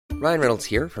Ryan Reynolds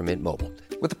here from Mint Mobile.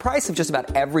 With the price of just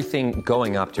about everything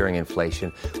going up during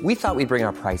inflation, we thought we'd bring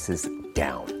our prices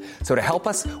down. So to help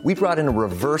us, we brought in a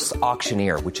reverse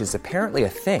auctioneer, which is apparently a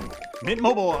thing. Mint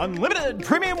Mobile Unlimited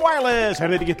Premium Wireless. How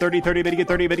to get 30, 30, bit to get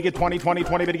 30, bit to get 20, 20,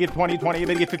 20, bit to get 20, 20,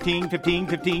 bit to get 15, 15,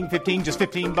 15, 15, just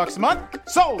 $15 a month?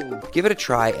 Sold! Give it a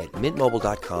try at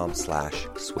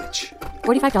mintmobile.com/switch.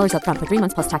 $45 up front for 3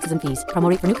 months plus taxes and fees. Promo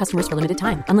rate for new customers for limited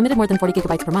time. Unlimited more than 40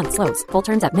 gigabytes per month. Slows full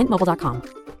terms at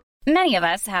mintmobile.com. Many of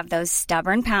us have those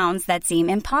stubborn pounds that seem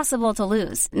impossible to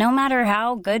lose, no matter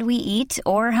how good we eat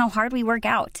or how hard we work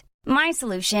out. My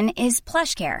solution is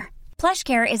PlushCare.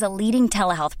 PlushCare is a leading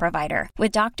telehealth provider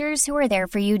with doctors who are there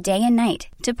for you day and night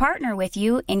to partner with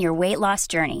you in your weight loss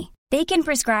journey. They can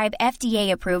prescribe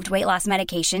FDA-approved weight loss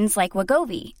medications like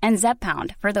Wegovy and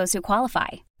Zepbound for those who qualify.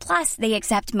 Plus, they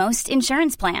accept most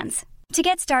insurance plans. To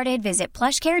get started, visit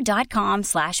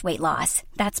plushcare.com/weightloss.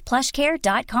 That's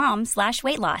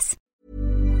plushcare.com/weightloss.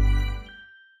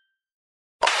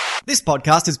 This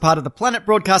podcast is part of the Planet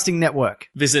Broadcasting Network.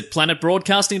 Visit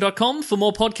planetbroadcasting.com for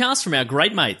more podcasts from our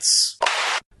great mates.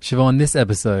 Siobhan, this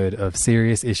episode of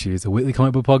Serious Issues, a weekly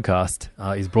comic book podcast,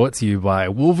 is brought to you by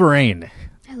Wolverine.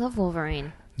 I love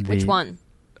Wolverine. Which one?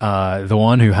 The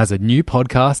one who has a new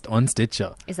podcast on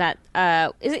Stitcher. Is that,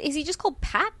 is he just called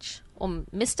Patch? Or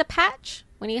Mr. Patch?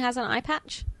 When he has an eye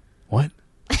patch? What?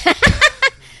 Don't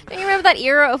you remember that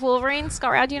era of Wolverine?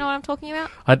 Scott Rao, do you know what I'm talking about?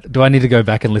 Do I need to go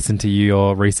back and listen to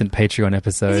your recent Patreon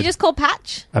episode? Is he just called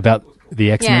Patch? About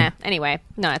the X-Men? Yeah, anyway.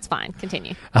 No, it's fine.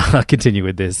 Continue. Continue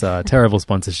with this terrible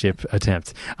sponsorship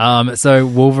attempt. So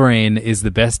Wolverine is the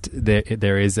best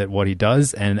there is at what he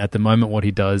does, and at the moment what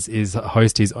he does is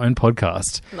host his own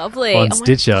podcast. Lovely. On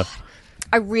Stitcher.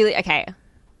 Okay.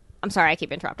 I'm sorry I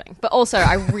keep interrupting. But also,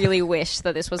 I really wish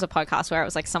that this was a podcast where it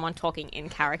was like someone talking in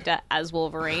character as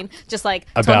Wolverine. Just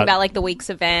like talking about like the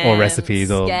week's events. Or recipes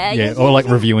or like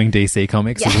reviewing DC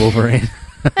comics as Wolverine.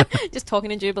 Just talking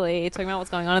to Jubilee, talking about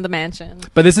what's going on in the mansion.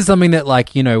 But this is something that,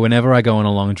 like, you know, whenever I go on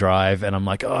a long drive and I'm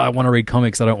like, oh, I want to read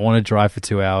comics, I don't want to drive for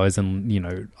 2 hours, and, you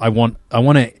know, I want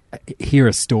to hear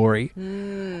a story.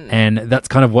 And that's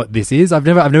kind of what this is. I've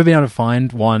never been able to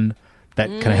find one that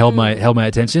kind of held my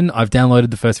attention. I've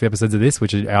downloaded the first few episodes of this,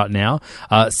 which are out now.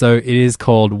 So it is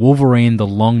called Wolverine: The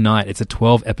Long Night. It's a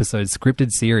 12-episode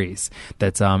scripted series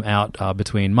that's out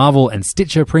between Marvel and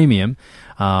Stitcher Premium,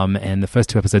 and the first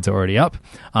 2 episodes are already up.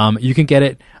 You can get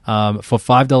it for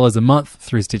 $5 a month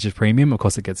through Stitcher Premium. Of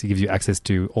course, it gives you access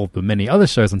to all the many other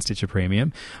shows on Stitcher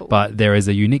Premium. Cool. But there is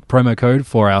a unique promo code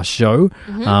for our show,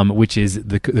 which is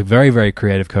the very, very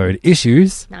creative code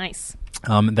ISSUES. Nice.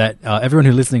 That everyone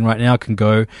who's listening right now can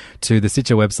go to the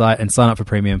Stitcher website and sign up for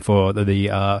Premium for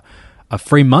a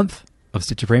free month of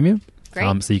Stitcher Premium.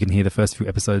 Great. So you can hear the first few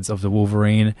episodes of the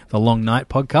Wolverine: The Long Night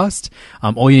podcast.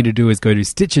 All you need to do is go to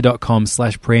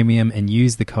stitcher.com/premium and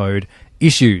use the code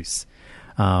ISSUES.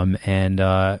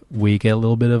 And we get a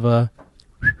little bit of a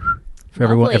for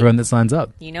everyone that signs up.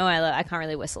 You know, I can't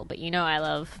really whistle, but you know I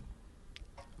love...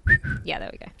 Yeah,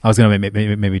 there we go. I was going to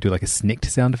maybe do like a snicked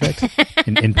sound effect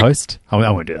in post. I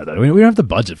won't do that though. We don't have the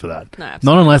budget for that. No,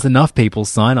 absolutely. Not unless enough people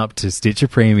sign up to Stitcher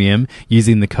Premium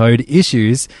using the code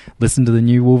ISSUES, listen to the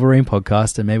new Wolverine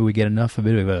podcast, and maybe we get enough a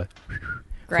bit of a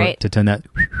great to turn that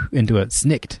into a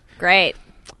snicked. Great.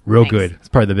 Real Thanks. good. It's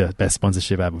probably the best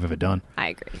sponsorship ad we've ever done. I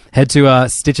agree. Head to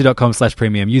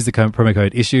stitcher.com/premium. Use the promo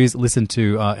code ISSUES. Listen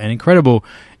to an incredible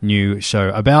new show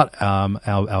about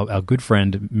our good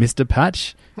friend, Mr.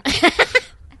 Patch. I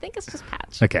think it's just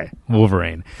Patch. Okay,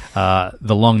 Wolverine.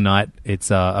 The Long Night.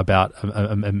 It's about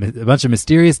a bunch of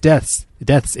mysterious deaths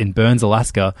in Burns,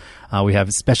 Alaska. We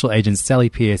have Special Agents Sally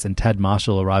Pierce and Tad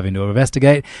Marshall arriving to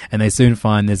investigate, and they soon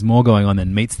find there's more going on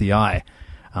than meets the eye.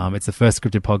 It's the first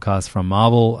scripted podcast from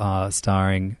Marvel,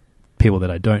 starring people that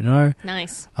I don't know.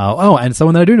 Nice. And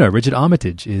someone that I do know, Richard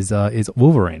Armitage, is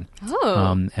Wolverine.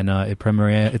 Oh. And it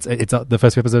premiere. It's the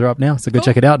first few episodes are up now, so go Cool.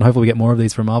 check it out, and hopefully we get more of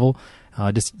these from Marvel.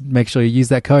 Just make sure you use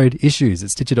that code ISSUES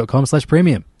at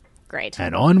stitcher.com/premium. Great.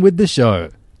 And on with the show.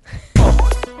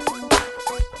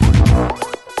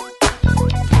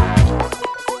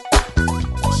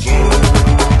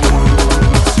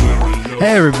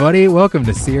 Hey everybody, welcome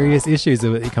to Serious Issues,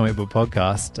 a comic book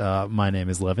podcast. My name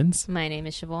is Levins. My name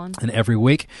is Siobhan. And every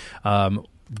week,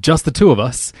 just the two of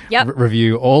us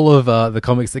review all of the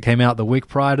comics that came out the week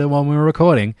prior to when we were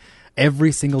recording,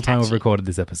 every single time we've recorded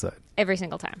this episode. Every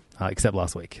single time. Except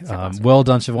last week. Well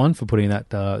done, Siobhan, for putting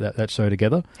that show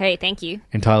together. Hey, thank you.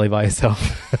 Entirely by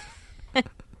yourself.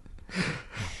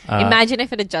 Imagine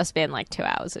if it had just been like 2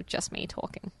 hours of just me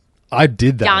talking. I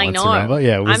did that I once, know. remember?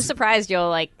 Yeah, I'm surprised you're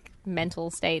like mental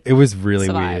state. It was really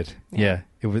survived. weird. Yeah.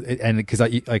 It was, and because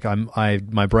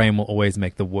my brain will always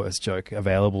make the worst joke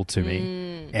available to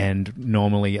me, and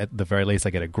normally at the very least I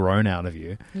get a groan out of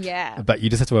you. Yeah. But you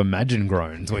just have to imagine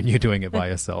groans when you're doing it by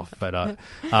yourself. But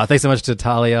thanks so much to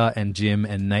Talia and Jim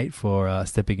and Nate for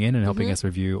stepping in and helping us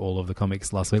review all of the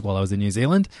comics last week while I was in New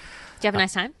Zealand. Did you have a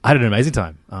nice time? I had an amazing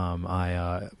time.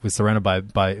 I was surrounded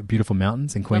by beautiful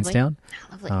mountains in Queenstown.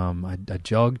 Lovely. I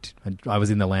jogged. I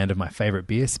was in the land of my favourite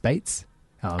beer, Spates.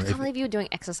 I can't believe you were doing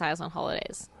exercise on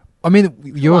holidays. I mean,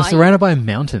 you're surrounded by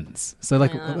mountains. So,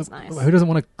 like, that's nice. who doesn't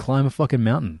want to climb a fucking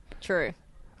mountain? True.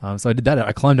 So I did that.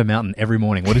 I climbed a mountain every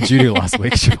morning. What did you do last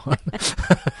week, Siobhan?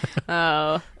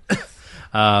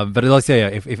 But let's say,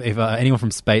 if anyone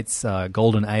from Spates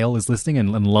Golden Ale is listening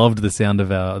and loved the sound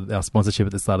of our sponsorship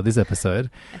at the start of this episode,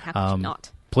 and how could you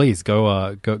not? Please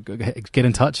go get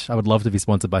in touch. I would love to be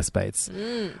sponsored by Spates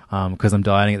because I'm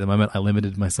dieting at the moment. I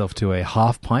limited myself to a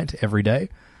half pint every day.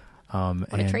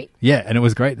 What a treat. Yeah, and it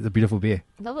was great. It's a beautiful beer.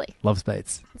 Lovely. Love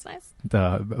Spates. That's nice.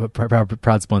 The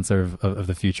proud sponsor of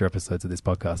the future episodes of this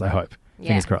podcast, I hope. Yeah.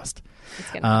 Fingers crossed.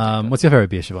 What's What's your favourite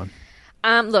beer, Siobhan?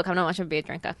 Look, I'm not much of a beer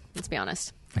drinker, let's be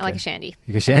honest. I like a shandy.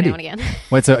 You like a shandy? Every now and again.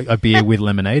 Wait, so a beer with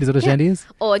lemonade? Is that what a shandy is?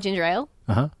 Or ginger ale.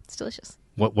 Uh-huh. It's delicious.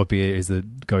 What beer is the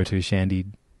go-to shandy?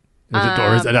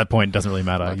 Or is at that point, it doesn't really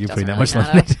matter. You're putting that much matter.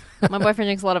 lemonade. My boyfriend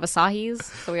drinks a lot of Asahi's,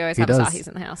 so we always have Asahi's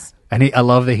in the house. And I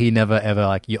love that he never ever,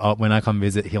 like, when I come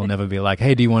visit, he'll never be like,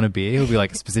 hey, do you want a beer? He'll be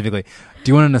like, specifically,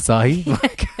 do you want an Asahi?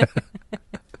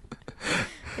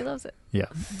 He loves it. Yeah.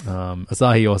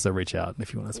 Asahi, also reach out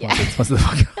if you want to sponsor the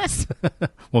podcast.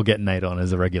 We'll get Nate on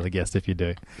as a regular guest if you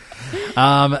do.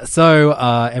 So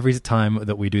every time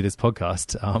that we do this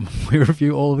podcast, we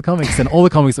review all of the comics, and all the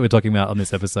comics that we're talking about on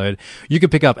this episode, you can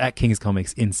pick up at King's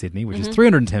Comics in Sydney, which is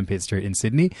 310 Pitt Street in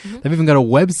Sydney. They've even got a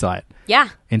website. Yeah.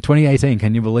 In 2018,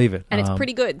 can you believe it? And it's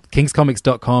pretty good.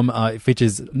 Kingscomics.com. It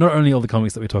features not only all the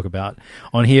comics that we talk about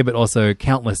on here, but also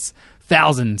countless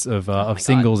thousands of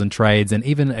singles and trades, and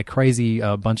even a crazy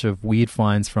bunch of weird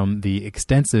finds from the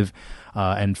extensive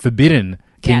and forbidden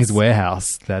King's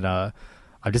Warehouse that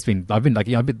I've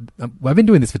been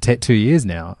doing this for 2 years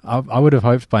now. I would have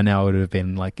hoped by now I would have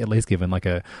been like at least given like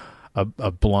a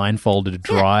blindfolded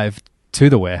drive to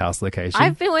the warehouse location.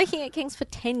 I've been working at King's for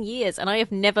 10 years and I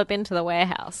have never been to the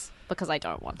warehouse because I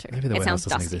don't want to. Maybe the it warehouse sounds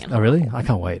doesn't dusty. exist. Oh, really? I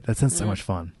can't wait. That sounds so much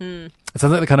fun. It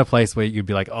sounds like the kind of place where you'd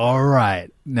be like, all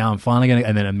right, now I'm finally going to,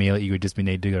 and then immediately you would just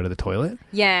need to go to the toilet.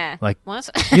 Yeah. Like, what?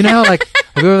 You know how, like,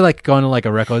 have you ever, like, gone to, like,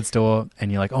 a record store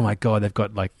and you're like, oh my God, they've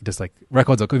got, like, just, like,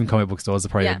 records or even comic book stores are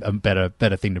probably a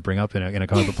better thing to bring up in a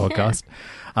comic book podcast.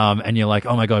 And you're like,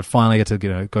 oh my God, finally get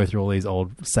to, go through all these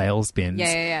old sales bins.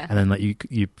 Yeah. And then, like,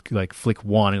 you like, flick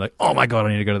one and you're like, oh my God, I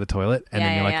need to go to the toilet. And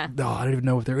then you're like, oh, I don't even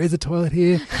know if there is a toilet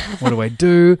here. What do I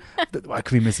do? I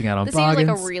could be missing out on bargains. Seems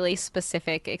like a really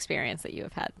specific experience that you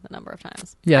have had a number of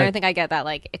times. Yeah. I don't think I get that,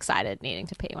 like, excited needing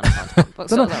to pee when I'm on comic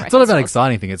books. It's not about an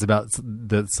exciting thing. It's about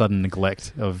the sudden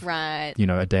neglect of,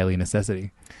 a daily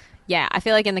necessity. Yeah, I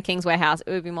feel like in the King's Warehouse,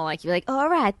 it would be more like, you're like, all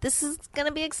right, this is going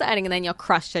to be exciting. And then you're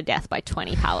crushed to death by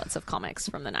 20 pallets of comics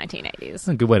from the 1980s. That's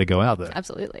a good way to go out, though.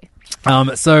 Absolutely.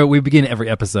 So we begin every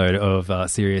episode of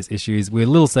Serious Issues with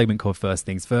a little segment called First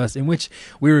Things First, in which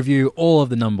we review all of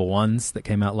the number ones that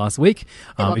came out last week.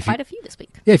 Quite a few this week.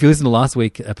 Yeah, if you listen to last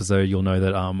week's episode, you'll know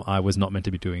that I was not meant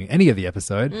to be doing any of the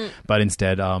episode, but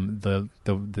instead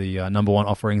the number one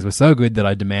offerings were so good that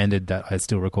I demanded that I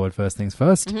still record First Things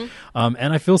First.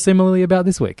 And I feel similarly about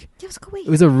this week. It was a good week.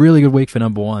 It was a really good week for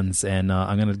number ones, and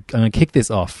I'm gonna kick this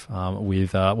off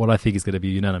with what I think is going to be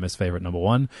a unanimous favorite number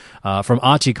one from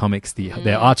Archie Comics,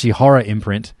 their Archie horror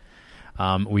imprint.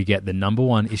 We get the number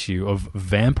one issue of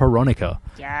Vampironica,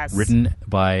 written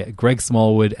by Greg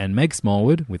Smallwood and Meg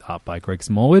Smallwood, with art by Greg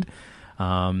Smallwood,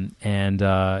 and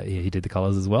he did the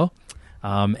colors as well.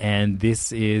 And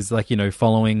this is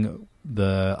following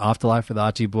the Afterlife with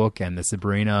Archie book and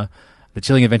the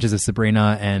Chilling Adventures of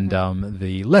Sabrina, and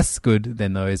the less good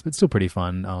than those, but still pretty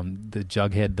fun, the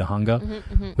Jughead, The Hunger,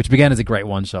 which began as a great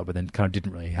one-shot, but then kind of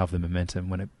didn't really have the momentum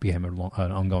when it became an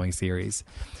ongoing series.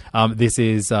 This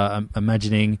is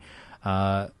imagining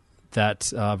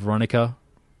that Veronica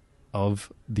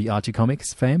of the Archie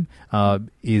Comics fame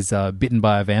is bitten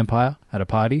by a vampire at a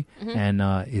party and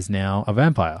is now a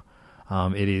vampire.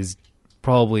 It is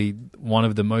probably one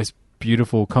of the most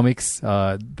beautiful comics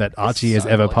that Archie has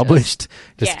ever published,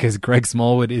 just because Greg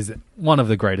Smallwood is one of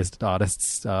the greatest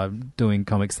artists doing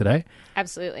comics today.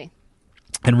 Absolutely.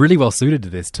 And really well suited to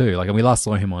this too. Like, and we last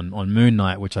saw him on Moon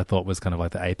Knight, which I thought was kind of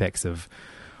like the apex of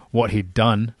what he'd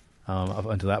done up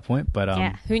until that point.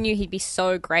 But who knew he'd be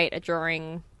so great at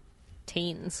drawing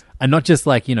teens? And not just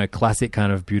classic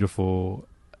kind of beautiful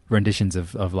renditions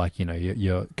of like, you know,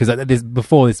 your because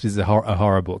before this was a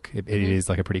horror book. It is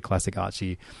like a pretty classic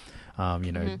Archie,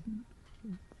 you know,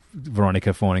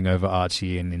 Veronica fawning over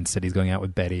Archie, and instead he's going out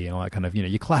with Betty and all that kind of, you know,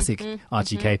 your classic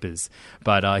Archie capers.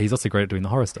 But he's also great at doing the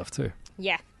horror stuff too.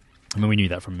 Yeah. I mean, we knew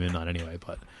that from Moon Knight anyway,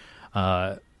 but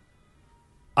I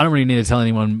don't really need to tell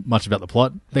anyone much about the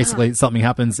plot. Basically, something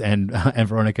happens, and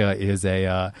Veronica is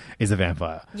a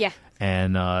vampire. Yeah.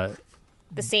 And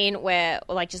the scene where,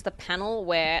 or like just the panel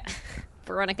where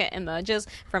Veronica emerges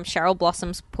from Cheryl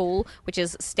Blossom's pool, which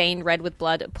is stained red with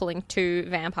blood, pulling two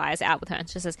vampires out with her, and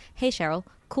she says, "Hey, Cheryl,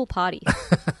 cool party."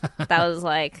 That was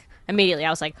like, immediately I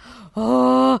was like,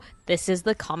 oh, this is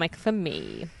the comic for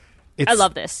me. I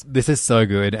love this. This is so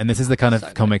good, and this is the kind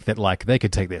of comic that, like, they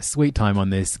could take their sweet time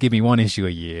on this. Give me one issue a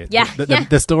year. Yeah,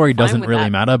 the story doesn't really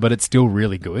matter, but it's still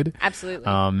really good. Absolutely.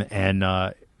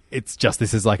 And it's just,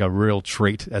 this is like a real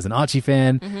treat as an Archie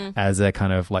fan, as a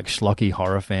kind of like schlocky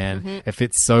horror fan. It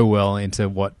fits so well into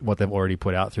what they've already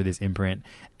put out through this imprint,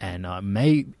 and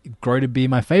may grow to be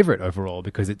my favorite overall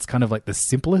because it's kind of like the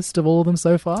simplest of all of them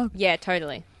so far. Yeah,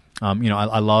 totally. You know,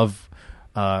 I love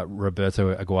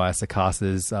Roberto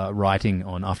Aguirre-Sacasa's writing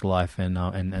on Afterlife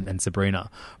and Sabrina,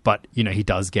 but you know, he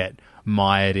does get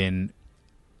mired in,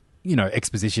 you know,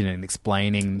 exposition and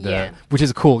explaining which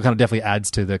is cool. It kind of definitely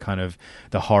adds to the kind of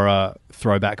the horror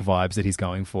throwback vibes that he's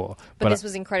going for. But this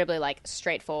was incredibly like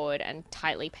straightforward and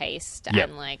tightly paced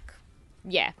and like,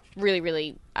 really,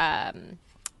 really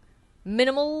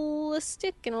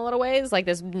minimalistic in a lot of ways. Like,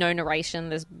 there's no narration,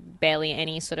 there's barely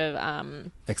any sort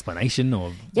of explanation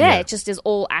or it just is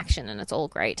all action, and it's all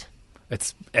great.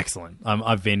 It's excellent.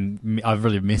 I've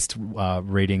really missed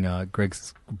reading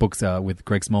Greg's books with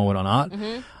Greg Smallwood on art.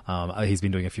 He's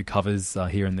been doing a few covers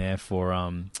here and there for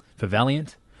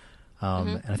Valiant,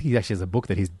 and I think he actually has a book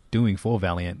that he's doing for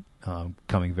Valiant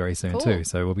coming very soon too.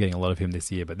 So we'll be getting a lot of him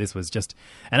this year. But this was just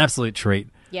an absolute treat.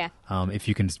 Yeah. If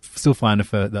you can still find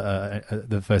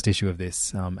the first issue of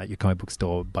this at your comic book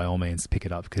store, by all means pick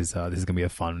it up, because this is going to be a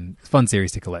fun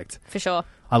series to collect. For sure.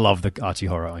 I love the Archie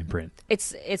horror imprint.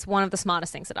 It's one of the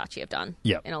smartest things that Archie have done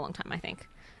in a long time, I think.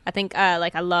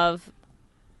 I love,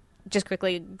 just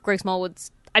quickly, Greg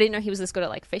Smallwood's, I didn't know he was this good at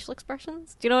like facial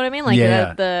expressions. Do you know what I mean? Like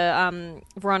the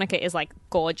Veronica is like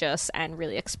gorgeous and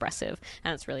really expressive,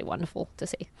 and it's really wonderful to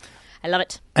see. I love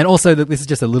it. And also, this is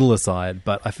just a little aside,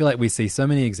 but I feel like we see so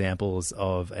many examples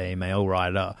of a male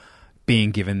writer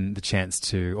being given the chance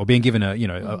to, or being given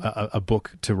a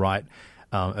book to write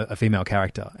a female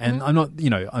character. And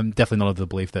I'm definitely not of the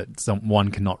belief that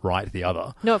one cannot write the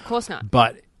other. No, of course not.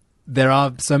 But there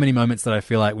are so many moments that I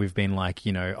feel like we've been like,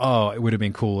 it would have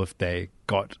been cool if they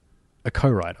got a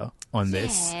co-writer on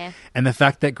this. And the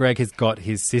fact that Greg has got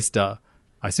his sister,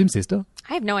 I assume sister?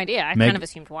 I have no idea. I kind of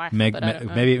assumed wife. But I don't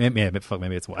know.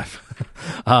 Maybe it's wife.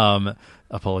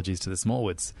 Apologies to the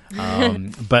Smallwoods.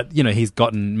 But, he's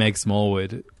gotten Meg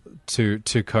Smallwood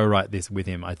to co-write this with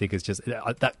him. I think it's just,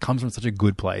 that comes from such a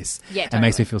good place. Yeah, totally. And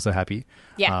makes me feel so happy.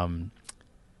 Yeah. And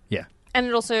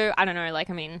it also, I don't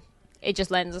know, it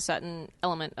just lends a certain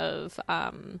element of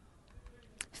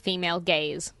female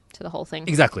gaze to the whole thing.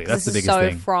 Exactly. That's the biggest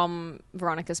thing. From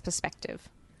Veronica's perspective.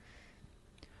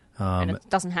 And it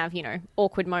doesn't have,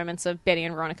 awkward moments of Betty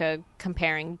and Veronica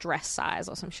comparing dress size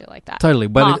or some shit like that. Totally.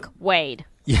 But Mark Wade.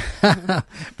 Yeah.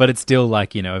 But it's still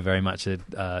like, very much,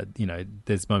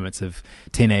 there's moments of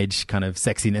teenage kind of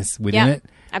sexiness within it.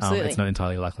 Absolutely. It's not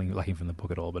entirely lacking from the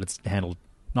book at all, but it's handled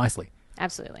nicely.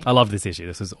 Absolutely. I love this issue.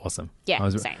 This was awesome. Yeah,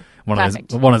 same. One of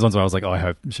those ones where I was like, I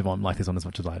hope Siobhan liked this one as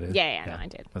much as I did. Yeah, I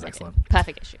did. It was excellent.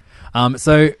 Perfect issue.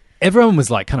 So everyone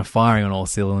was like kind of firing on all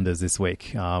cylinders this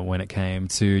week when it came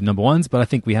to number ones, but I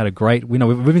think we had a great, we've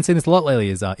been seeing this a lot lately,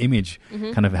 is Image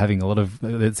kind of having a lot of,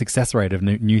 the success rate of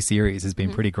new series has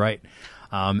been pretty great.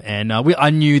 And I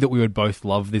knew that we would both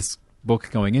love this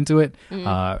book going into it.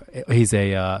 He's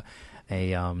a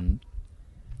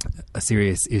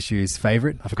Serious Issues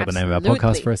favorite. I forgot the name of our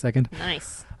podcast for a second.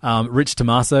 Nice. Rich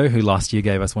Tomaso, who last year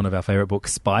gave us one of our favorite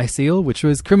books, Spy Seal, which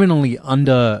was criminally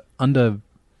underbought.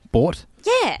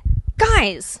 Yeah,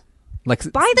 guys,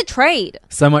 buy the trade.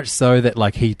 So much so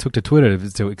that he took to Twitter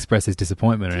to express his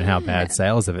disappointment and how bad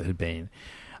sales of it had been.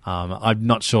 I'm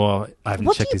not sure. I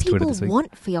haven't checked his Twitter this week. What do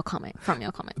people want from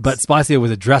your comics? But Spy Seal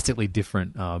was a drastically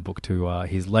different book to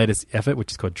his latest effort, which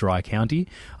is called Dry County.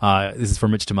 This is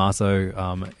from Rich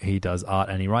Tomaso. He does art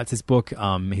and he writes this book.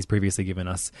 He's previously given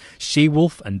us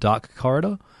She-Wolf and Dark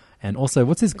Corridor. And also,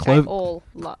 what's his Clover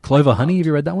Honey? Have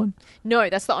you read that one?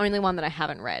 No, that's the only one that I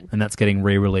haven't read. And that's getting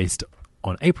re-released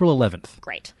on April 11th.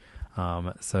 Great.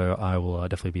 So I will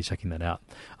definitely be checking that out.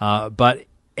 But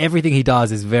everything he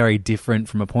does is very different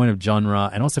from a point of genre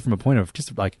and also from a point of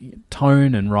just like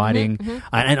tone and writing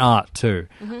and art too.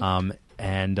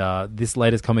 And this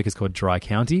latest comic is called Dry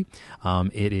County.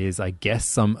 It is, I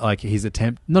guess,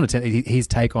 his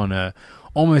take on a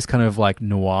almost kind of like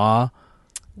noir.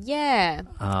 Yeah,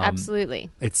 absolutely.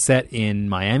 It's set in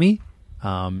Miami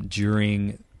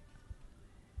during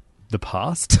the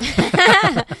past.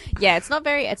 Yeah, it's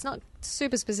not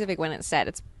super specific when it's set.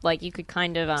 It's like you could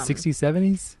kind of 60s,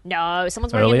 70s? No,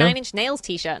 someone's wearing Earlier? a Nine Inch Nails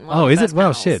t-shirt in one Oh, of the is it? first Wow,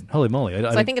 panels. shit. Holy moly. So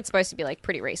I think it's supposed to be like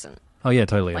pretty recent, Oh, yeah,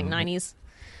 totally. like 90s.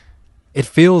 It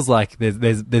feels like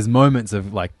there's moments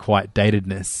of like quite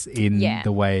datedness in Yeah.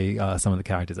 the way some of the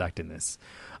characters act in this.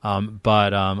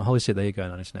 But holy shit, there you go,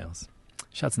 Nine Inch Nails.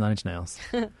 Shouts to Nine Inch Nails.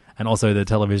 And also the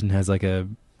television has like a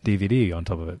DVD on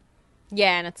top of it.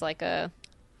 Yeah, and it's like a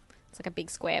big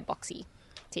square boxy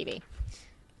TV.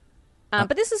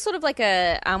 But this is sort of like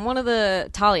a one of the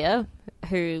Talia,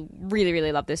 who really,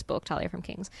 really loved this book, Talia from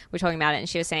Kings. We're talking about it, and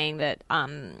she was saying that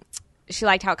she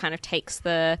liked how it kind of takes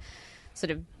the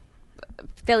sort of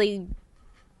fairly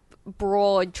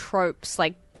broad tropes,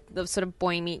 like the sort of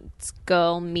boy meets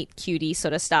girl meet cutie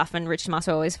sort of stuff, and Rich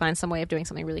Tommaso always finds some way of doing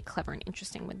something really clever and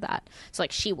interesting with that. So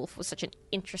like She-Wolf was such an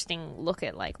interesting look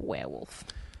at like werewolf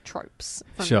tropes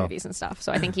from Sure. movies and stuff.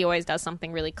 So I think he always does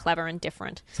something really clever and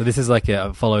different. So this is like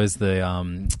follows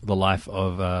the life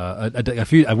of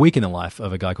a week in the life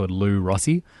of a guy called Lou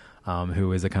Rossi,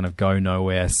 who is a kind of go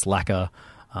nowhere slacker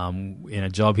in a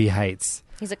job he hates.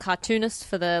 He's a cartoonist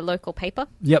for the local paper.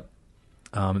 Yep,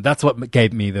 that's what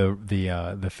gave me the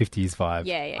 50s vibe.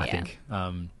 I think.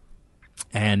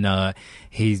 And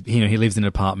he lives in an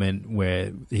apartment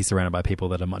where he's surrounded by people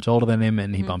that are much older than him,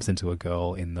 and he bumps into a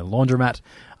girl in the laundromat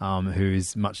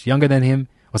who's much younger than him.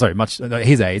 Oh, sorry,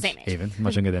 his age, Same age. even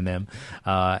much younger than them,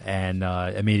 and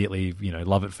immediately,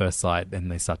 love at first sight,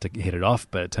 and they start to hit it off.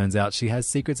 But it turns out she has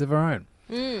secrets of her own.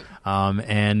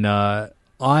 And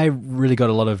I really got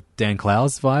a lot of Dan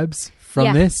Clowes vibes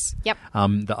from this. Yep.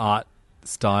 The art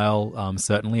style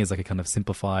certainly is like a kind of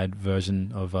simplified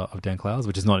version of Dan Clowes,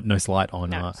 which is no slight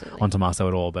on Tommaso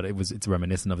at all, but it's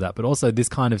reminiscent of that. But also this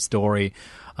kind of story,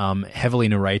 heavily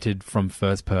narrated from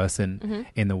first person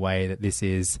in the way that this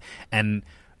is, and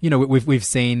we've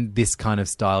seen this kind of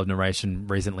style of narration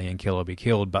recently in Kill or Be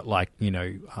Killed, but like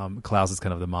Clowes is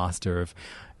kind of the master of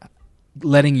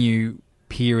letting you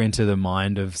peer into the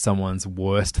mind of someone's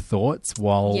worst thoughts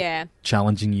while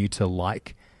challenging you to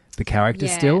like the character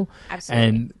still. Absolutely.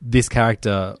 And this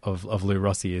character of Lou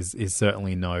Rossi is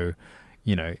certainly no,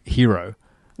 hero.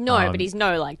 No, but he's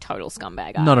no like total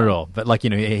scumbag. Not at all. But like,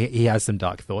 he has some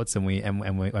dark thoughts, and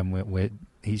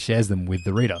he shares them with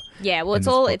the reader. Yeah, well,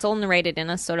 it's all narrated in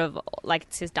a sort of like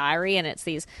it's his diary, and it's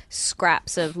these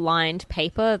scraps of lined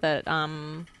paper that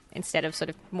instead of sort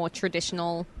of more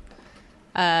traditional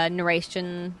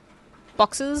narration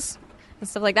boxes and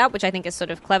stuff like that, which I think is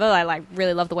sort of clever. I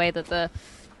really love the way that the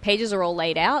pages are all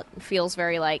laid out. It feels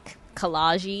very like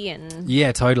collagey and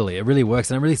yeah, totally. It really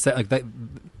works, and it really like that.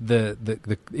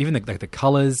 Even the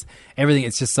colors, everything.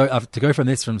 It's just so to go from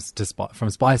this from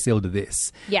Spy Seal to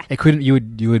this. Yeah, it couldn't. You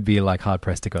would be like hard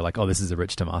pressed to go like, oh, this is a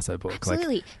Rich Tommaso book.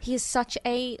 Absolutely, like, he is such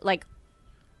a like.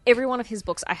 Every one of his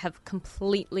books I have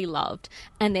completely loved,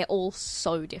 and they're all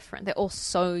so different. They're all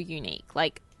so unique.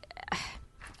 Like,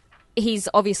 he's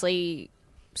obviously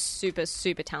super,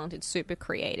 super talented, super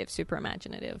creative, super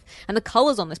imaginative. And the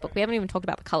colors on this book, we haven't even talked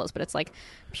about the colors, but it's like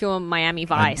pure Miami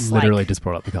Vice. I literally just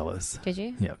brought up the colors. Did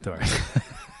you? Yeah, don't worry.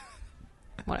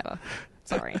 Whatever.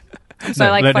 Sorry. I'm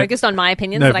so focused on my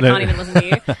opinions that I can't even listen to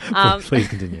you. Please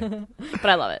continue. But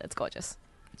I love it. It's gorgeous.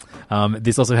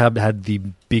 This also had the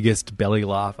biggest belly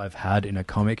laugh I've had in a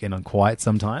comic in quite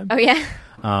some time. Oh, yeah?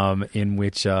 In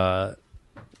which a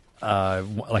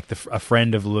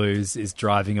friend of Lou's is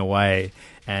driving away,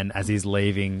 and as he's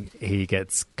leaving, he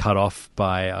gets cut off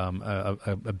by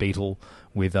a beetle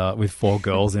with 4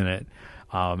 girls in it.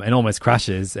 And almost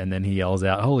crashes, and then he yells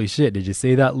out, "Holy shit, did you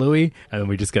see that, Louis?" And then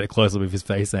we just get a close-up of his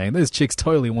face saying, "Those chicks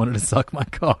totally wanted to suck my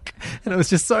cock." And it was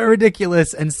just so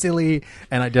ridiculous and silly,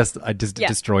 and it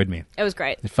destroyed me. It was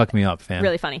great. It fucked me up, fam.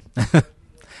 Really funny.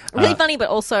 Really funny, but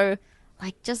also,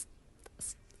 like, just...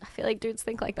 I feel like dudes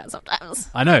think like that sometimes.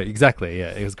 I know, exactly,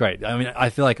 yeah. It was great. I mean, I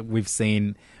feel like we've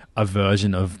seen a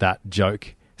version of that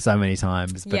joke so many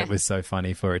times, but it was so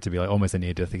funny for it to be like almost a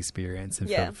near-death experience,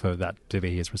 and for that to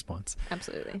be his response.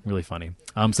 Absolutely, really funny.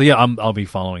 So yeah, I'll be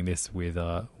following this with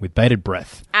bated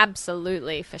breath.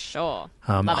 Absolutely, for sure.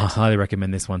 I highly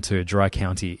recommend this one too. Dry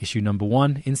County, issue number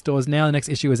 1 in stores now. The next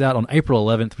issue is out on April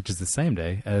 11th, which is the same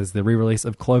day as the re-release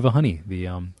of Clover Honey, the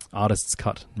artist's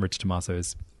cut, Rich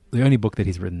Tommaso's book that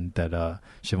he's written that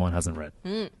Siobhan hasn't read.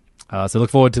 So look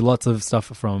forward to lots of stuff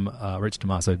from Rich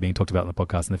Tomaso being talked about in the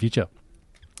podcast in the future.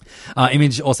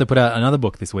 Image also put out another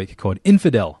book this week called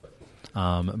Infidel,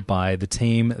 by the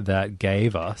team that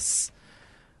gave us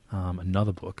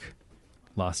another book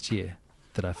last year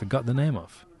that I forgot the name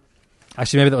of.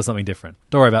 Actually, maybe that was something different.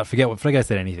 Don't worry about it. Forget I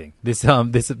said anything. This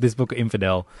book,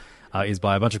 Infidel, is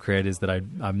by a bunch of creators that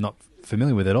I'm not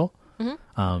familiar with at all.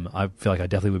 I feel like I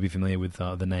definitely would be familiar with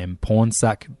the name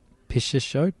Pornsak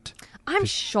Pishashot. I'm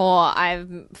sure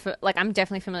I'm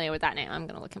definitely familiar with that name. I'm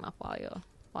going to look him up while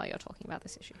you're talking about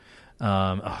this issue.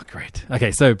 Great.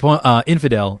 Okay, so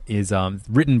Infidel is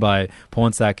written by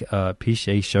Pornsak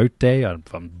Pishashot.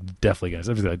 I'm definitely going to.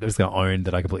 I'm just going to own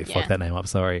that I completely fucked that name up.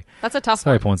 Sorry. That's a tough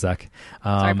Sorry, one. Pornsak.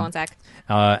 Sorry, Pornsak.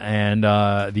 And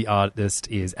the artist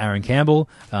is Aaron Campbell.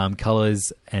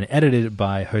 Colors and edited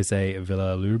by Jose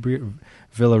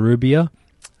Villarrubia.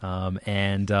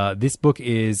 And this book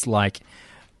is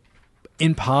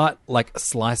in part like a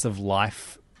slice of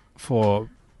life from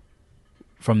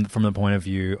the point of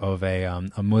view of a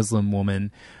Muslim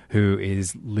woman who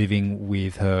is living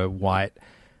with her white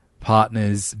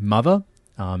partner's mother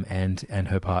and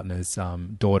her partner's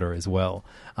daughter as well,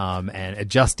 and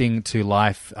adjusting to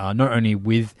life not only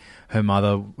with her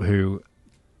mother, who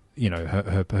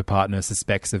her partner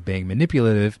suspects of being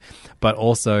manipulative, but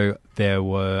also there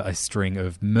were a string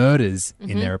of murders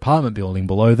in their apartment building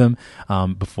below them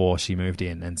before she moved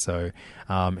in. And so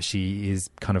she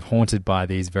is kind of haunted by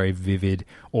these very vivid,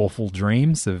 awful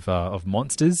dreams of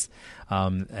monsters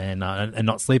and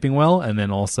not sleeping well, and then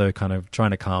also kind of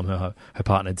trying to calm her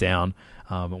partner down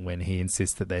when he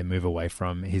insists that they move away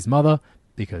from his mother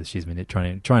because she's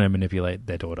trying to manipulate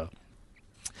their daughter.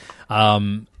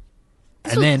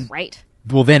 This was great.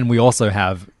 Well, then we also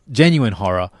have genuine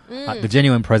horror, the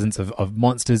genuine presence of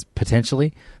monsters,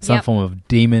 potentially. Some form of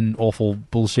demon, awful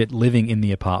bullshit living in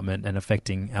the apartment and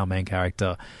affecting our main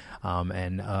character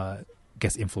and I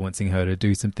guess influencing her to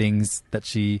do some things that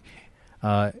she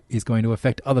is going to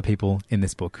affect other people in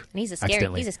this book. And he's a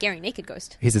scary naked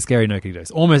ghost. He's a scary naked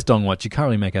ghost. Almost Dong Watch. You can't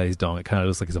really make out his dong. It kind of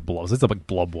looks like it's a blob. It's like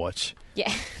Blob Watch.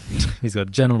 Yeah. He's got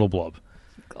a genital blob.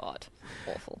 God.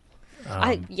 Awful.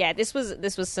 This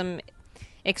was some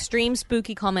extreme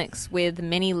spooky comics with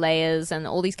many layers, and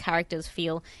all these characters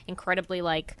feel incredibly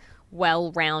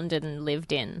well-rounded and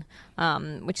lived in,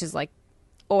 which is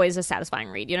always a satisfying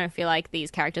read. You don't feel like these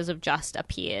characters have just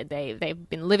appeared. They've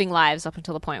been living lives up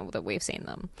until the point that we've seen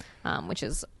them, which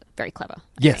is very clever.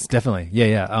 I think. Definitely.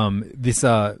 Yeah.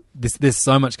 There's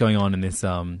so much going on in this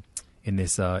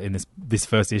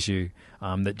first issue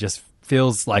that just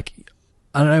feels like,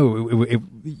 I don't know,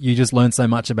 you just learn so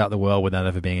much about the world without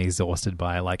ever being exhausted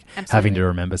by having to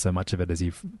remember so much of it as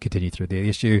you continue through the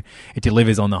issue. It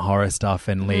delivers on the horror stuff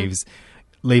and leaves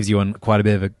you on quite a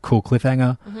bit of a cool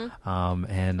cliffhanger.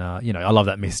 I love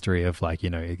that mystery of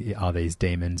are these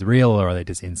demons real or are they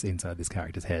just inside this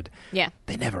character's head? Yeah.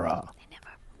 They never are.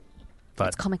 But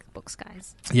it's comic books,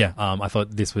 guys. Yeah, I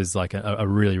thought this was a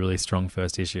really, really strong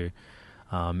first issue.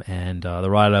 And the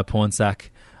writer, Pornsak,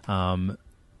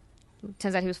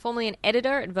 turns out he was formerly an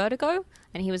editor at Vertigo,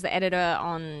 and he was the editor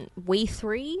on We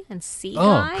 3 and Sea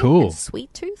Guy and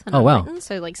Sweet Tooth and Unwritten,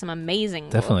 so some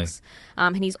amazing works.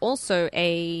 And he's also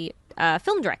a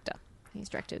film director. He's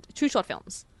directed 2 short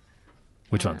films.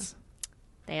 Which ones?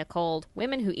 They are called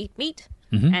Women Who Eat Meat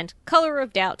and Color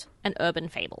of Doubt, an Urban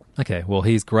Fable. Okay, well,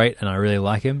 he's great, and I really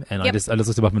like him, and I just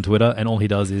looked him up on Twitter, and all he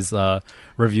does is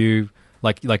review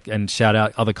and shout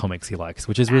out other comics he likes,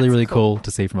 which is really, really cool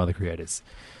to see from other creators.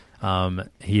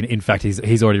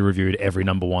 He's already reviewed every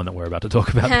number one that we're about to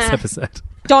talk about this episode.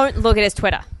 Don't look at his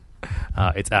Twitter.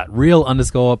 It's at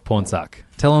real_Pornsak.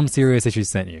 Tell him Serious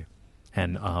Issues sent you.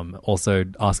 And also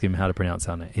ask him how to pronounce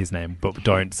his name, but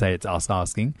don't say it's us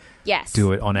asking. Yes.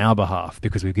 Do it on our behalf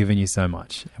because we've given you so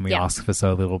much and we ask for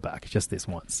so little back, just this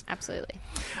once. Absolutely.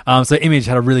 So Image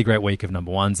had a really great week of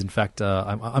number ones. In fact,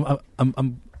 I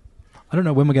don't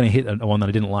know when we're going to hit one that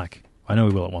I didn't like. I know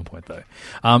we will at one point, though.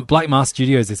 Black Mask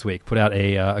Studios this week put out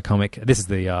a comic. This is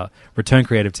the Return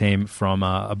Creative team from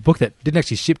a book that didn't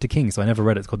actually ship to King, so I never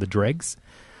read it. It's called The Dregs.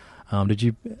 Did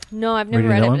you? No, I've never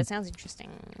read it, but it sounds interesting.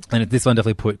 And this one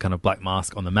definitely put kind of Black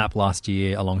Mask on the map last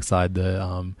year alongside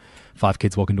the 5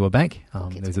 Kids Walk Into a Bank.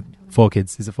 There's 4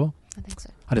 kids. Is it 4? I think so.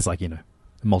 I just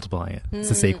multiplying it.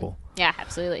 It's a sequel. Yeah,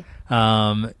 absolutely.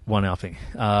 One-upping.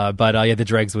 The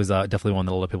Dregs was definitely one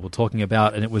that a lot of people were talking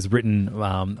about, and it was written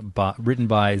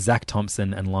by Zach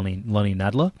Thompson and Lonnie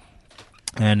Nadler.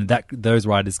 And those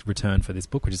writers returned for this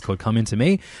book, which is called Come Into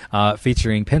Me,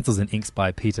 featuring pencils and inks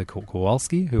by Peter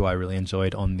Kowalski, who I really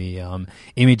enjoyed on the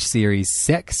Image series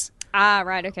Sex, Ah,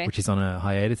 right, okay. which is on a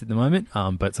hiatus at the moment.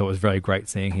 But so it was very great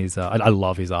seeing his. I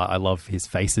love his art. I love his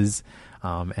faces.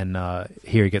 And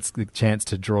here he gets the chance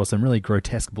to draw some really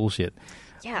grotesque bullshit.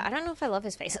 Yeah, I don't know if I love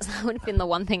his faces. That would have been the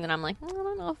one thing that I'm like, I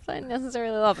don't know if I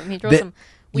necessarily love him. He draws some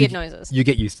weird noses. You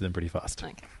get used to them pretty fast.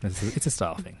 Okay. It's a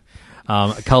style thing.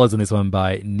 Colors on this one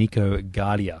by Nico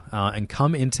Guardia. And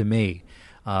Come Into Me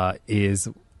is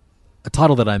a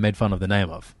title that I made fun of the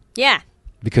name of. Yeah.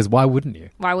 Because why wouldn't you?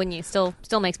 Why wouldn't you? Still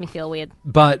makes me feel weird.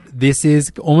 But this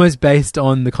is almost based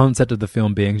on the concept of the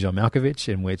film being John Malkovich,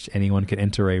 in which anyone can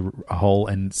enter a hole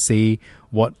and see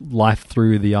what life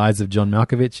through the eyes of John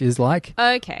Malkovich is like.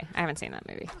 Okay. I haven't seen that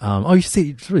movie. You should see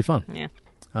it. It's really fun. Yeah.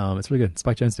 It's really good.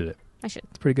 Spike Jonze did it. I should.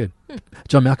 It's pretty good.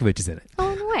 John Malkovich is in it.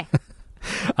 Oh, no way.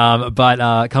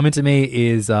 But Come Into Me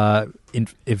is, in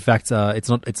fact,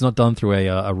 it's not done through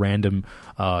a random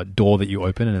door that you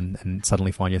open and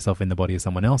suddenly find yourself in the body of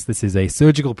someone else. This is a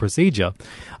surgical procedure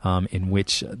in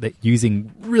which they're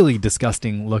using really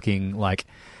disgusting looking like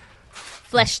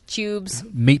Flesh tubes.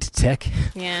 meat tech.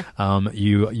 Yeah.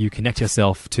 You connect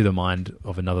yourself to the mind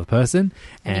of another person,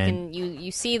 and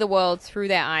you see the world through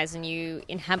their eyes, and you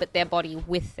inhabit their body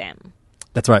with them.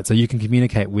 That's right. So you can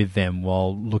communicate with them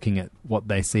while looking at what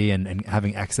they see and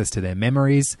having access to their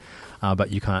memories,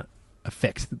 but you can't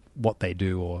affect what they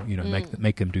do or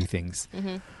make them do things.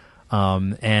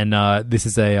 Mm-hmm. This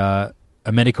is a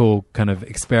medical kind of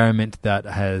experiment that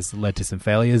has led to some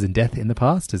failures and death in the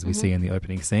past, as we see in the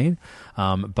opening scene.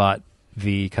 But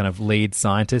the kind of lead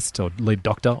scientist or lead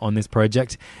doctor on this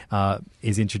project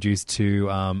is introduced to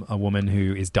a woman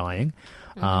who is dying.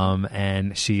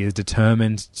 And she is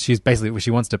determined. She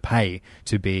wants to pay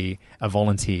to be a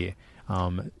volunteer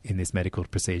in this medical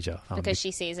procedure Because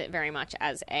she sees it very much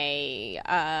as a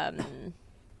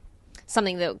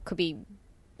something that could be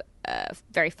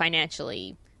very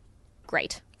financially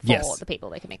great for the people.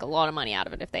 They can make a lot of money out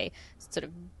of it if they sort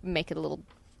of make it a little.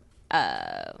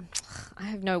 I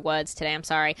have no words today. I'm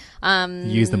sorry.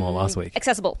 Used them all last week.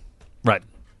 Accessible. Right.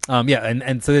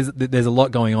 And so there's a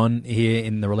lot going on here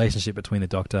in the relationship between the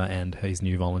doctor and his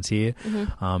new volunteer,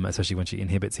 especially when she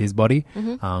inhibits his body,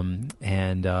 and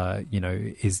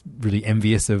is really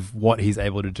envious of what he's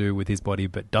able to do with his body,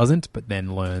 but doesn't. But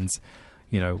then learns,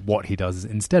 what he does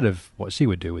instead of what she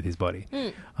would do with his body.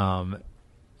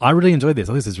 I really enjoyed this.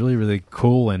 This is really, really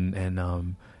cool and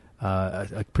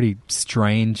a pretty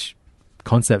strange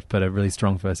concept, but a really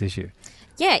strong first issue.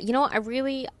 Yeah, I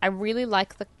really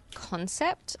like the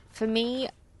concept. For me,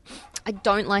 I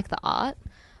don't like the art.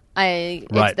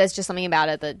 There's just something about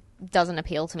it that doesn't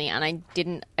appeal to me, and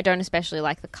I don't especially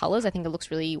like the colors. I think it looks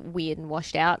really weird and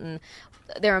washed out, and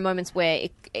there are moments where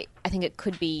I think it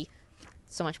could be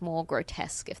so much more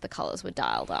grotesque if the colors were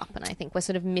dialed up, and I think we're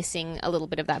sort of missing a little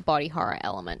bit of that body horror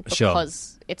element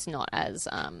because it's not as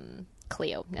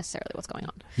clear necessarily what's going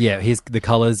on. Yeah, the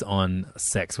colors on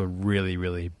Sex were really,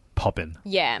 really popping.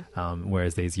 Yeah.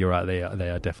 Whereas these, you're right, they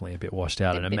are definitely a bit washed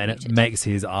out, and it muted. makes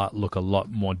his art look a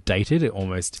lot more dated. It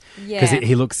almost Yeah. because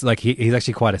he looks like he's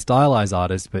actually quite a stylized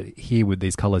artist, but here with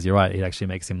these colors, you're right, it actually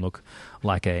makes him look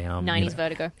like a 90s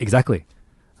Vertigo. Exactly,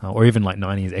 or even like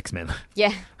 90s X-Men.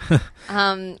 Yeah.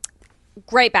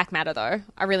 Great back matter though.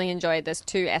 I really enjoyed. There's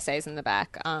 2 essays in the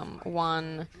back.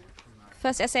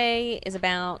 First essay is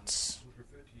about.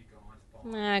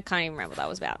 I can't even remember what that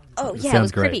was about. Oh, yeah, it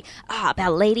was creepy. About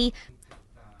a lady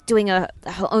doing her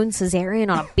own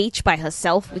cesarean on a beach by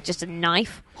herself with just a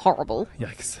knife. Horrible.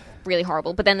 Yikes. Really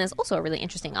horrible. But then there's also a really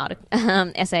interesting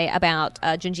essay about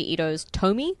Junji Ito's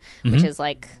Tomy, which is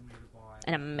like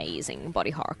an amazing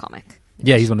body horror comic.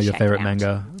 Yeah, he's one of your favorite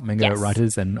manga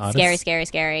writers and artists.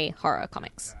 Scary horror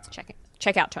comics.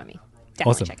 Check out Tomy.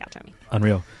 Definitely check out Tomy.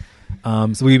 Unreal.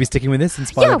 So will you be sticking with this in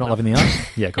spite of not loving the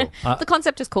art? Yeah, cool. The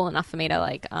concept is cool enough for me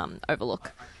to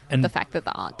overlook the fact that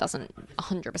the art doesn't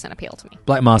 100% appeal to me.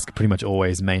 Black Mask pretty much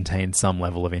always maintains some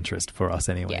level of interest for us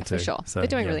anyway. Yeah, too. for sure. So, they're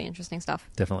doing really interesting stuff.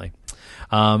 Definitely.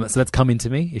 So that's Come Into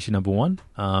Me, issue number 1.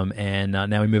 And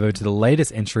now we move over to the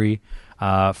latest entry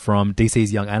from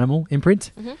DC's Young Animal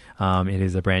imprint. It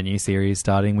is a brand new series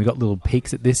starting. We got little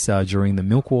peeks at this during the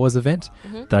Milk Wars event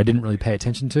that I didn't really pay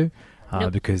attention to.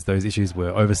 Because those issues were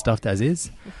overstuffed as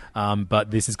is.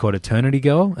 But this is called Eternity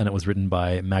Girl, and it was written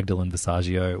by Magdalene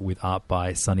Visaggio with art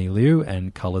by Sunny Liu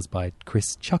and colours by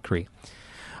Chris Chukri.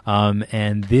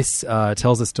 And this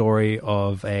tells a story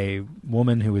of a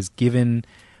woman who was given,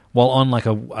 while on like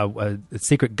a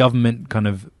secret government kind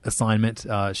of assignment,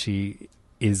 she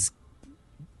is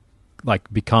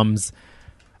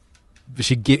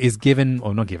she is given,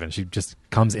 or not given, she just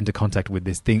comes into contact with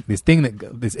this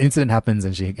incident happens,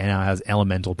 and she now has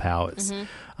elemental powers.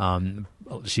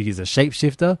 she is a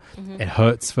shapeshifter. It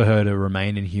hurts for her to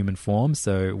remain in human form.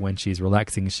 So when she's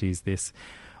relaxing, she's this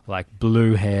like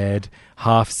blue-haired,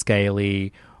 half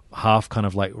scaly, half kind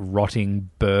of like rotting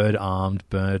bird-armed,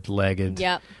 bird-legged.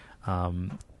 Yep.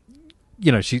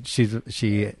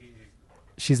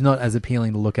 She's not as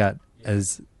appealing to look at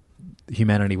as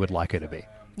humanity would like her to be.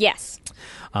 Yes.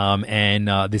 And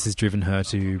this has driven her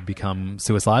to become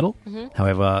suicidal.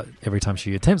 However, every time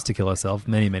she attempts to kill herself,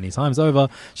 many, many times over,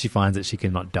 she finds that she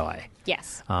cannot die.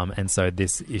 Yes. And so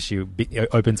this issue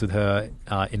opens with her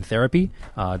in therapy,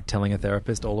 telling a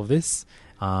therapist all of this.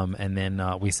 And then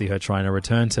we see her trying to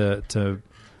return to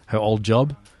her old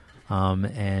job.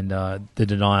 And the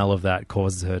denial of that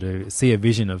causes her to see a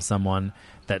vision of someone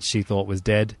that she thought was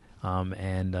dead.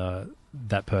 And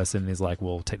that person is like,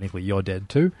 well, technically you're dead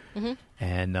too.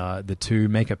 And the two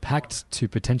make a pact to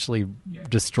potentially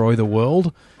destroy the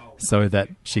world so that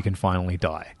she can finally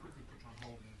die.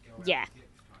 Yeah.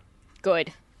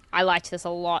 Good. I liked this a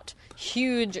lot.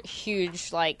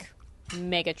 Huge, like,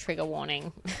 mega trigger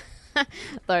warning.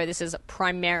 Though this is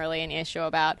primarily an issue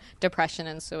about depression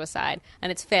and suicide,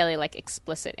 and it's fairly, like,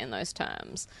 explicit in those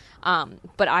terms.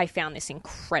 But I found this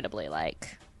incredibly,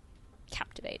 like,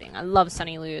 captivating. I love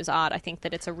Sunny Liu's art. I think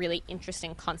that it's a really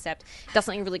interesting concept. It does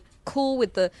something really cool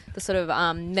with the sort of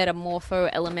metamorpho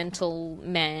elemental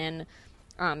man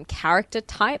character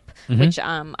type, which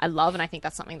I love, and I think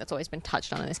that's something that's always been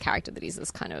touched on in this character, that he's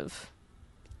this kind of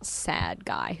sad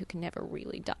guy who can never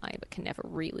really die but can never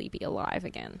really be alive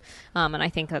again. And I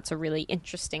think that's a really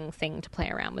interesting thing to play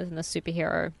around with in the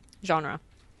superhero genre.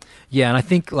 Yeah, and I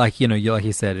think, like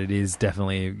you said, it is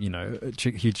definitely, a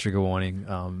huge trigger warning,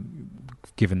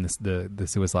 given the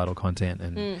suicidal content,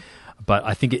 and but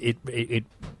I think it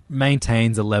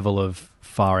maintains a level of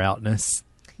far outness.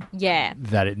 Yeah,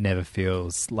 that it never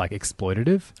feels like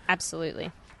exploitative.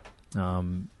 Absolutely.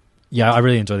 Yeah, I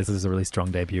really enjoy this. This is a really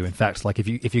strong debut. In fact, like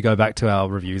if you go back to our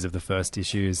reviews of the first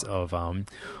issues of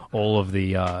all of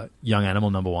the Young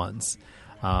Animal number ones,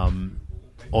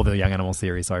 or the Young Animal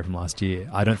series, from last year,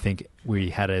 I don't think we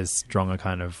had as strong a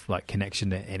kind of like connection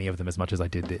to any of them as much as I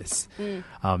did this.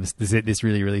 This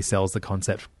really, really sells the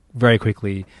concept very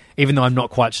quickly, even though I'm not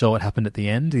quite sure what happened at the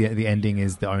end. The ending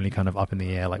is the only kind of up in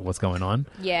the air, like what's going on.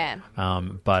 Yeah.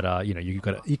 But you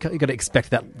got to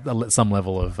expect that some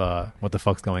level of what the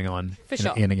fuck's going on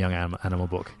in a Young Animal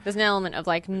book. There's an element of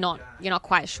like you're not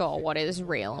quite sure what is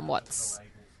real and what's.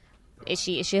 Is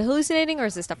she hallucinating, or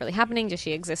is this stuff really happening? Does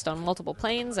she exist on multiple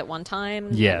planes at one time?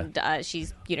 Yeah. And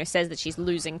she's says that she's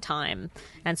losing time,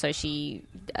 and so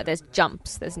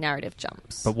there's narrative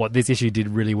jumps. But what this issue did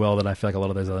really well that I feel like a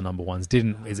lot of those other number ones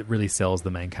didn't is it really sells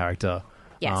the main character,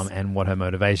 yes. And what her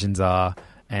motivations are,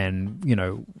 and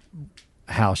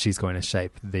how she's going to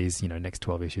shape these next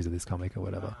 12 issues of this comic or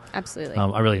whatever. Absolutely.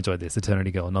 I really enjoyed this.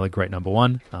 Eternity Girl, another great number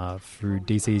one through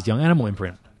DC's Young Animal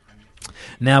imprint.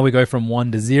 Now we go from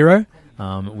 1 to 0.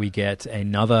 We get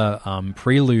another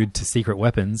prelude to Secret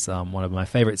Weapons, one of my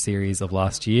favorite series of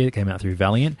last year. It came out through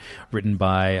Valiant, written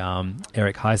by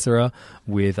Eric Heiserer,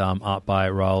 with art by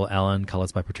Raoul Allen,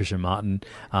 colors by Patricia Martin.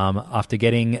 After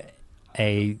getting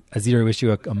a zero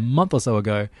issue a month or so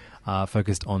ago,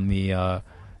 focused on the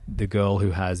girl who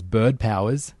has bird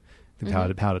powers, the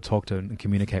power to talk to and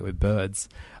communicate with birds,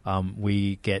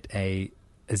 we get a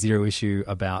zero issue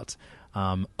about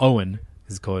Owen.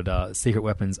 This is called Secret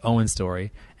Weapons Owen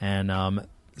Story. And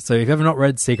so if you've ever not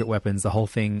read Secret Weapons, the whole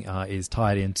thing is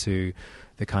tied into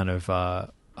the kind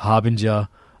of Harbinger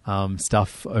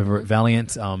stuff over at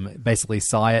Valiant. Basically,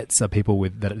 Sciates are people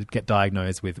that get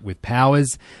diagnosed with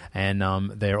powers, and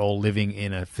they're all living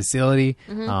in a facility,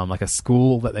 like a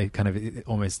school that they kind of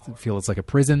almost feel it's like a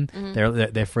prison.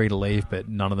 They're free to leave, but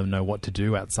none of them know what to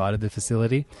do outside of the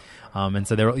facility. And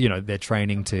so they're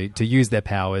training to use their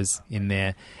powers in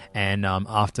there, and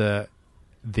after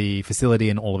the facility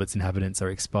and all of its inhabitants are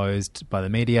exposed by the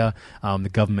media, the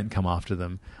government come after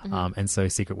them. And so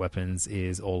Secret Weapons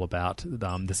is all about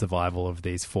the survival of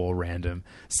these 4 random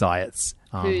Sciates.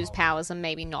 Whose powers are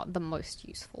maybe not the most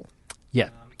useful. Yeah.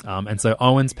 And so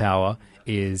Owen's power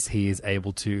is he is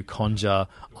able to conjure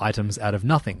items out of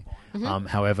nothing.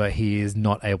 However, he is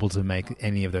not able to make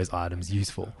any of those items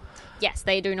useful. Yes,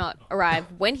 they do not arrive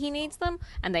when he needs them,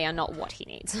 and they are not what he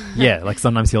needs. Yeah, like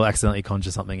sometimes he'll accidentally conjure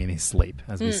something in his sleep,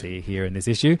 as we see here in this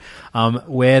issue.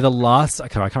 Where the last, I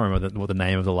can't remember what the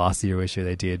name of the last zero issue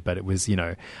they did, but it was, it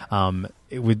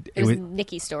was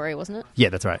Nikki's story, wasn't it? Yeah,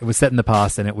 that's right. It was set in the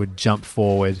past, and it would jump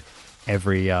forward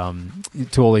every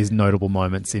to all these notable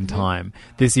moments in time.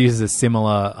 This uses a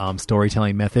similar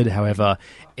storytelling method. However,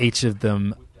 each of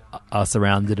them are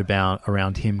surrounded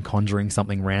around him conjuring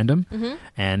something random,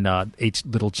 and each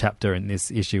little chapter in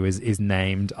this issue is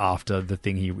named after the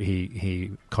thing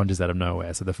he conjures out of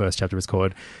nowhere. So the first chapter is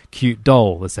called Cute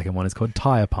Doll, the second one is called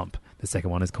Tire Pump, the second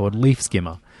one is called Leaf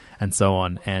Skimmer, and so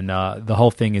on. And the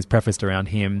whole thing is prefaced around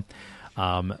him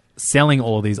selling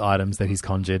all of these items that he's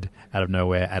conjured out of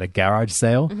nowhere at a garage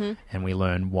sale, and we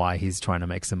learn why he's trying to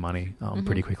make some money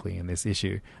pretty quickly in this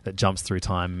issue that jumps through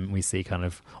time. We see kind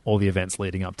of all the events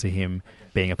leading up to him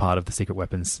being a part of the Secret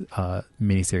Weapons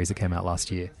miniseries that came out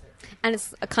last year. And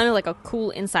it's a kind of like a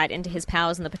cool insight into his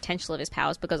powers and the potential of his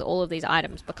powers, because all of these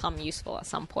items become useful at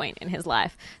some point in his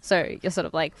are sort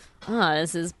of like, are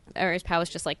his powers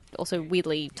just like also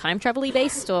weirdly time travel-y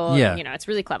based, or it's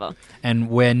really clever. And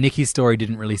where Nikki's story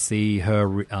didn't really see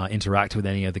her interact with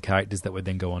any of the characters that would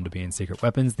then go on to be in Secret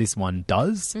Weapons, this one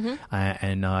does,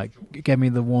 and it gave me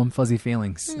the warm fuzzy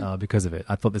feelings because of it.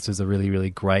 I thought this was a really, really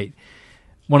great,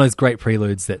 one of those great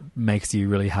preludes that makes you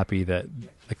really happy that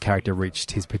the character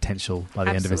reached his potential by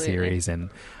the end of a series. And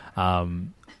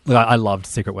I loved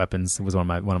Secret Weapons. It was one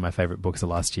of my favorite books of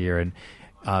last year, and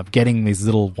getting these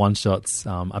little one shots.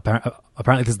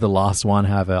 Apparently, this is the last one.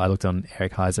 However, I looked on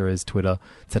Eric Heiser's Twitter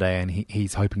today, and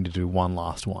he's hoping to do one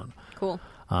last one. Cool.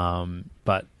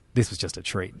 But this was just a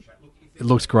treat. It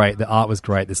looked great. The art was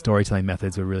great. The storytelling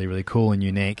methods were really, really cool and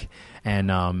unique. And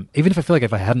even if I feel like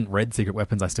if I hadn't read Secret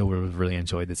Weapons, I still would have really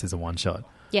enjoyed this as a one shot.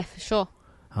 Yeah, for sure.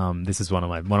 This is one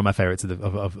of my favorites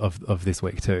of this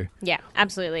week too. Yeah,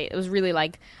 absolutely. It was really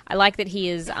I like that he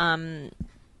is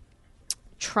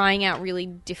trying out really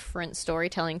different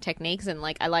storytelling techniques, and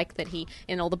I like that he,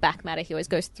 in all the back matter, he always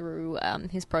goes through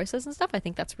his process and stuff. I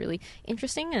think that's really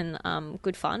interesting and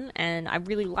good fun, and I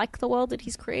really like the world that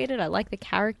he's created. I like the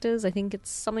characters. I think it's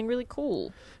something really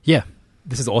cool. Yeah.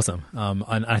 This is awesome.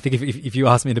 And I think if you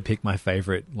ask me to pick my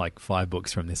favorite 5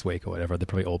 books from this week or whatever, they'd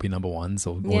probably all be number ones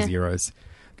or zeros.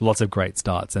 Lots of great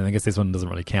starts, and I guess this one doesn't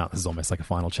really count. This is almost like a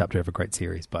final chapter of a great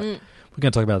series, but we're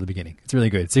going to talk about it at the beginning. It's really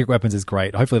good. Secret Weapons is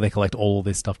great. Hopefully they collect all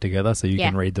this stuff together so you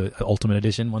can read the Ultimate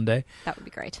Edition one day. That would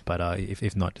be great. But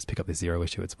if not, just pick up this zero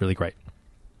issue. It's really great.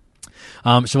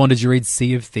 Siobhan, did you read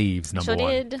Sea of Thieves, number 1?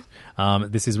 Sure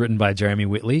did. This is written by Jeremy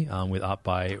Whitley with art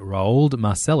by Roald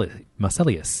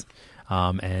Marcelius.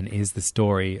 And is the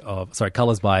story of...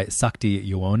 colours by Sakti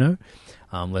Uono.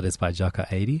 Letters by Jaka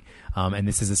Adi. And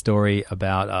this is a story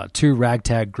about a 2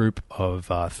 ragtag group of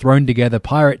thrown together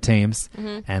pirate teams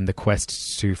and the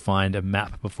quest to find a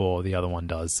map before the other one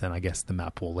does. And I guess the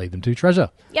map will lead them to treasure.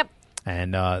 Yep.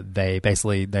 And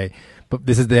but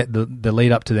this is the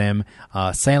lead up to them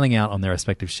sailing out on their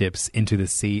respective ships into the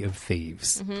Sea of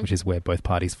Thieves, which is where both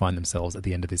parties find themselves at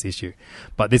the end of this issue.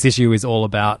 But this issue is all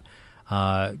about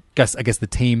I guess the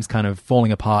teams kind of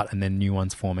falling apart and then new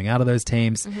ones forming out of those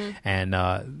teams, and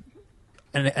an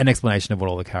explanation of what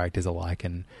all the characters are like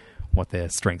and what their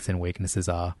strengths and weaknesses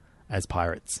are as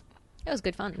pirates. It was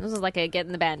good fun. This was like a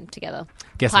getting the band together.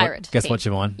 Guess pirate what,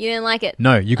 team. Siobhan? You didn't like it?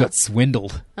 No, you got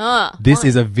swindled. This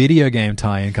is a video game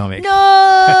tie-in comic. No!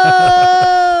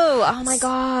 Oh my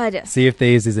god. Sea of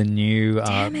Thieves is a new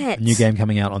Damn it. new game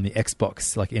coming out on the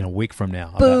Xbox in a week from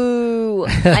now. Boo!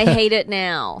 I hate it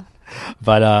now.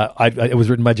 But it was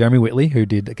written by Jeremy Whitley, who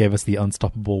gave us the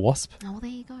Unstoppable Wasp. Oh, well, there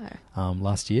you go.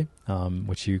 Last year,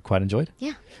 which you quite enjoyed.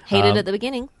 Yeah, hated at the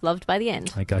beginning, loved by the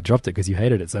end. I dropped it because you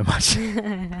hated it so much.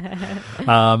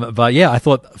 But yeah, I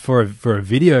thought for a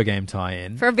video game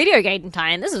tie-in,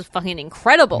 this is fucking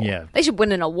incredible. Yeah, they should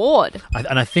win an award.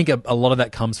 And I think a lot of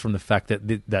that comes from the fact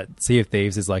that Sea of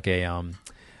Thieves is like a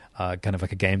kind of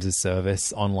like a games as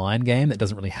service online game that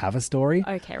doesn't really have a story.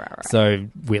 Okay, right. So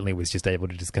Whitley was just able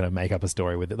to just kind of make up a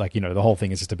story with it. The whole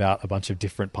thing is just about a bunch of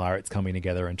different pirates coming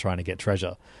together and trying to get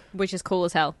treasure. Which is cool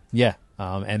as hell. Yeah.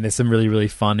 And there's some really, really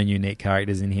fun and unique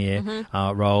characters in here.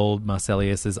 Roald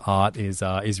Marcelius's art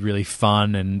is really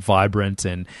fun and vibrant,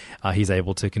 and he's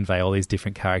able to convey all these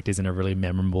different characters in a really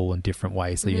memorable and different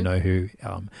way, so you know who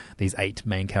these 8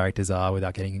 main characters are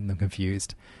without getting them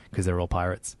confused, because they're all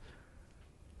pirates.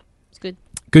 It's good.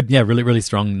 Good, yeah, really, really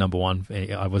strong number 1.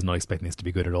 I was not expecting this to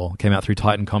be good at all. It came out through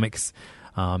Titan Comics.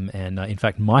 And in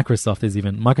fact,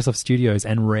 Microsoft Studios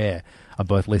and Rare are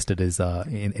both listed as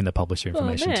in the publisher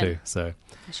information too. So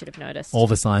I should have noticed. All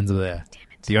the signs are there. Damn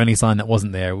it. The only sign that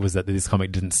wasn't there was that this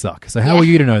comic didn't suck. So how were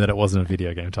you to know that it wasn't a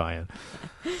video game tie-in?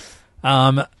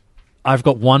 I've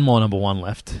got one more number 1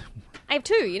 left. I have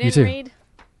 2. You didn't read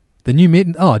the new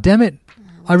Mitten. Oh, damn it!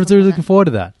 I was really looking forward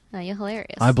to that. No, you're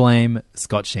hilarious. I blame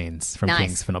Scott Sheens from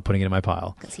Kings for not putting it in my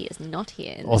pile. Because he is not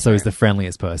here. Also, he's the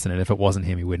friendliest person, and if it wasn't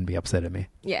him, he wouldn't be upset at me.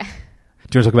 Yeah.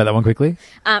 Do you want to talk about that one quickly?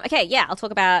 Okay, yeah, I'll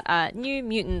talk about New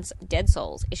Mutants Dead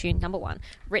Souls, issue number 1,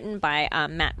 written by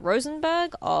Matt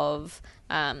Rosenberg of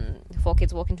Four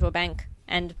Kids Walk Into a Bank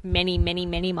and many, many,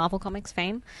 many Marvel Comics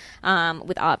fame,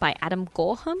 with art by Adam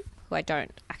Gorham, who I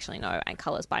don't actually know, and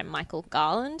colours by Michael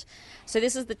Garland. So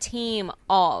this is the team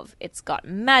of, it's got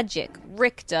Magic,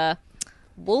 Richter,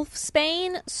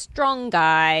 Wolfsbane, Strong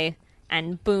Guy,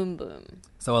 and Boom Boom.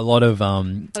 So a lot of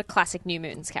classic New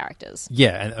Mutants characters.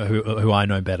 Yeah, and who I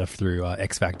know better through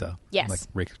X Factor. Yes. Like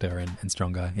Richter and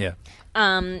Strong Guy, yeah.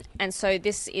 And so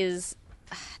this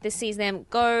sees them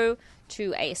go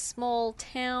to a small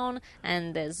town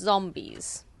and there's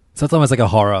zombies. So it's almost like a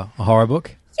horror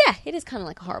book? Yeah, it is kind of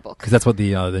like a horror book. Because that's what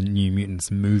the New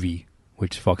Mutants movie,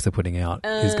 which Fox are putting out,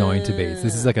 is going to be. So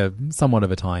this is like a somewhat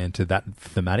of a tie-in to that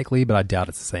thematically, but I doubt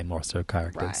it's the same roster of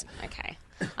characters. Right, okay.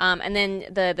 And then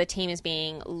the team is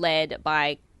being led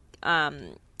by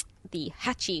the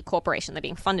Hachi Corporation. They're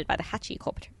being funded by the Hachi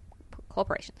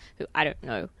Corporation, who I don't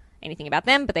know anything about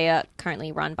them, but they are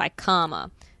currently run by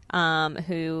Karma,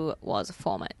 who was a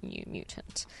former New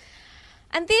Mutant.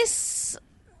 And this,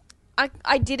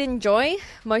 I did enjoy,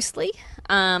 mostly.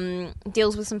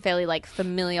 Deals with some fairly, like,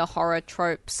 familiar horror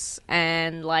tropes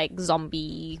and, like,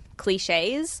 zombie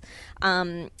cliches.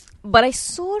 But I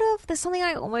sort of, there's something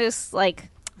I almost, like,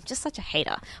 I'm just such a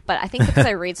hater. But I think because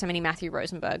I read so many Matthew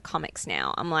Rosenberg comics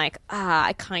now, I'm like,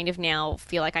 I kind of now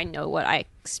feel like I know what I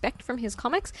expect from his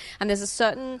comics. And there's a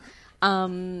certain,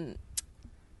 all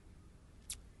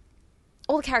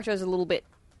the characters are a little bit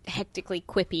hectically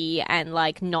quippy and,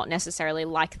 like, not necessarily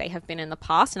like they have been in the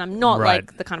past. And I'm not,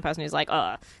 like, the kind of person who's like,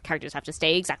 characters have to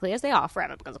stay exactly as they are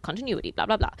forever because of continuity, blah,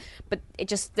 blah, blah. But it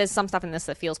just, there's some stuff in this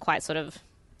that feels quite sort of,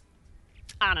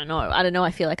 I don't know. I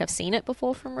feel like I've seen it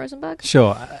before from Rosenberg.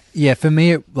 Sure. Yeah, for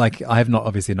me, like, I have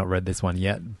obviously not read this one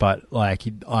yet, but, like,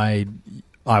 I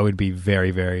would be very,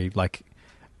 very, like,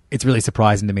 it's really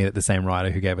surprising to me that the same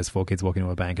writer who gave us Four Kids Walking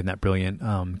into a Bank and that brilliant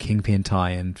Kingpin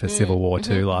tie-in for Civil War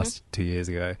 2 last 2 years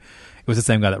ago, it was the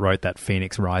same guy that wrote that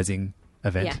Phoenix Rising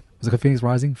event. Yeah. Was it called Phoenix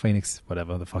Rising? Phoenix,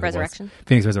 whatever the fuck Resurrection. it was.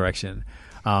 Phoenix Resurrection.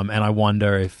 And I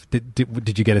wonder if,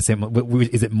 did you get a similar,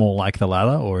 is it more like the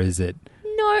latter or is it?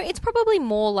 No, it's probably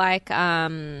more like,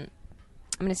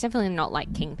 it's definitely not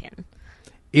like Kingpin.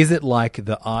 Is it like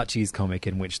the Archie's comic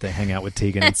in which they hang out with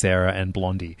Tegan and Sarah and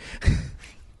Blondie?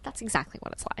 That's exactly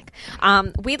what it's like.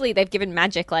 Weirdly, they've given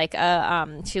Magic, like,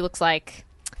 she looks like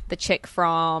the chick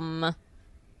from,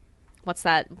 what's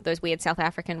that, those weird South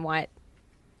African white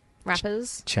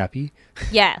rappers? Chappie?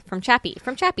 Yeah, from Chappie,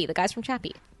 the guys from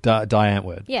Chappie. Die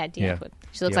Antwoord. Yeah, Antwoord.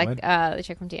 She looks like Antwoord. the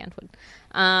chick from Antwoord.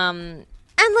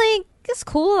 And, like, it's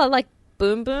cool. I like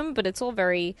Boom Boom, but it's all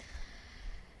very...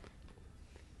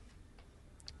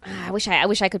 I wish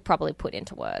I could probably put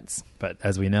into words. But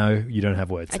as we know, you don't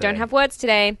have words today. I don't have words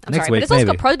today. I'm Next sorry, week, but it's also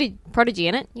maybe. got Prodigy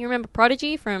in it. You remember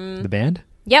Prodigy from... The band?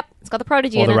 Yep, it's got the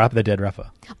Prodigy Or in it. the dead rapper?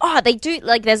 Oh, they do,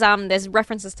 like, there's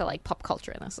references to, like, pop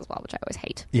culture in this as well, which I always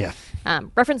hate. Yeah.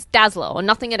 Reference Dazzler or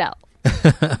Nothing at All.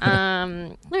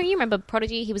 No, you remember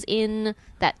Prodigy? He was in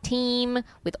that team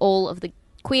with all of the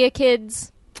queer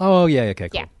kids. Oh, yeah, okay,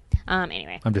 cool. Yeah.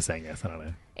 Anyway. I'm just saying yes, I don't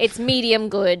know. It's medium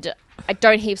good. I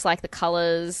don't heaps like the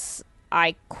colours.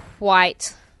 I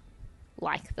quite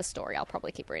like the story. I'll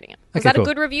probably keep reading it. Was that cool. a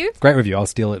good review? Great review. I'll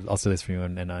steal this from you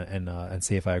and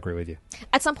see if I agree with you.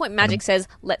 At some point, Magic says,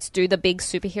 let's do the big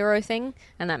superhero thing,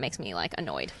 and that makes me, like,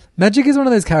 annoyed. Magic is one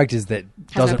of those characters that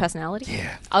Has no personality?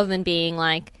 Yeah. Other than being,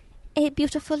 like, a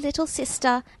beautiful little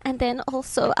sister, and then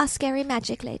also a scary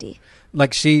magic lady.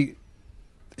 Like, she's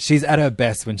at her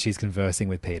best when she's conversing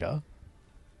with Peter.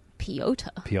 Piotr.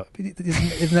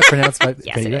 Isn't that pronounced by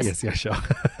Yes, Peter? it is. Yes, yeah, sure.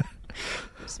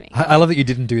 Just me. I love that you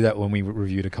didn't do that when we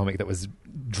reviewed a comic that was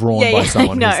drawn Yeah, by yeah,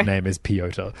 someone I know. whose name is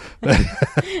Piotr.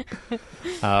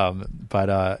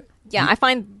 Yeah, I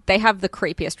find they have the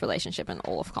creepiest relationship in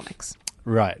all of comics.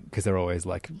 Right, because they're always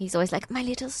like... He's always like, my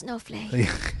little snowflake.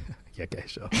 Yeah, okay,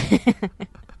 sure.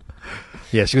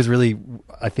 Yeah, she was really...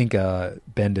 I think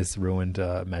Bendis ruined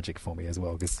Magic for me as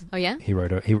well, because Oh, yeah? he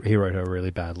wrote her really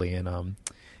badly in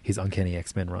his Uncanny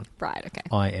X-Men run. Right, okay.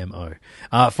 IMO.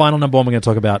 Final number one we're going to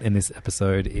talk about in this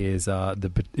episode is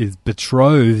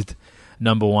Betrothed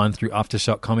number one through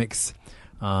Aftershock Comics,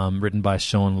 written by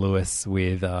Sean Lewis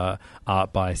with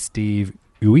art by Steve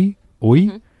Uy,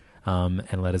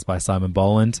 and letters by Simon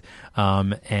Boland.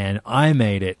 And I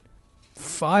made it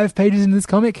 5 pages in this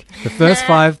comic. The first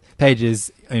 5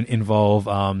 pages involve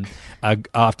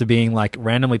after being like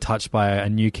randomly touched by a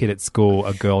new kid at school,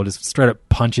 a girl just straight up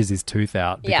punches his tooth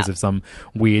out because of some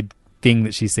weird thing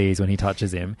that she sees when he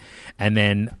touches him, and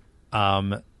then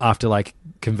after like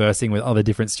conversing with other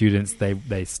different students,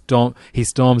 he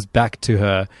storms back to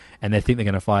her, and they think they're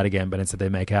going to fight again, but instead they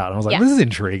make out. And I was like, this is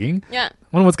intriguing. Yeah. I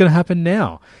wonder what's going to happen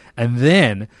now. And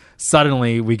then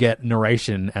suddenly we get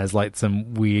narration as like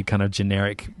some weird kind of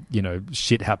generic,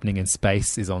 shit happening in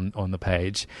space is on the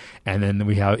page. And then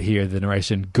we hear the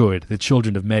narration, good, the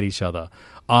children have met each other.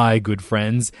 I, good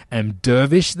friends, am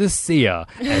Dervish the Seer,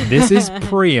 and this is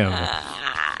Priam.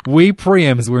 We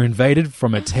Priams were invaded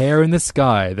from a tear in the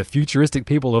sky. The futuristic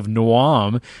people of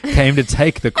Noam came to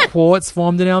take the quartz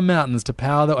formed in our mountains to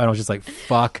power the... And I was just like,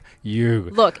 fuck you.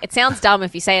 Look, it sounds dumb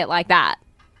if you say it like that.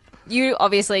 You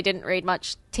obviously didn't read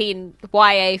much teen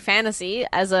YA fantasy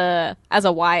as a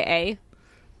YA.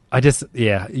 I just,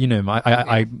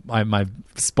 my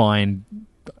spine...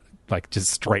 like just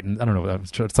straighten. I don't know.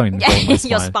 Something involved my spine.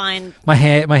 Your spine. The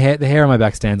hair on my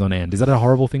back stands on end. Is that a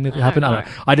horrible thing that happened? I don't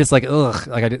know. I just like ugh.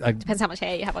 Like I depends how much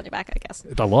hair you have on your back, I guess.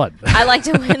 A lot. I liked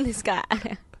it when this guy.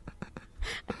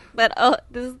 But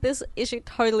this issue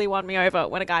totally won me over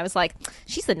when a guy was like,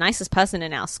 "She's the nicest person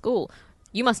in our school.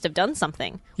 You must have done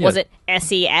something. Yeah. Was it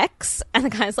SEX?" And the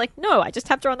guy's like, "No, I just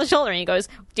tapped her on the shoulder." And he goes,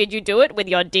 "Did you do it with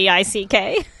your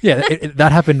DICK?" Yeah,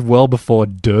 that happened well before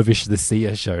Dervish the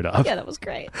Seer showed up. Yeah, that was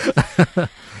great.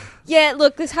 Yeah,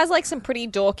 look, this has like some pretty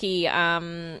dorky,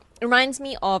 reminds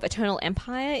me of Eternal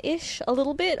Empire-ish a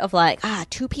little bit, of like,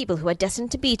 two people who are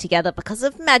destined to be together because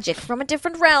of magic from a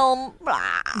different realm.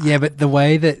 Yeah, but the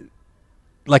way that,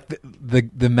 like,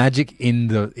 the magic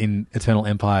in Eternal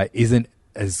Empire isn't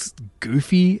as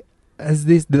goofy as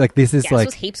this. Like, this is this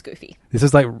was heaps goofy. This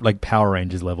is like Power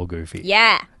Rangers level goofy.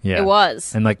 Yeah, it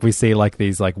was. And like we see like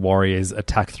these like warriors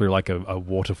attack through like a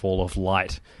waterfall of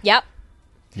light. Yep.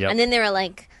 And then there are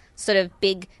like sort of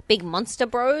big monster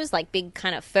bros, like big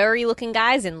kind of furry looking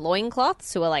guys in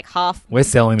loincloths who are like half. We're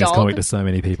selling this dog. comic to so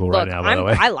many people right now, by the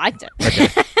way. I liked it. Okay.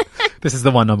 This is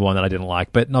the number one that I didn't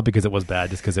like, but not because it was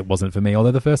bad, just because it wasn't for me,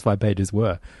 although the first 5 pages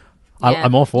were. Yeah.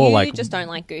 I'm all for You just don't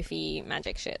like goofy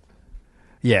magic shit.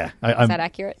 Yeah. Is that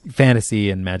accurate? Fantasy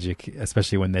and magic,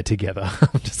 especially when they're together.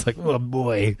 I'm just like, oh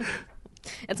boy.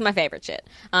 It's my favorite shit.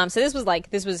 So this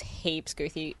was heaps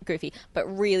goofy, but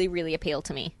really, really appealed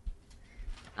to me.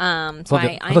 So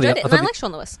I enjoyed it, and I like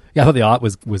Sean Lewis. Yeah, I thought the art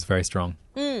was very strong.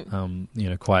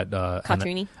 Quite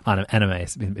cartoony, anime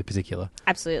in particular.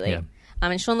 Absolutely. Yeah.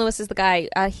 And Sean Lewis is the guy.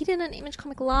 He did an Image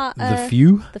comic a lot. The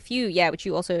Few, yeah, which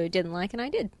you also didn't like, and I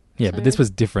did. Yeah, so. But this was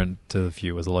different to The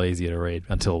Few. It was a lot easier to read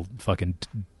until fucking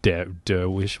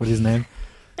Derwish, what's his name?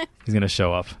 He's going to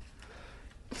show up.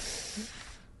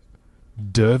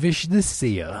 Dervish the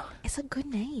Seer. It's a good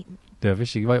name.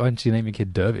 Dervish. Why don't you name your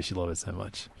kid Dervish? You love it so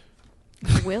much.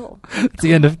 I will. That's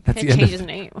the end of... Change his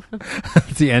name.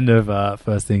 That's the end of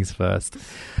First Things First.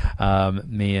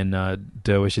 Me and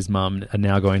Derwish's mum are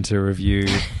now going to review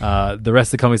the rest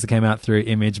of the comics that came out through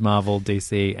Image, Marvel,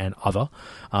 DC, and other.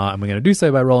 And we're going to do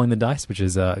so by rolling the dice, which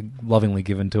is lovingly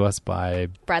given to us by...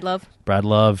 Brad Love.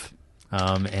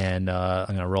 And I'm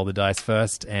going to roll the dice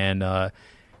first. And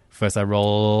first I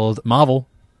rolled Marvel.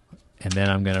 And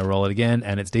then I'm going to roll it again,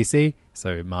 and it's DC.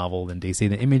 So Marvel, then DC,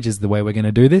 then Image is the way we're going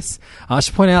to do this. I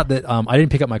should point out that I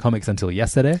didn't pick up my comics until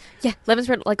yesterday. Yeah, Levin's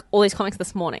read like all these comics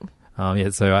this morning.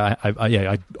 So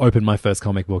I opened my first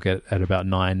comic book at about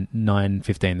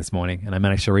 9:15 this morning, and I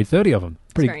managed to read 30 of them.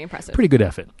 That's very impressive. Pretty good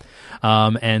effort.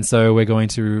 And so we're going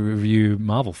to review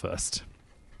Marvel first.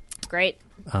 Great.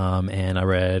 And I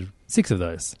read 6 of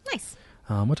those. Nice.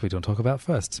 What do we want to talk about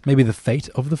first? Maybe The Fate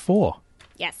of the Four.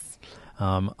 Yes.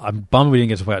 I'm bummed we didn't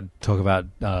get to talk about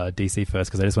DC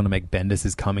first, because I just want to make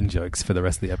Bendis' coming jokes for the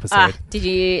rest of the episode. Did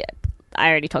you... I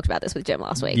already talked about this with Jim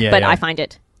last week, but I find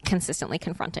it consistently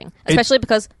confronting, especially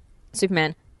because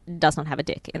Superman does not have a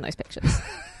dick in those pictures.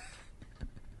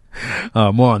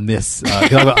 More on this.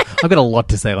 I've got a lot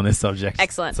to say on this subject.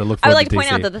 Excellent. So I would like to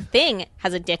point out that the Thing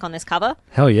has a dick on this cover.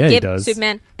 Hell yeah, he does. Give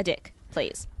Superman a dick,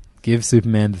 please. Give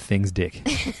Superman the Thing's dick.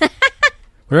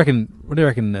 What do you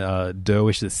reckon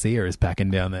Derwish the Seer is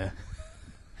packing down there?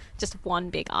 Just one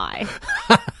big eye.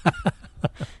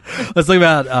 Let's talk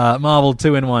about Marvel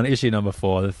 2-in-1 issue number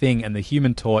 4, The Thing and the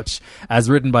Human Torch, as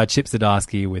written by Chip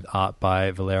Zdarsky with art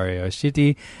by Valerio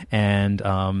Schiti and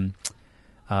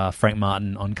Frank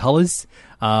Martin on colors.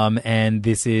 And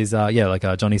this is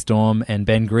Johnny Storm and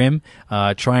Ben Grimm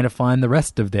trying to find the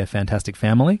rest of their fantastic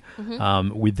family,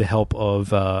 with the help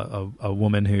of a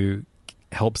woman who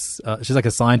helps. She's like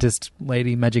a scientist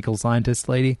lady, magical scientist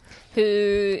lady,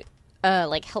 who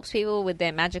helps people with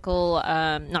their magical,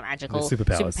 not magical,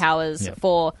 superpowers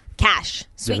for cash,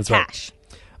 sweet cash.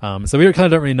 Right. So we kind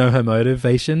of don't really know her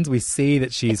motivations. We see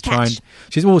that she's trying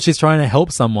to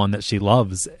help someone that she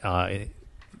loves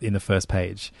in the first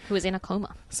page. Who is in a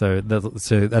coma. So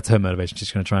that's her motivation.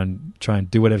 She's going to try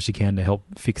and do whatever she can to help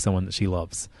fix someone that she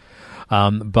loves.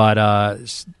 But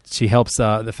she helps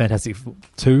the Fantastic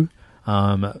Two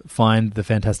find the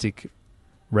Fantastic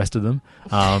rest of them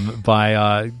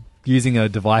by using a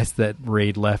device that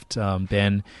Reed left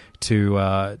Ben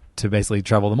to basically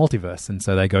travel the multiverse. And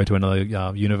so they go to another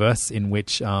universe in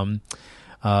which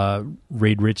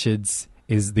Reed Richards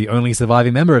is the only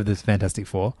surviving member of the Fantastic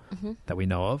Four that we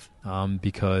know of,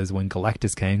 because when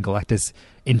Galactus came, Galactus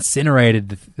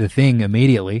incinerated the thing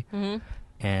immediately,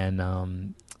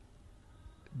 and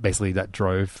basically that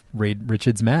drove Reed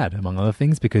Richards mad, among other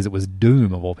things, because it was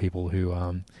Doom, of all people,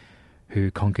 who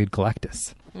conquered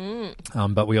Galactus.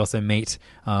 But we also meet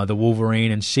the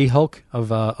Wolverine and She-Hulk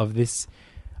of this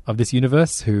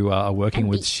universe, who are working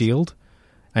with S.H.I.E.L.D.,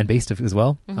 and Beast as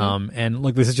well. And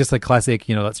look, this is just a classic,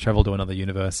 let's travel to another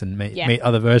universe and meet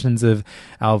other versions of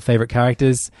our favorite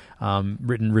characters,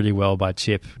 written really well by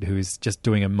Chip, who's just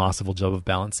doing a masterful job of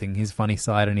balancing his funny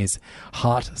side and his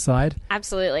heart side.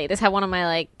 Absolutely. This had one of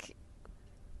my,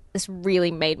 this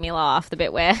really made me laugh, the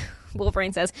bit where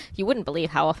Wolverine says, "You wouldn't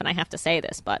believe how often I have to say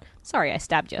this, but sorry I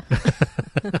stabbed you."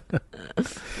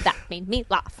 That made me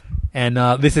laugh. And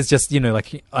this is just,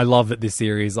 I love that this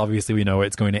series, obviously we know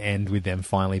it's going to end with them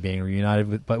finally being reunited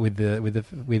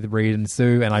with Reed and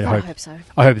Sue. And I hope so.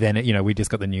 I hope then, we just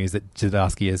got the news that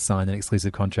Zdarsky has signed an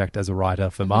exclusive contract as a writer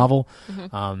for Marvel.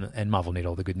 And Marvel need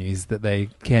all the good news that they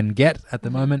can get at the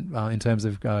moment in terms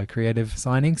of creative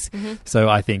signings. So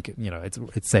I think,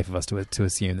 it's safe of us to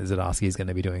assume that Zdarsky is going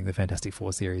to be doing the Fantastic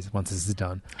Four series once this is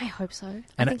done. I hope so.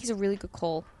 I think he's a really good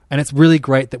call. And it's really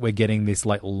great that we're getting this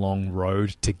long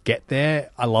road to get there.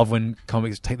 I love when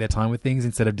comics take their time with things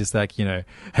instead of just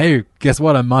hey, guess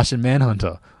what? I'm Martian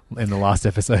Manhunter in the last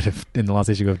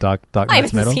issue of Dark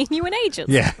Knight's Metal. I haven't seen you in ages.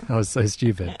 Yeah, I was so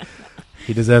stupid.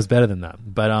 He deserves better than that.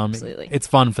 But Absolutely. It's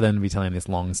fun for them to be telling this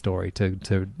long story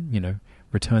to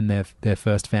return their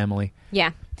first family.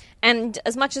 Yeah. And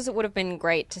as much as it would have been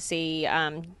great to see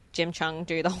Jim Chung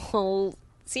do the whole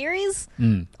series,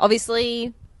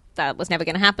 obviously that was never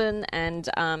going to happen. And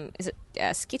is it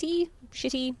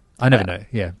Shitty? I never know.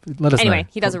 Yeah, let us know. Anyway,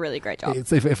 he does a really great job.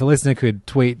 If a listener could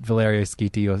tweet Valerio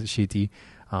Schiti or Shitty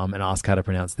and ask how to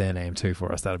pronounce their name too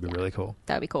for us, that would be really cool.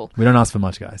 That would be cool. We don't ask for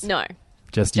much, guys. No.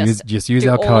 Just use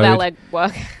our all code. of our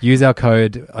legwork. Use our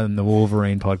code on the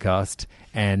Wolverine podcast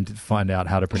and find out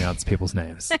how to pronounce people's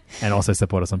names. And also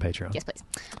support us on Patreon. Yes, please.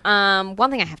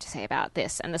 One thing I have to say about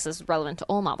this, and this is relevant to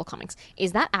all Marvel comics,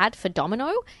 is that ad for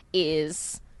Domino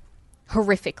is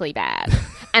horrifically bad.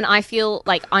 And I feel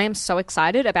like I am so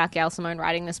excited about Gail Simone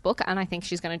writing this book, and I think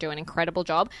she's going to do an incredible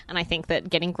job. And I think that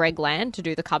getting Greg Land to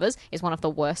do the covers is one of the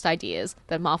worst ideas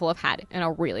that Marvel have had in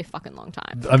a really fucking long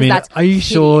time. I mean, are you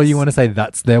sure you want to say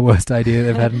that's their worst idea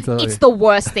they've had until... It's the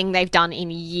worst thing they've done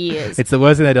in years. It's the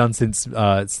worst thing they've done since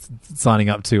signing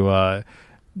up to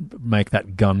make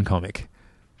that gun comic.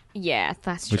 Yeah,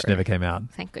 that's true. Which never came out.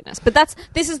 Thank goodness. But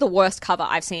this is the worst cover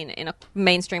I've seen in a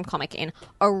mainstream comic in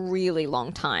a really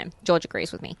long time. George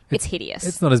agrees with me. It's hideous.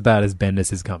 It's not as bad as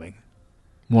Bendis is Coming.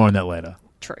 More on that later.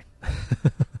 True.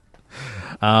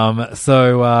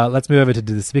 So let's move over to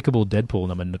Despicable Deadpool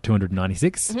number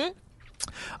 296.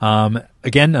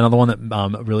 Again, another one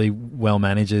that really well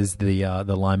manages the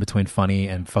line between funny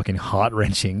and fucking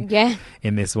heart-wrenching. Yeah.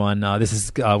 In this one, this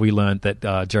is we learned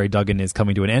that Jerry Duggan is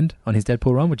coming to an end on his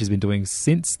Deadpool run, which he's been doing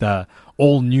since the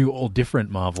all new, all different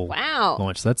Marvel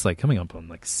launch. So that's coming up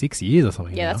on 6 years or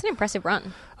something. Yeah, that's an impressive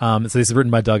run. So this is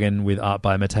written by Duggan with art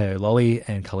by Matteo Lolli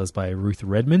and colors by Ruth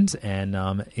Redmond. And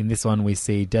in this one, we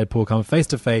see Deadpool come face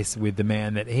to face with the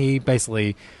man that he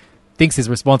basically thinks is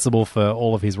responsible for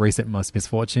all of his recent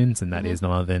misfortunes, and that is none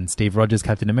other than Steve Rogers,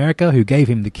 Captain America, who gave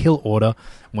him the kill order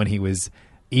when he was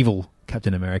evil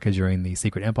Captain America during the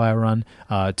Secret Empire run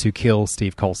to kill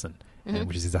Steve Coulson,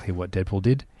 which is exactly what Deadpool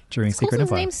did during Secret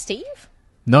Coulson's Empire. Name's Steve?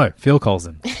 No, Phil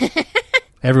Coulson.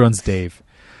 Everyone's Steve.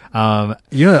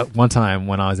 One time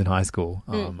when I was in high school,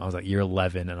 I was year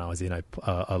 11, and I was in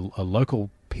a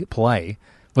local play.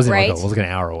 It was an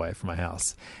hour away from my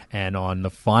house. And on the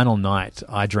final night,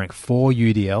 I drank 4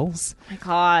 UDLs. My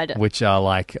God. Which are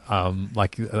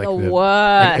the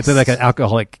worst. It's like an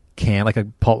alcoholic can, like a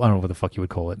pop, I don't know what the fuck you would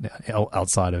call it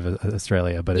outside of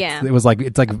Australia. But it's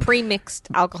like a pre-mixed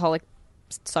alcoholic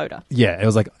soda. Yeah, it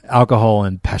was like alcohol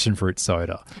and passion fruit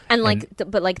soda. And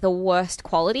but the worst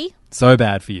quality. So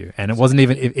bad for you. And it wasn't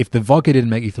even, if the vodka didn't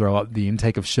make you throw up, the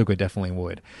intake of sugar definitely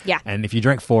would. Yeah. And if you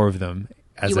drank 4 of them,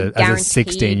 as a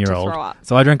 16-year-old.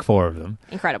 So I drank 4 of them.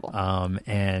 Incredible.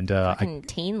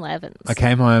 Teen Levins. I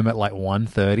came home at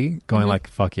 1:30 going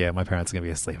fuck yeah, my parents are going to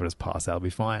be asleep. I'll just pass out. I'll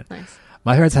be fine. Nice.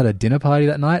 My parents had a dinner party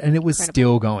that night, and it was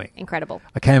still going. Incredible.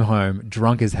 I came home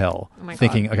drunk as hell, Oh my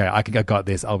thinking, God. okay, I got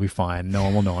this. I'll be fine. No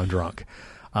one will know I'm drunk.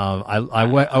 I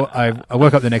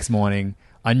woke up the next morning.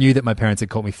 I knew that my parents had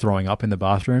caught me throwing up in the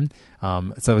bathroom,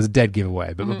 so it was a dead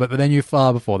giveaway. But but they knew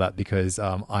far before that because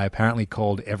I apparently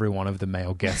called every one of the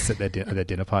male guests at their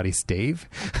dinner party Steve.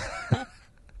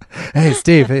 Hey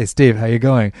Steve, how you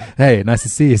going? Hey, nice to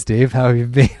see you, Steve. How have you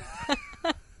been?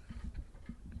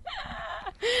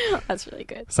 That's really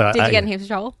good. So Did you get in heaps of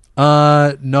trouble?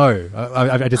 No.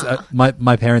 I just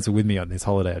my parents were with me on this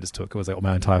holiday I just took. It was like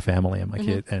my entire family and my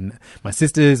kid and my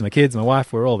sisters, my kids, my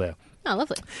wife. We're all there. Oh,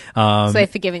 lovely. So they've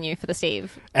forgiven you for the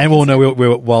Steve. And well, no, we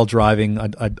were while driving.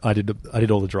 I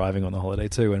did all the driving on the holiday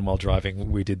too. And while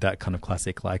driving, we did that kind of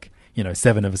classic, like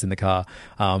 7 of us in the car.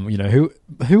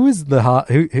 Who's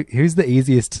the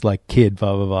easiest like kid?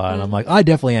 Blah blah blah. And I'm like, I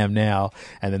definitely am now.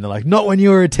 And then they're like, not when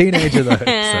you were a teenager though. So,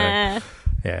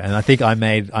 yeah, and I think I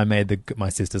made my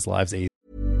sisters' lives easy.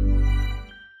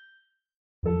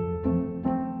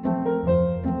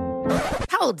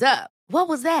 Hold up. What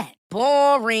was that?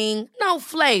 Boring. No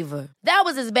flavor. That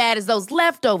was as bad as those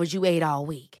leftovers you ate all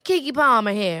week. Keke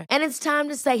Palmer here, and it's time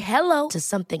to say hello to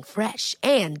something fresh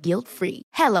and guilt-free.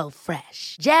 Hello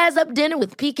Fresh. Jazz up dinner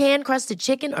with pecan-crusted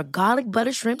chicken or garlic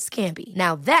butter shrimp scampi.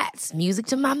 Now that's music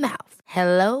to my mouth.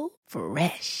 Hello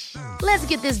Fresh. Let's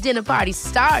get this dinner party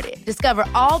started. Discover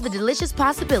all the delicious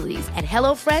possibilities at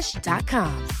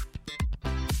hellofresh.com.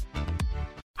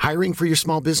 Hiring for your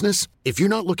small business? If you're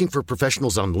not looking for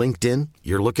professionals on LinkedIn,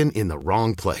 you're looking in the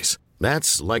wrong place.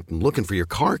 That's like looking for your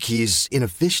car keys in a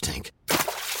fish tank.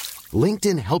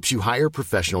 LinkedIn helps you hire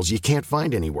professionals you can't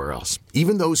find anywhere else,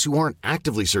 even those who aren't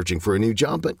actively searching for a new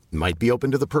job but might be open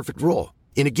to the perfect role.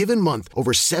 In a given month,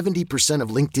 over 70% of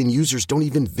LinkedIn users don't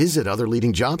even visit other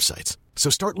leading job sites. So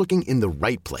start looking in the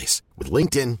right place. With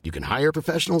LinkedIn, you can hire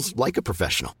professionals like a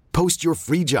professional. Post your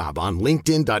free job on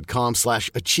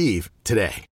linkedin.com/achieve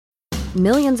today.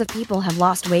 Millions of people have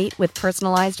lost weight with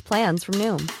personalized plans from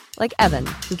Noom. Like Evan,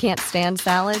 who can't stand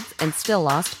salads and still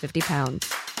lost 50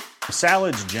 pounds.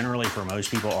 Salads generally for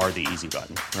most people are the easy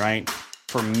button, right?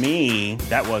 For me,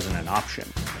 that wasn't an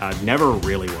option. I never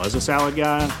really was a salad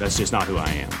guy. That's just not who I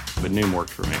am. But Noom worked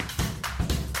for me.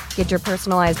 Get your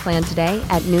personalized plan today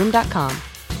at Noom.com.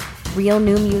 Real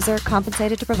Noom user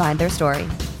compensated to provide their story.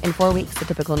 In 4 weeks, the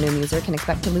typical Noom user can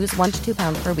expect to lose 1 to 2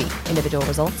 pounds per week. Individual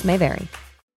results may vary.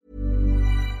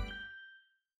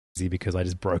 Because I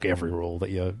just broke every rule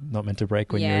that you're not meant to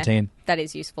break when you're a teen. That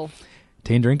is useful.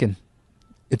 Teen drinking.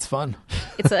 It's fun.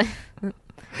 It's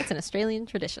an Australian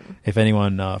tradition. If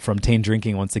anyone from Teen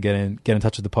Drinking wants to get in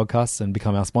touch with the podcast and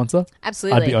become our sponsor,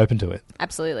 absolutely, I'd be open to it.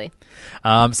 Absolutely.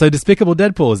 So Despicable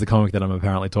Deadpool is the comic that I'm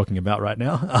apparently talking about right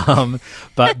now.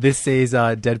 But this sees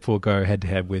Deadpool go head to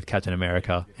head with Captain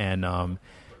America, and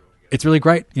it's really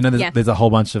great. There's a whole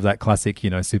bunch of that classic,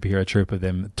 superhero trope of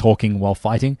them talking while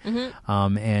fighting.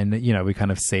 Mm-hmm. And we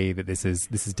kind of see that this is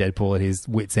Deadpool at his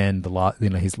wit's end.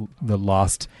 The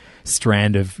last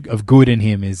strand of good in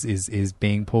him is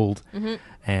being pulled. Mm-hmm.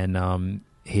 And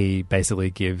he basically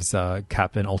gives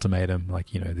Cap an ultimatum,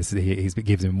 he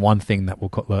gives him one thing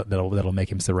that'll make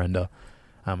him surrender.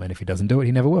 And if he doesn't do it,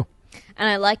 he never will. And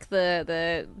I like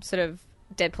the sort of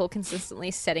Deadpool consistently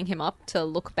setting him up to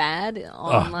look bad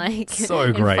on so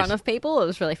in great. front of people. It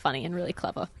was really funny and really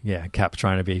clever. Yeah, Cap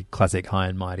trying to be classic high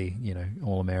and mighty,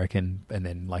 all American, and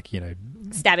then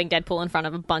stabbing Deadpool in front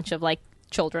of a bunch of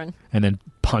children, and then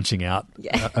punching out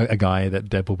a guy that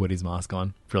Deadpool put his mask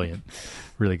on. Brilliant,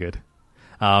 really good.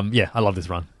 I love this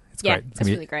run. It's great. It's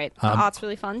really great. The art's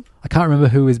really fun. I can't remember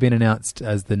who has been announced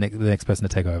as the next person to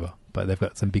take over, but they've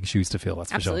got some big shoes to fill.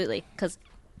 That's absolutely, because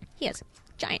he has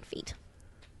giant feet.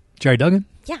 Jerry Duggan?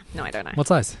 Yeah. No, I don't know. What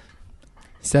size?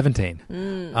 17.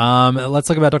 Let's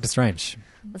talk about Doctor Strange.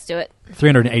 Let's do it.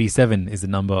 387 is the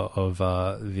number of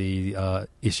the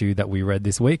issue that we read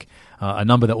this week. A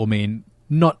number that will mean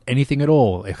not anything at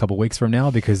all a couple of weeks from now,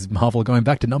 because Marvel are going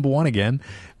back to number 1 again,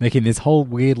 making this whole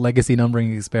weird legacy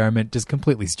numbering experiment just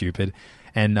completely stupid,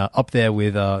 and up there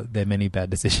with their many bad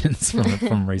decisions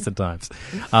from recent times.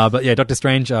 But yeah, Doctor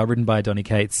Strange, written by Donny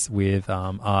Cates with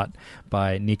art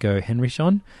by Nico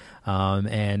Henrichon.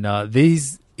 And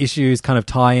these issues kind of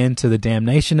tie into the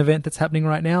Damnation event that's happening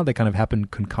right now. They kind of happen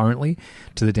concurrently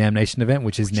to the Damnation event,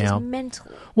 which is now mental.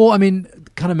 Well, I mean,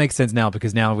 kind of makes sense now,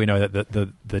 because now we know that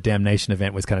the Damnation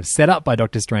event was kind of set up by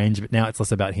Doctor Strange, but now it's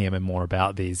less about him and more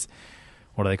about these,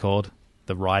 what are they called?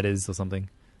 The Riders or something.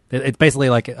 It's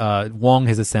basically like Wong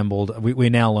has assembled. We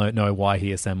now know why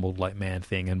he assembled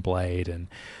Man-Thing and Blade and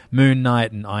Moon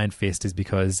Knight and Iron Fist, is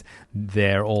because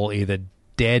they're all either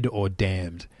dead or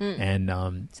damned. And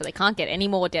so they can't get any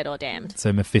more dead or damned.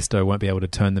 so Mephisto won't be able to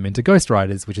turn them into Ghost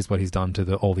Riders, which is what he's done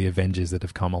to all the Avengers that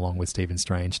have come along with Stephen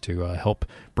Strange to help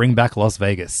bring back Las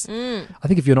Vegas. I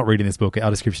think if you're not reading this book, our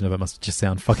description of it must just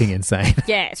sound fucking insane.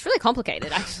 Yeah, it's really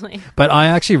complicated, actually. But I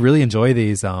actually really enjoy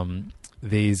these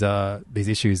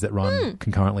issues that run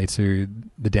concurrently to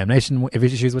the Damnation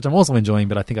issues, which I'm also enjoying,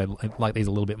 but I think I like these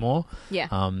a little bit more.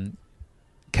 Yeah.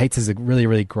 Kate's is a really,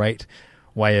 really great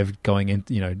way of going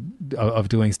in, of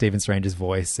doing Stephen Strange's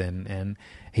voice, and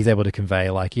he's able to convey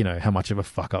how much of a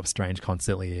fuck up Strange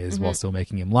constantly is while still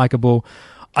making him likable.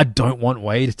 I don't want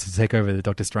Wade to take over the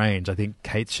Doctor Strange. I think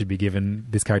Kate should be given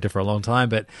this character for a long time,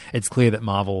 but it's clear that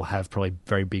Marvel have probably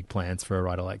very big plans for a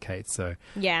writer like Kate, so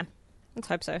yeah, let's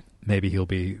hope so. Maybe he'll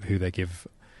be who they give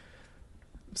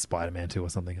Spider-Man to or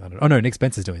something. I don't know. Oh no, Nick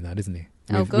Spencer's doing that, isn't he?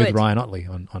 With Ryan Otley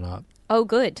on art. Oh,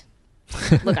 good.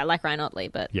 Look, I like Ryan Otley,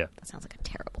 but yeah, that sounds like a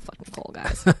terrible fucking call,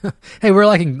 guys. Hey, we're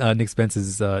liking Nick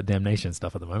Spencer's Damnation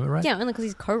stuff at the moment, right? Yeah, only because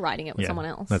he's co-writing it with someone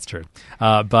else. That's true.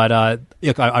 But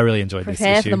look, I really enjoyed this issue.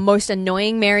 Prepare for the most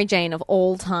annoying Mary Jane of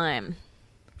all time.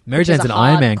 Mary Jane's an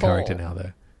Iron Man character now,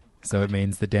 though. So it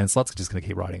means that Dan Slott's just going to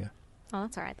keep writing her. Oh,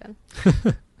 that's all right then.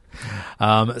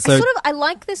 So I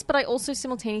like this, but I also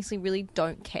simultaneously really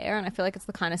don't care, and I feel like it's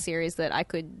the kind of series that I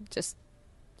could just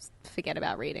forget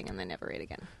about reading and then never read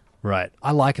again. Right.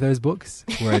 I like those books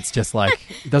where it's just like,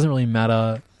 it doesn't really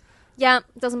matter. Yeah,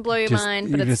 it doesn't blow your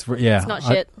mind, but it's not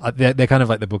shit. They're kind of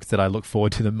like the books that I look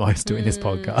forward to the most doing this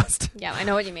podcast. Yeah, I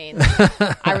know what you mean.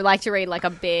 I would like to read like a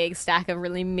big stack of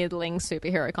really middling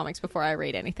superhero comics before I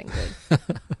read anything good.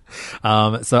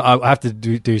 So I have to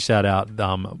do shout out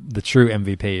the true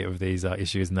MVP of these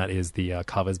issues, and that is the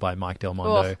covers by Mike Del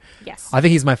Mondo. Yes. I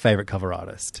think he's my favorite cover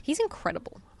artist. He's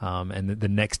incredible. And the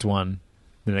next one,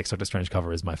 the next Doctor Strange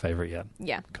cover is my favorite yet.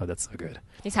 Yeah. God, that's so good.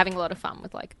 He's having a lot of fun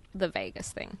with like the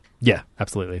Vegas thing. Yeah,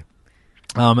 absolutely.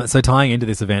 So tying into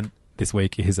this event this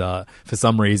week is, for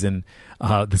some reason,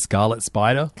 the Scarlet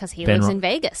Spider. Because he lives in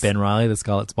Vegas. Ben Reilly, the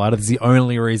Scarlet Spider. This is the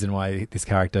only reason why this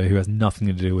character, who has nothing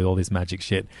to do with all this magic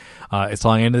shit, is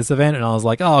tying into this event. And I was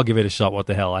like, I'll give it a shot. What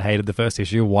the hell? I hated the first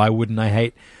issue. Why wouldn't I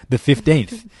hate the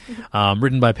 15th?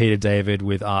 Written by Peter David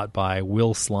with art by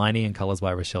Will Sliney and colours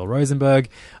by Rochelle Rosenberg.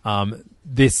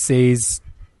 This sees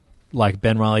like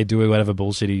Ben Reilly do whatever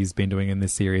bullshit he's been doing in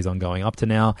this series ongoing up to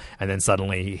now, and then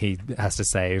suddenly he has to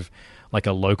save like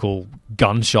a local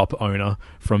gun shop owner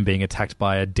from being attacked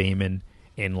by a demon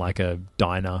in like a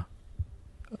diner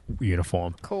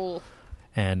uniform. Cool.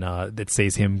 And it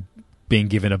sees him being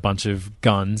given a bunch of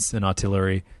guns and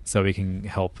artillery so he can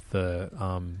help the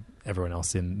everyone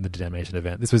else in the Damnation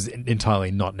event. This was entirely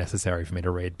not necessary for me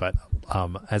to read, but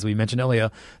as we mentioned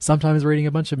earlier, sometimes reading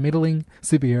a bunch of middling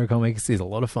superhero comics is a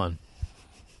lot of fun.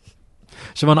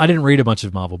 Siobhan, I didn't read a bunch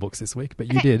of Marvel books this week,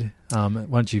 but you did. Why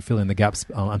don't you fill in the gaps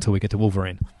until we get to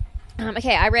Wolverine?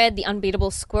 Okay, I read The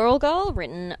Unbeatable Squirrel Girl,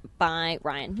 written by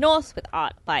Ryan North, with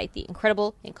art by the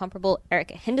incredible, incomparable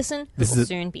Erica Henderson, who will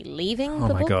soon be leaving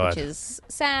the book, which is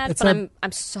sad, but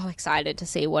I'm so excited to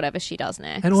see whatever she does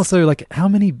next. And also, like, how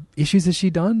many issues has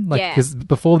she done? Like, because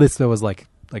before this there was like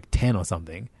 10 or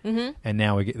something, and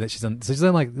now we get that she's done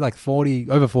like 40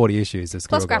 issues of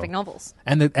Squirrel plus graphic Girl. Novels,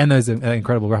 and there's an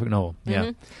incredible graphic novel,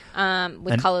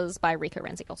 with colours by Rika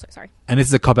Renzi. Also, sorry. And this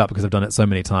is a cop out because I've done it so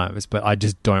many times, but I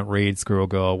just don't read Squirrel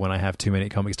Girl when I have too many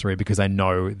comics to read because I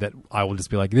know that I will just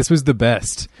be like, this was the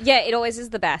best. Yeah, it always is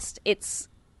the best. It's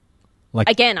like,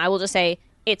 again, I will just say,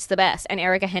 it's the best. And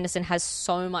Erica Henderson has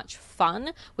so much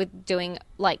fun with doing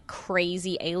like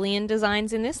crazy alien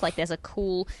designs in this. Like there's a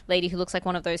cool lady who looks like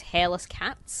one of those hairless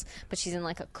cats, but she's in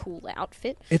like a cool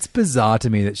outfit. It's bizarre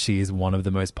to me that she is one of the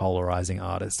most polarizing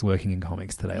artists working in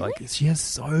comics today. Really? Like she has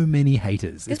so many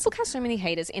haters. This book has so many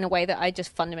haters in a way that I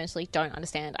just fundamentally don't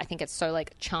understand. I think it's so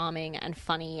like charming and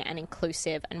funny and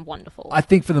inclusive and wonderful. I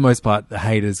think for the most part, the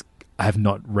haters have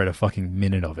not read a fucking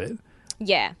minute of it.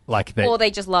 Yeah. Or they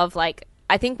just love like,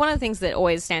 I think one of the things that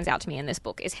always stands out to me in this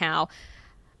book is how,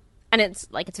 and it's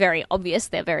very obvious,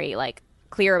 they're very like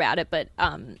clear about it, but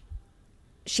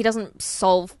she doesn't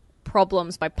solve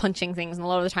problems by punching things, and a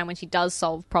lot of the time when she does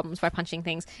solve problems by punching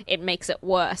things, it makes it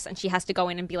worse, and she has to go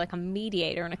in and be like a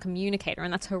mediator and a communicator,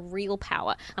 and that's her real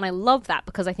power. And I love that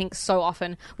because I think so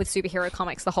often with superhero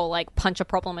comics, the whole like punch a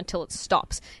problem until it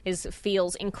stops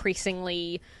feels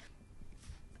increasingly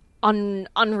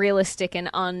unrealistic and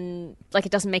like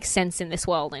it doesn't make sense in this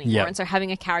world anymore. Yep. And so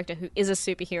having a character who is a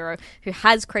superhero who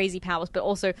has crazy powers but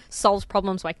also solves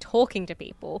problems by talking to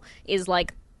people is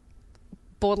like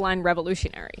borderline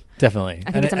revolutionary. Definitely.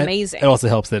 I think it's amazing. It also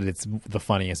helps that it's the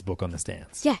funniest book on the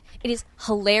stands. Yeah, it is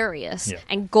hilarious Yeah.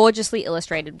 and gorgeously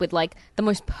illustrated with like the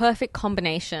most perfect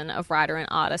combination of writer and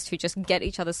artist who just get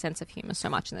each other's sense of humor so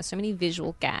much, and there's so many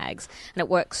visual gags, and it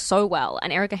works so well.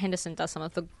 And Erica Henderson does some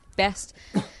of the best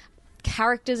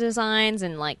character designs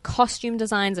and like costume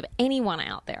designs of anyone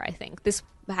out there. I think this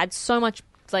had so much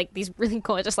like these really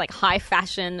gorgeous like high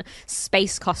fashion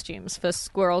space costumes for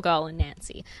Squirrel Girl and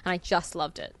Nancy, and I just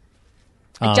loved it.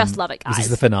 I just love it, guys. This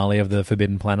is the finale of the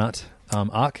Forbidden Planet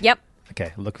arc? Yep.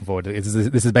 Okay, looking forward to it.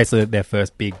 This is basically their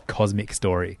first big cosmic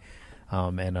story,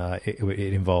 and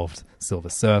it involved Silver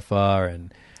Surfer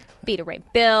and Beta Ray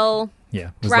Bill,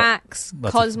 Drax,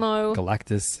 lots Cosmo, of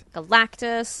Galactus.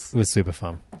 Galactus. It was super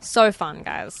fun. So fun,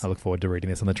 guys. I look forward to reading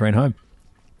this on the train home.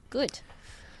 Good.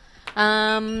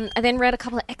 I then read a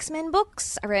couple of X-Men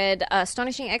books. I read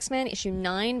Astonishing X-Men issue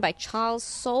 9 by Charles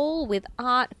Soule with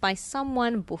art by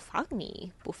someone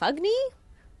Buffagni. Buffagni?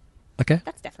 Okay.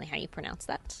 That's definitely how you pronounce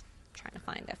that. I'm trying to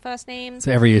find their first names.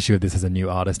 So every issue of this has a new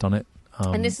artist on it.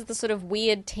 And this is the sort of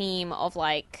weird team of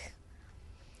like...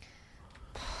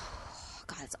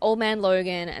 God, it's Old Man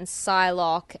Logan and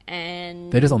Psylocke and...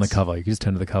 They're just on the cover. You can just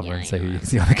turn to the cover and see who you can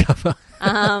see on the cover.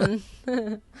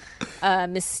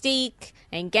 Mystique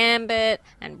and Gambit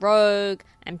and Rogue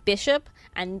and Bishop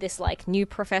and this like new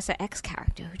Professor X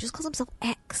character who just calls himself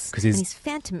X and he's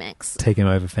Phantom X. Taking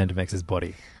over Phantom X's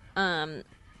body. And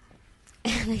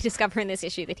they discover in this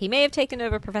issue that he may have taken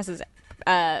over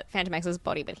Phantom X's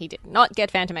body, but he did not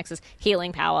get Phantom X's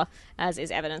healing power, as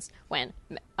is evidenced when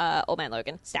Old Man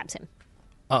Logan stabs him.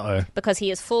 Uh-oh. Because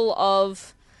he is full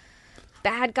of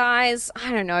bad guys.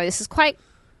 I don't know. This is quite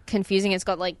confusing. It's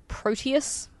got like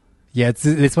Proteus. Yeah,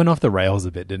 this went off the rails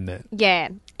a bit, didn't it? Yeah,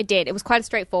 it did. It was quite a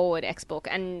straightforward X book,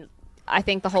 and I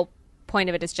think the whole point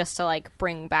of it is just to like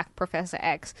bring back Professor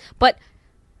X. But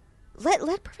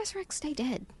let Professor X stay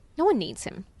dead. No one needs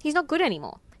him. He's not good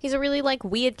anymore. He's a really like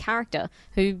weird character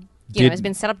who you know has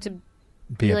been set up to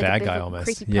be a like bad a guy bit of a almost.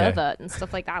 creepy Yeah. pervert and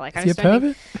stuff like that. Like, Is he a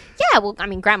pervert? Yeah, well, I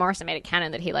mean, Grant Morrison made it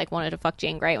canon that he like wanted to fuck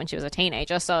Jean Grey when she was a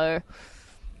teenager. So,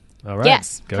 All right.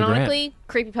 yes, Go canonically, Grant.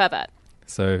 creepy pervert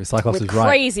So Cyclops with is right.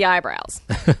 crazy eyebrows.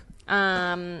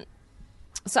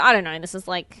 So I don't know. This is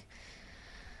like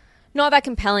not that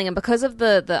compelling, and because of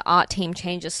the art team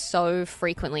changes so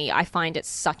frequently, I find it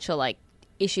such a like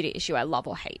issue to issue. I love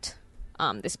or hate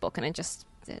this book, and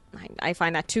I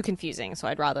find that too confusing. So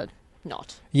I'd rather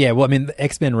not. Yeah, well, I mean, the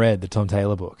X-Men Red, the Tom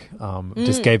Taylor book,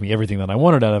 just gave me everything that I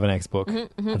wanted out of an X book,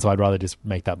 and so I'd rather just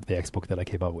make that the X book that I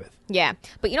keep up with. Yeah,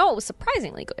 but you know what was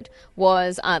surprisingly good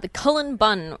was the Cullen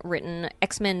Bunn written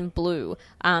X-Men Blue,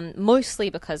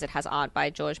 mostly because it has art by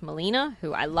George Molina,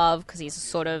 who I love because he's a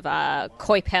sort of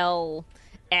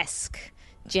Coipel-esque,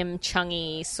 Jim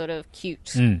Chung-y, sort of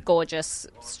cute, gorgeous,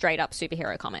 straight-up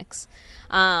superhero comics.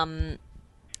 And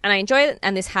I enjoy it,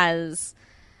 and this has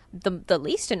the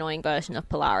least annoying version of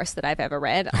Polaris that I've ever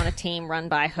read on a team run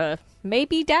by her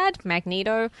maybe dad,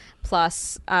 Magneto,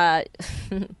 plus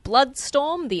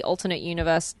Bloodstorm, the alternate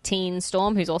universe teen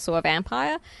Storm, who's also a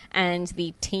vampire, and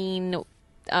the teen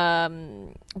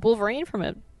Wolverine from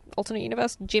an alternate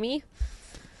universe, Jimmy.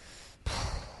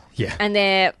 Yeah. And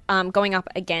they're going up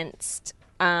against...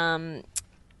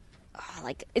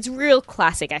 like it's real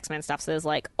classic X-Men stuff. So there's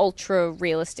like ultra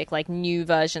realistic, like new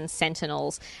version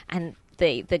Sentinels, and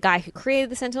the guy who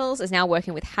created the Sentinels is now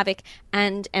working with Havoc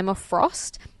and Emma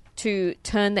Frost to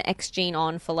turn the X gene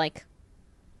on for like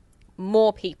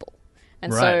more people,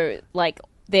 and so like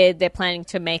they're planning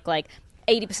to make like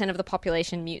 80% of the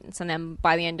population mutants, and then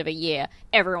by the end of a year,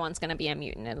 everyone's going to be a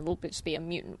mutant, and it'll just be a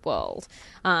mutant world.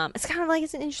 It's kind of like,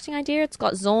 it's an interesting idea. It's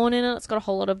got Zorn in it. It's got a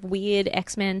whole lot of weird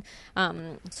X-Men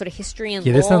sort of history and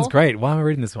lore. This sounds great. Why am I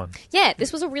reading this one? Yeah,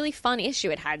 this was a really fun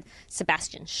issue. It had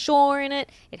Sebastian Shaw in it.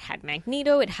 It had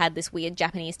Magneto. It had this weird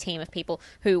Japanese team of people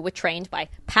who were trained by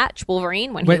Patch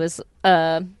Wolverine when he was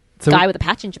guy with a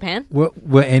patch in Japan.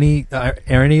 Were any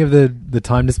of the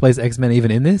time displaced X-Men even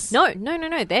in this? No.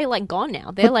 They're like gone now.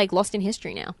 They're like lost in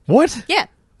history now. What? Yeah.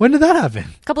 When did that happen?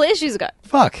 A couple of issues ago.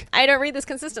 Fuck. I don't read this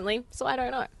consistently, so I don't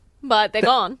know. But they're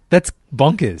gone. That's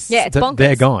bonkers. Yeah, it's bonkers.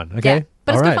 They're gone. Okay. Yeah,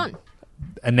 but it's good fun.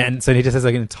 And then so he just has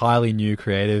like an entirely new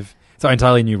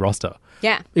entirely new roster.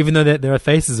 Yeah. Even though their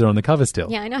faces are on the cover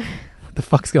still. Yeah, I know. What the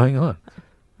fuck's going on?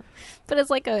 But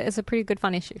it's a pretty good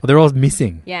fun issue. Well, they're all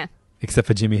missing. Yeah. Except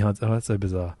for Jimmy Hunt. Oh, that's so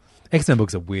bizarre. X-Men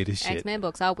books are weird as shit. X-Men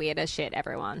books are weird as shit,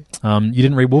 everyone. You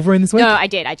didn't read Wolverine this week? No, I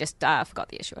did. I just forgot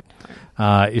the issue.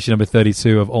 Issue number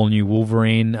 32 of All New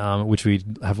Wolverine, which we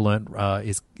have learnt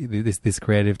is this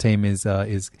creative team is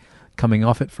coming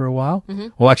off it for a while. Mm-hmm.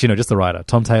 Well, actually, no, just the writer.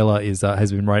 Tom Taylor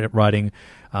has been writing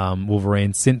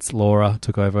Wolverine since Laura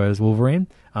took over as Wolverine.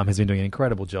 Has been doing an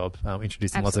incredible job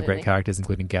introducing lots of great characters,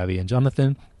 including Gabby and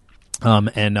Jonathan.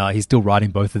 And he's still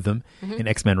writing both of them in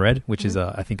X-Men Red, which is,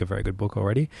 I think, a very good book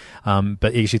already.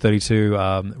 But issue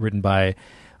 32, written by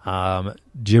Tom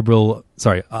Taylor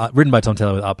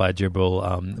with art by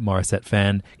Jibril Morissette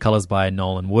Fan, colors by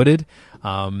Nolan Woodard.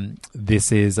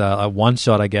 This is a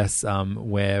one-shot, I guess,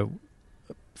 where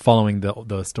following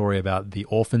the story about the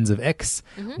Orphans of X,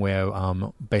 where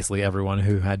basically everyone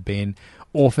who had been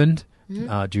orphaned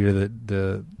due to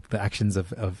the actions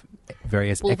of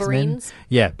various X-Men.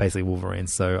 Yeah, basically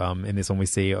Wolverines. So in this one we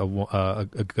see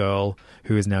a girl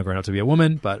who is now grown up to be a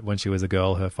woman, but when she was a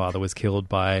girl, her father was killed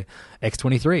by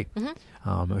X-23,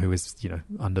 who was,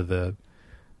 under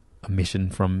a mission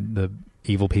from the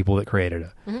evil people that created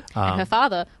her. And her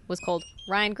father was called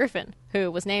Ryan Griffin, who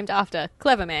was named after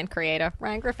Clever Man creator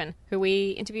Ryan Griffin, who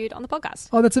we interviewed on the podcast.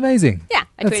 Oh, that's amazing. Yeah,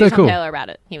 I that's tweeted so Tom cool. Taylor about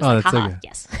it. He was like, haha, so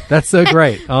yes. That's so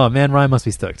great. Oh, man, Ryan must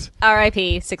be stoked.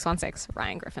 R.I.P. 616,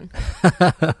 Ryan Griffin.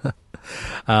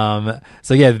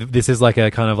 So yeah, this is like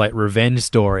a kind of like revenge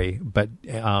story, but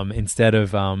instead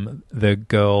of the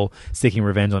girl seeking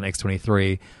revenge on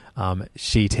X-23,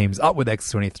 she teams up with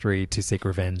X-23 to seek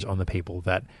revenge on the people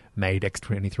that made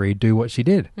X-23 do what she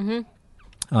did.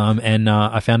 And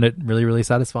I found it really, really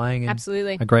satisfying and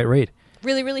Absolutely. a great read.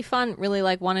 Really, really fun. Really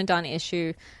like one and done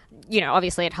issue.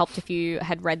 Obviously it helped if you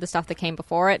had read the stuff that came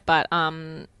before it, but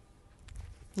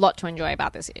lot to enjoy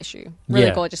about this issue.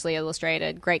 Really gorgeously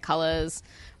illustrated, great colors,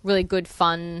 really good,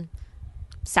 fun,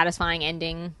 satisfying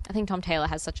ending. I think Tom Taylor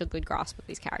has such a good grasp of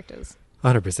these characters.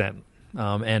 100%.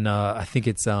 And I think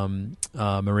it's Mariko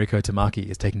Tamaki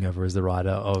is taking over as the writer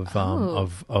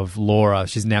of Laura.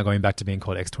 She's now going back to being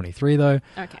called X-23 though.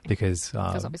 Okay. Because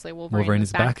obviously Wolverine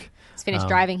is back. He's finished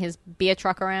driving his beer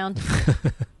truck around.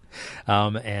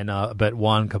 But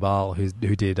Juan Cabal,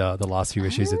 who did the last few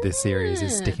issues of this series,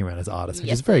 is sticking around as artist,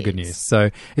 which is very good news. So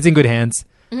it's in good hands.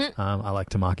 I like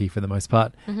Tamaki for the most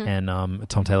part, and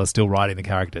Tom Taylor's still writing the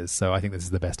characters. So I think this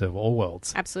is the best of all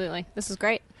worlds. Absolutely, this is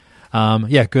great.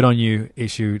 Good on you,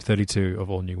 issue 32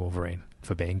 of All New Wolverine,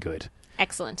 for being good.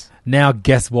 Excellent. Now,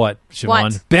 guess what, Siobhan?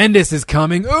 What? Bendis is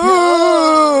coming.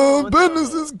 Oh,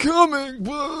 Bendis is coming.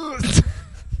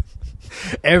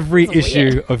 Every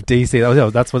issue of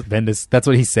DC. That's what Bendis. That's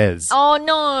what he says. Oh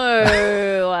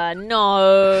no,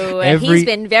 no! He's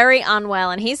been very unwell,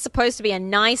 and he's supposed to be a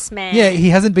nice man. Yeah, he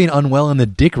hasn't been unwell in the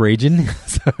dick region,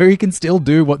 so he can still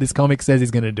do what this comic says he's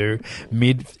going to do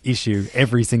mid-issue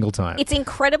every single time. It's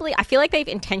incredibly. I feel like they've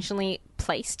intentionally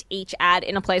placed each ad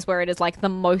in a place where it is like the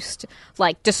most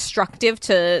like destructive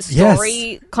to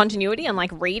story continuity and like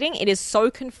reading. It is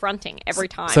so confronting every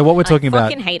time. So what we're talking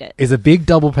about hate it. is a big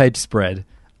double-page spread,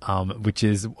 which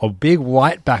is a big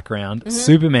white background,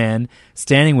 Superman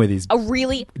standing with his a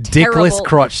really dickless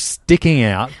crotch sticking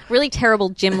out, really terrible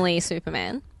Jim Lee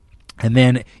Superman. And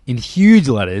then in huge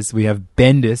letters we have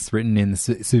Bendis written in the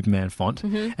Superman font,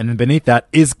 and then beneath that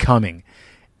is coming.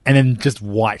 And then just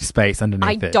white space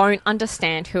underneath it. I don't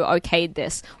understand who okayed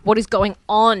this. What is going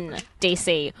on,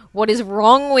 DC? What is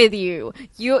wrong with you?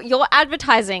 You're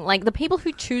advertising. Like, the people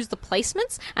who choose the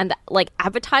placements and the,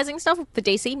 advertising stuff for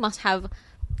DC must have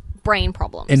brain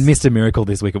problems. In Mr. Miracle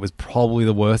this week, it was probably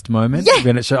the worst moment. Yeah.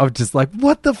 When it showed, I was just like,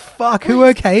 what the fuck? Who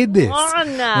okayed this?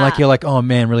 And you're like, oh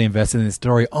man, really invested in this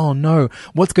story. Oh no,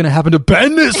 what's going to happen to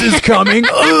Bendis is coming?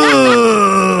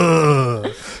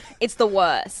 Ugh. It's the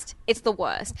worst. It's the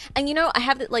worst. And I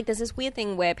have there's this weird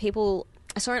thing where people,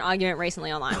 I saw an argument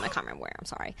recently online, I can't remember where, I'm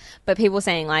sorry, but people were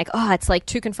saying it's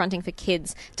too confronting for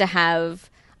kids to have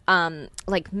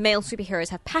male superheroes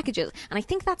have packages. And I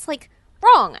think that's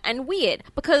wrong and weird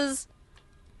because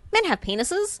men have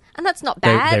penises and that's not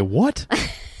bad. They what?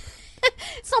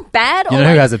 It's not bad. You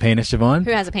know who has a penis, Siobhan?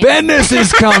 Who has a penis? Bendis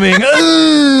is coming!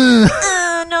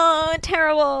 Oh no,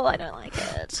 terrible. I don't like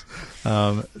it.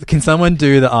 Can someone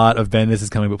do the art of Bendis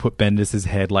is coming but put Bendis'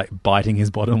 head biting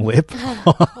his bottom lip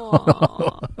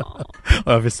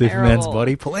over Superman's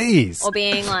body, please? Or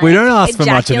being we don't ask for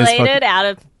much in this ejaculated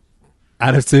out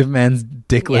of Superman's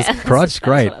dickless crotch.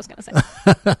 Great. That's what I was going to say.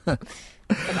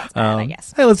 But that's bad, I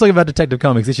guess. Hey, let's talk about Detective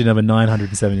Comics issue number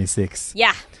 976.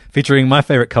 Yeah. Featuring my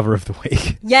favorite cover of the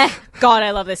week. Yeah. God,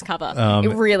 I love this cover.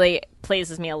 It really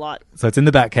pleases me a lot. So it's in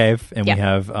the Batcave, and we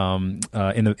have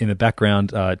in the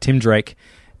background Tim Drake,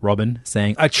 Robin,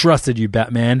 saying, "I trusted you,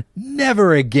 Batman.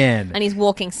 Never again." And he's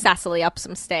walking sassily up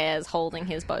some stairs holding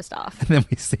his bow staff. And then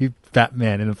we see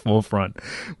Batman in the forefront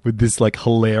with this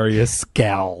hilarious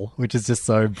scowl, which is just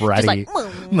so bratty.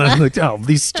 Just oh,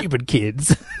 these stupid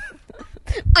kids.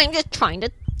 I'm just trying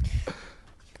to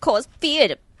cause fear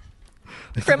to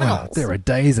Criminals. Wow, there are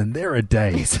days and there are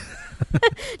days.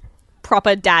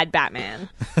 Proper dad Batman.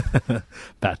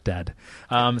 Bat Dad.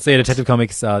 So yeah, Detective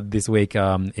Comics this week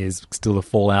is still the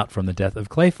fallout from the death of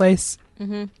Clayface.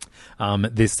 Mm-hmm.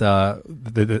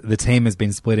 The team has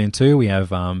been split in two. We have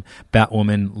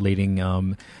Batwoman leading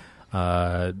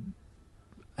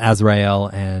Azrael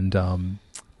and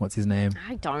what's his name?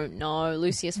 I don't know.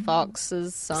 Lucius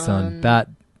Fox's Son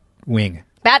Batwing.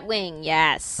 Batwing,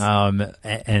 yes.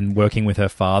 And working with her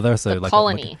father, so The like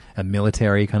colony. a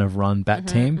military kind of run Bat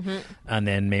team. mhm. And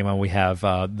then meanwhile we have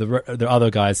the other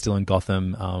guys still in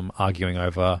Gotham arguing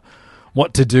over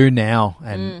what to do now,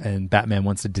 and Batman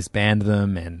wants to disband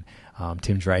them, and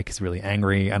Tim Drake is really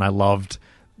angry. And I loved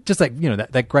just like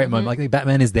that great moment, like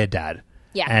Batman is their dad,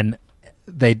 Yeah. and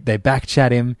they back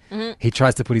chat him. Mhm. He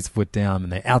tries to put his foot down,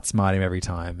 and they outsmart him every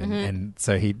time. And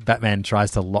so Batman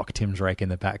tries to lock Tim Drake in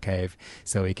the Batcave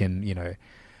so he can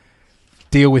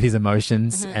deal with his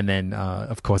emotions. And then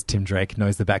of course Tim Drake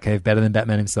knows the Batcave better than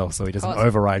Batman himself, so he does an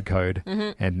override code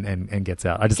and gets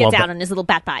out. I just Gets love out that. on his little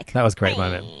bat bike. That was a great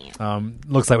moment.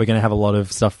 Looks like we're going to have a lot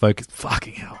of stuff focused.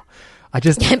 Fucking hell.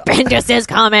 Bendis is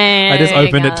coming. I just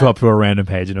opened it up to a random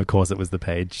page, and of course it was the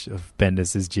page of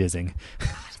Bendis is jizzing.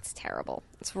 It's terrible.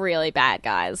 It's really bad,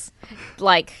 guys.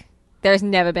 Like, there's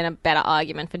never been a better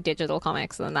argument for digital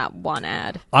comics than that one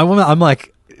ad. I'm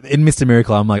like, in Mr.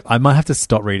 Miracle, I'm like, I might have to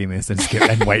stop reading this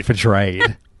and wait for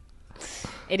trade.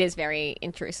 It is very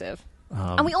intrusive.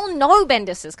 And we all know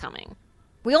Bendis is coming.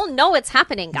 We all know it's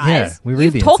happening, guys. Yeah, we read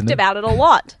You've the talked incident. about it a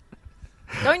lot.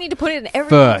 Don't need to put it in every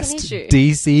First, fucking issue.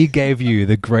 DC gave you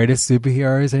the greatest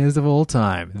superheroes of all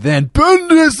time. Then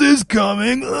Bendis is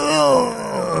coming.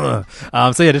 So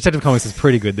yeah, Detective Comics is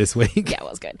pretty good this week. Yeah, it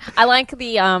was good. I like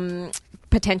the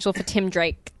potential for Tim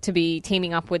Drake to be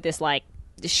teaming up with this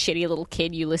shitty little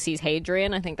kid, Ulysses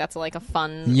Hadrian. I think that's like a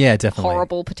fun, Yeah, definitely.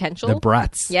 horrible potential. The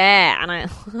brats. Yeah, and I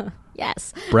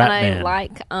yes, Brat and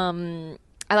man.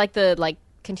 I like the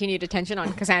continued attention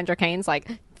on Cassandra Cain's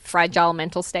fragile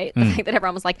mental state. The fact that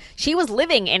everyone was like, she was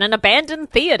living in an abandoned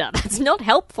theater. That's not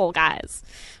helpful, guys.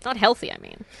 Not healthy, I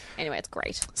mean. Anyway, it's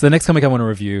great. So the next comic I want to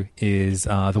review is The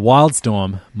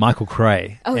Wildstorm, Michael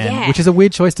Cray. Oh, yeah. Which is a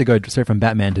weird choice to go straight from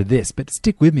Batman to this, but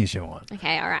stick with me, Siobhan.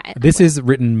 Okay, all right. This is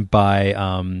written by...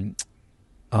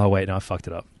 oh, wait, no, I fucked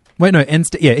it up. Wait, no, N.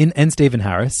 Stephen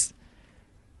Harris.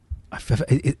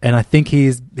 And I think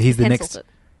he's the next... It.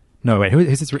 No, wait,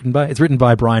 who's this written by? It's written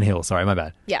by Brian Hill. Sorry, my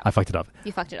bad. Yeah. I fucked it up.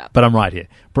 You fucked it up. But I'm right here.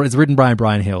 It's written by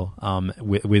Brian Hill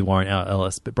with Warren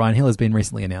Ellis. But Brian Hill has been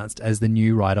recently announced as the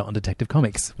new writer on Detective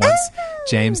Comics once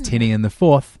James Tynion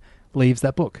IV leaves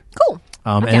that book. Cool.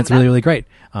 And it's really, really great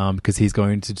because he's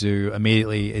going to do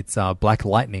immediately, it's Black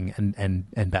Lightning and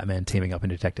Batman teaming up in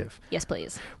Detective. Yes,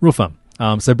 please. Real fun.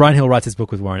 So Brian Hill writes his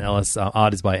book with Warren Ellis.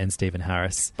 Art is by N. Stephen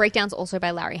Harris. Breakdowns also by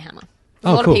Larry Hama.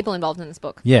 Oh, A lot cool. of people involved in this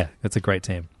book. Yeah, that's a great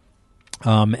team.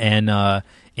 And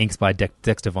inks by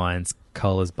Dexter Vines,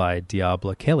 colors by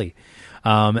Diablo Kelly.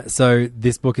 So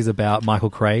this book is about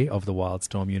Michael Cray of the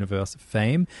Wildstorm universe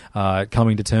fame,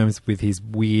 coming to terms with his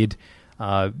weird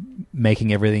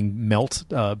making everything melt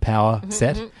power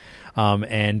set,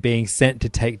 and being sent to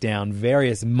take down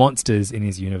various monsters in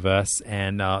his universe.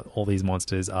 And all these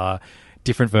monsters are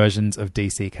different versions of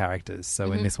DC characters.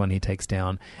 So in this one, he takes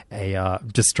down a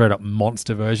just straight up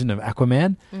monster version of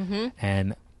Aquaman.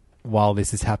 And while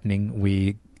this is happening,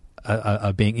 we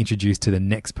are being introduced to the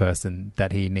next person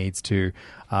that he needs to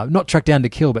not track down to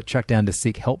kill, but track down to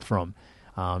seek help from.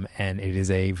 And it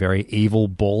is a very evil,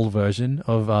 bald version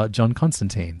of John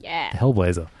Constantine, the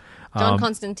Hellblazer. John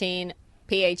Constantine,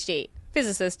 PhD,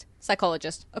 physicist,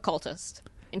 psychologist, occultist,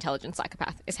 intelligent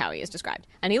psychopath is how he is described.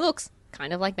 And he looks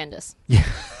kind of like Bendis. Yeah.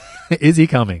 Is he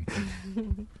coming?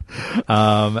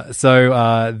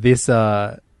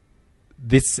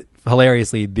 This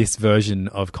hilariously, this version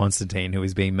of Constantine, who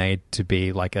is being made to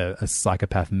be like a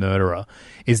psychopath murderer,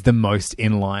 is the most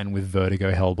in line with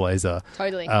Vertigo Hellblazer.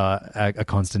 Totally. A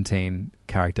Constantine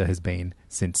character has been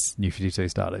since New 52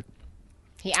 started.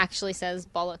 He actually says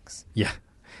bollocks. Yeah.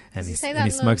 And Does he he, say and that he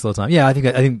in smokes all the time. Yeah, I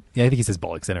think he says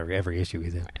bollocks in every issue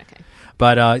he's in. Right, okay.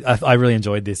 But I really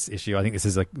enjoyed this issue. I think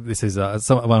this is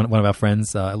one of our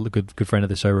friends, a good friend of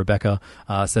the show, Rebecca,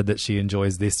 said that she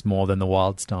enjoys this more than the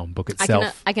Wildstorm book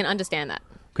itself. I can understand that.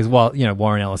 Because while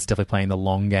Warren Ellis is definitely playing the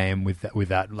long game with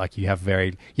that, like you have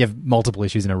multiple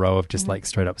issues in a row of just like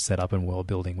straight up setup and world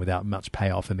building without much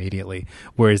payoff immediately.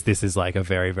 Whereas this is like a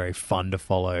very, very fun to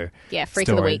follow. Yeah, freak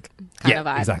story. of the week kind of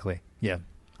vibe. Exactly. Yeah.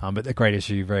 But a great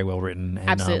issue, very well written, and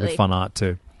Absolutely. with fun art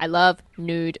too. I love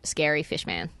nude, scary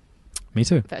Fishman Me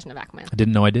too. version of Aquaman. I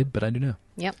didn't know I did, but I do now.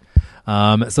 Yep.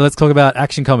 So let's talk about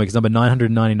Action Comics number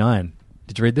 999.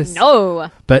 Did you read this? No.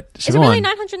 But Is it really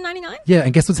 $9.99? Yeah,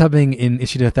 and guess what's happening in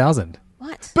issue 1000?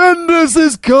 What? Bendis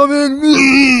is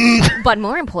coming! But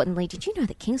more importantly, did you know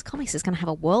that King's Comics is going to have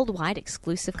a worldwide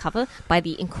exclusive cover by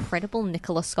the incredible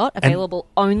Nicola Scott, available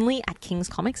only at King's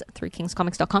Comics through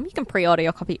kingscomics.com. You can pre-order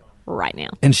your copy right now.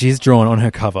 And she's drawn on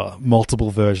her cover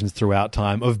multiple versions throughout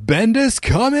time of Bendis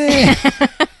coming!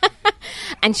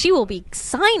 And she will be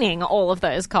signing all of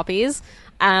those copies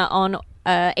on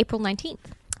April 19th,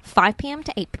 5 p.m.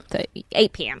 to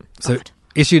 8 p.m. So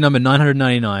issue number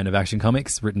 999 of Action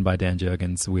Comics, written by Dan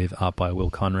Jurgens with art by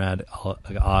Will Conrad,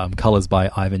 colors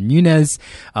by Ivan Nunez,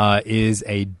 is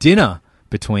a dinner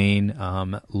between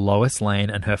Lois Lane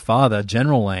and her father,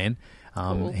 General Lane.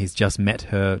 He's just met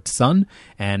her son,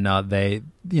 and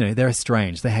they're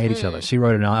estranged. They hate each other. She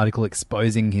wrote an article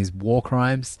exposing his war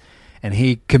crimes, and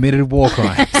he committed war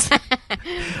crimes.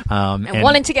 and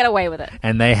wanted to get away with it.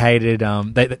 And they hated.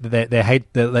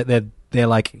 Their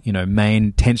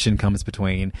main tension comes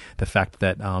between the fact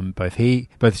that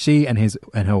both she and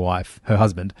her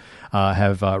husband,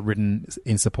 have written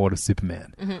in support of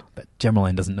Superman. Mm-hmm. But General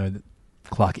Lane doesn't know that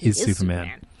Clark is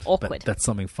Superman. Awkward. But that's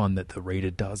something fun that the reader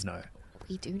does know.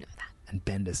 We do know that. And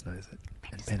Bendis knows it.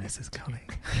 Bendis is coming.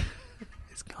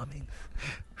 He's coming.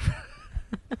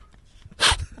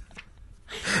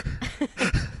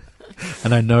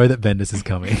 And I know that Bendis is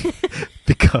coming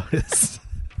because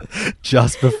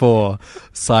just before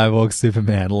Cyborg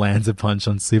Superman lands a punch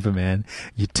on Superman,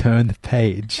 you turn the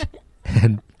page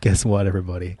and guess what,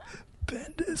 everybody?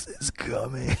 Bendis is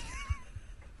coming.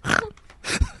 I'm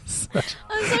so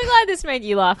glad this made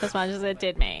you laugh as much as it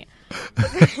did me.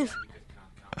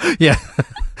 Yeah.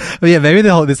 Well, yeah, maybe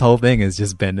this whole thing is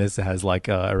just Bendis has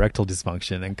erectile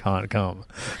dysfunction and can't come.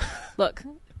 Look,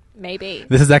 maybe.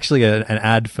 This is actually an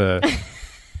ad for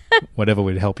whatever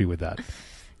would help you with that.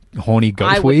 Horny goat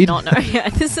I would weed? not know. Yeah,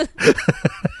 it's a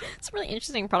really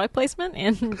interesting product placement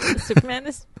in Superman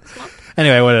this month.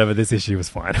 Anyway, whatever. This issue was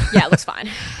fine. Yeah, it looks fine.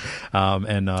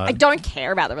 I don't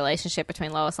care about the relationship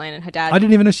between Lois Lane and her dad. I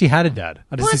didn't even know she had a dad.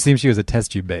 I just assumed she was a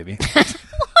test tube baby.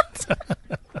 What?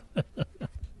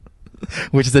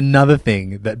 Which is another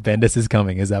thing that Bendis is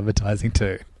coming is advertising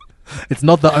too. It's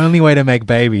not the only way to make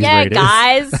babies, yeah, readers.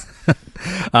 guys.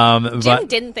 Jim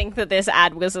didn't think that this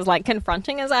ad was as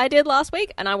confronting as I did last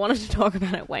week, and I wanted to talk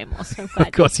about it way more. So I'm glad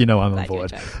of course, I'm on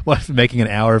board. What, making an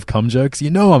hour of cum jokes?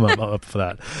 I'm up for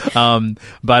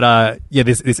that.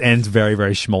 This ends very,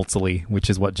 very schmaltzily, which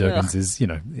is what Jurgens is,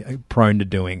 prone to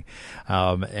doing.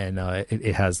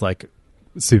 It has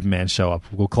Superman show up,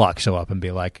 Clark show up and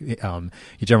be like, your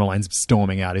General Lane's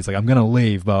storming out. He's like, I'm going to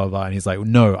leave, blah, blah, blah. And he's like,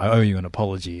 no, I owe you an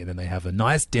apology. And then they have a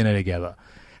nice dinner together.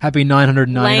 Happy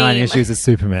 999 issues of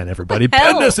Superman, everybody.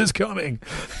 Bendis is coming.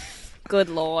 Good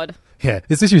Lord. Yeah,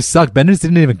 this issue sucked. Bendis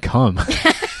didn't even come.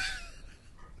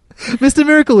 Mr.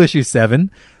 Miracle issue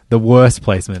 7, the worst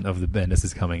placement of the Bendis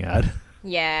is coming ad.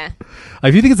 Yeah.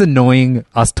 If you think it's annoying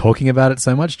us talking about it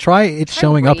so much, try it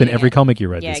showing up in every comic you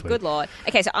read this week. Yeah, good Lord.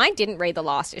 Okay, so I didn't read the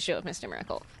last issue of Mr.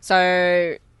 Miracle.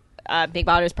 So, Big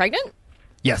Barda is pregnant?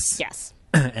 Yes. Yes.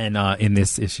 And in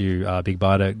this issue, Big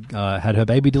Barda had her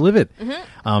baby delivered.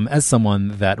 Mm-hmm. As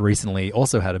someone that recently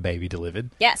also had a baby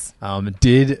delivered. Yes.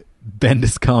 Did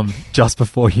Bendis come just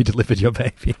before you delivered your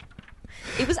baby?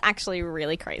 It was actually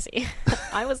really crazy.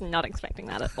 I was not expecting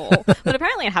that at all. But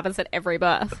apparently it happens at every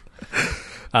birth.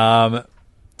 It's how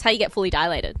you get fully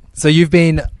dilated. So you've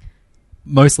been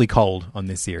mostly cold on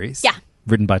this series. Yeah.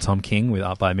 Written by Tom King with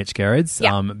art by Mitch Gerrards.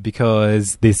 Yeah.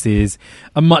 Because this is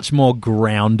a much more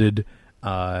grounded,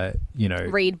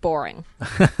 read boring.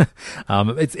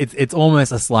 It's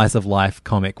almost a slice of life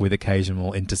comic with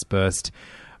occasional interspersed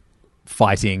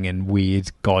fighting and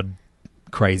weird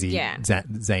crazy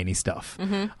zany stuff.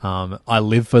 Mm-hmm. I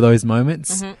live for those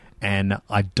moments, mm-hmm. and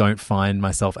I don't find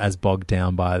myself as bogged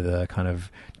down by the kind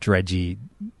of dredgy,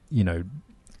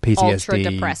 PTSD, ultra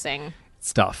depressing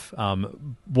stuff.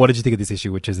 What did you think of this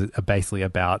issue, which is basically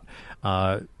about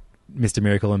Mr.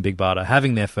 Miracle and Big Barda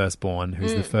having their firstborn,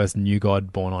 who's the first new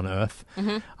god born on Earth,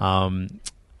 mm-hmm.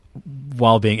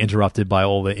 While being interrupted by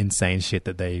all the insane shit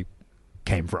that they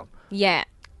came from? Yeah.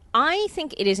 I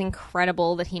think it is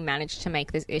incredible that he managed to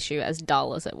make this issue as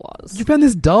dull as it was. You found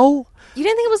this dull? You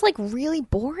don't think it was really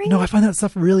boring? No, I find that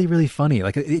stuff really, really funny.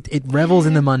 It revels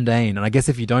in the mundane, and I guess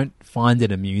if you don't find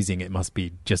it amusing, it must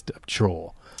be just a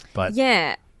chore. But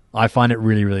yeah, I find it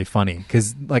really, really funny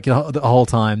because the whole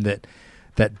time that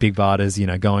Big Barda's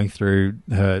going through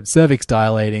her cervix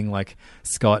dilating,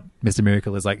 Scott, Mr.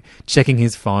 Miracle, is checking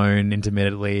his phone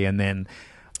intermittently, and then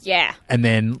yeah, and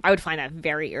then I would find that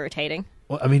very irritating.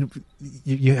 Well, I mean,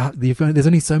 there's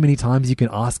only so many times you can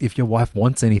ask if your wife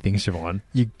wants anything, Siobhan.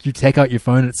 You take out your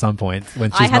phone at some point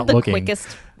when she's not looking. I had the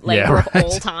quickest labor of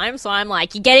all time, so I'm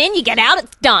like, you get in, you get out,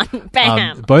 it's done.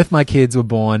 Bam. Both my kids were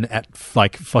born at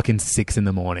like fucking 6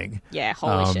 a.m. Yeah,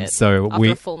 holy shit. So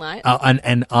after a full night.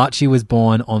 And Archie was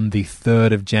born on the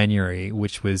 3rd of January,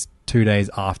 which was 2 days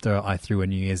after I threw a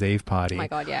New Year's Eve party. Oh my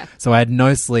God, yeah. So I had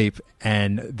no sleep,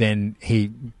 and then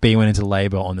B went into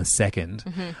labor on the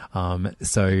 2nd.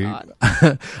 So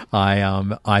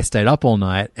I stayed up all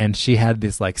night, and she had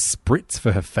this like spritz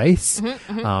for her face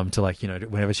to like,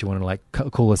 whenever she wanted to like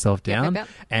cool herself down. Yep.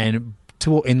 And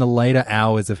in the later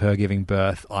hours of her giving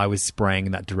birth, I was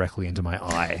spraying that directly into my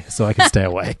eye so I could stay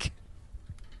awake.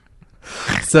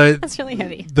 So that's really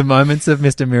heavy. The moments of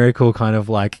Mr. Miracle kind of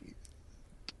like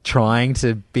trying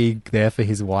to be there for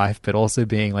his wife, but also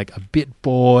being like a bit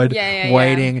bored,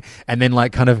 waiting, and then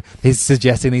like kind of he's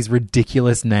suggesting these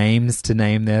ridiculous names to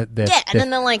name their and then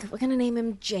they're like, we're gonna name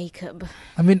him Jacob.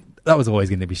 I mean, that was always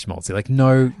going to be schmaltzy. Like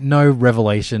no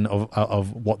revelation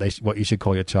of what you should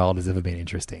call your child has ever been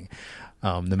interesting.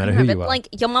 No matter who you are. Like,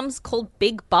 your mum's called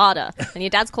Big Barter and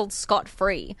your dad's called Scott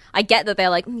Free. I get that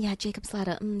they're like, Jacob's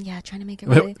Ladder. Trying to make it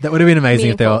really That would have been amazing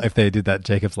meaningful. if they did that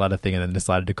Jacob's Ladder thing and then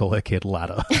decided to call her kid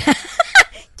Ladder.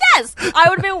 Yes! I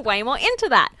would have been way more into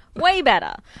that. Way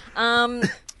better. Look,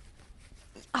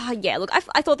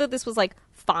 I thought that this was, like,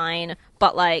 fine,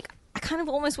 but, like, I kind of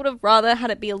almost would have rather had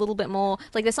it be a little bit more...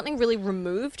 Like, there's something really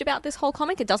removed about this whole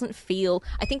comic. It doesn't feel...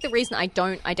 I think the reason I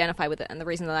don't identify with it and the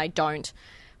reason that I don't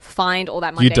find all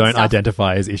that mundane You don't stuff,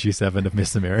 identify as issue 7 of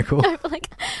Mr. Miracle. No, like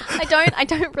I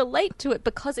don't relate to it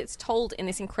because it's told in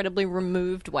this incredibly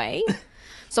removed way.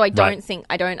 So I don't think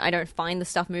I don't find the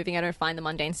stuff moving. I don't find the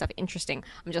mundane stuff interesting.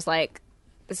 I'm just like,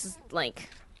 this is like.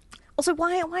 Also,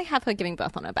 why have her giving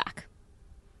birth on her back?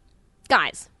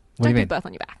 Guys, don't give birth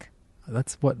on your back.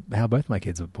 That's how both my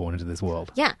kids were born into this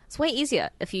world. Yeah, it's way easier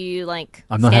if you like.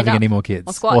 I'm not having up any more kids.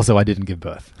 or squat. Also, I didn't give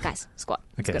birth. Guys, squat.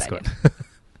 It's Okay, a good squat. idea.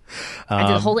 I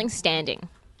did the whole thing standing.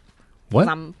 What?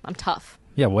 I'm tough.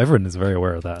 Yeah, well, everyone is very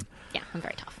aware of that. Yeah, I'm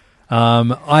very tough.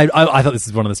 I thought this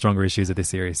is one of the stronger issues of this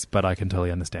series, but I can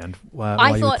totally understand why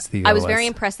I was otherwise. very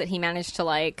impressed that he managed to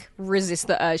like resist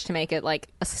the urge to make it like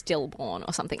a stillborn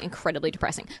or something incredibly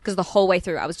depressing. Because the whole way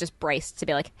through, I was just braced to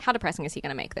be like, how depressing is he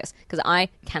going to make this? Because I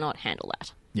cannot handle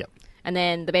that. Yep. And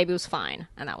then the baby was fine,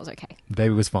 and that was okay. The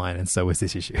baby was fine, and so was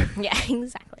this issue. Yeah,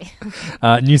 exactly.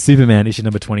 New Superman, issue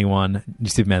number 21, New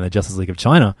Superman, the Justice League of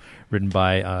China, written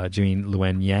by Jean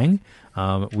Luen Yang,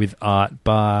 with art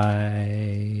by...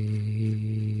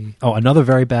 Oh, another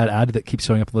very bad ad that keeps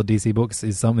showing up in the DC books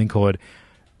is something called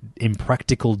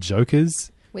Impractical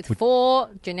Jokers. With 4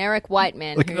 generic white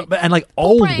men. And like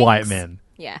old pranks. white men.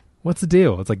 Yeah. What's the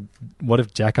deal? It's like, what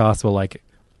if Jackass were like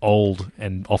old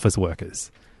and office workers?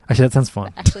 Actually, that sounds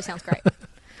fun. That actually sounds great.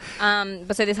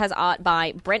 But so this has art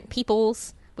by Brent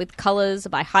Peoples with colours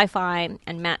by Hi-Fi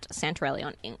and Matt Santorelli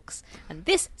on inks. And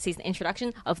this sees the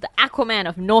introduction of the Aquaman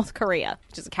of North Korea,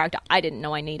 which is a character I didn't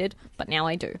know I needed, but now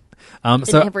I do. In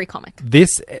every comic.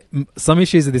 Some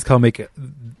issues of this comic,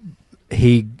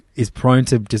 he is prone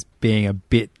to just being a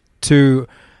bit too...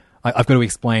 I've got to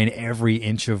explain every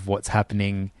inch of what's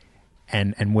happening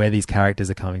and where these characters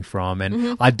are coming from.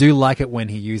 And I do like it when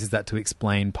he uses that to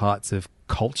explain parts of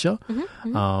culture.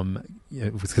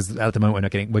 Because at the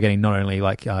moment we're getting not only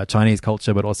like Chinese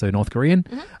culture, but also North Korean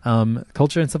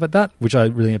culture and stuff like that, which I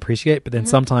really appreciate. But then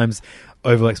sometimes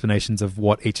over explanations of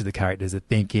what each of the characters are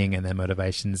thinking and their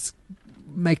motivations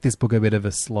make this book a bit of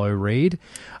a slow read.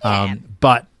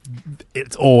 But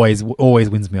it's always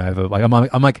wins me over. Like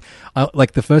I'm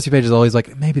like the first few pages, always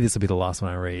like, maybe this will be the last one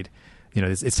I read. You know,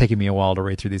 it's taking me a while to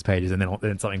read through these pages, and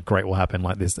then something great will happen,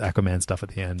 like this Aquaman stuff at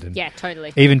the end. And yeah,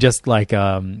 totally. Even just like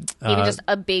even just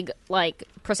a big like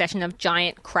procession of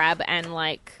giant crab and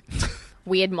like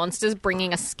weird monsters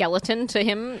bringing a skeleton to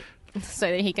him so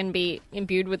that he can be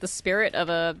imbued with the spirit of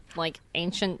a like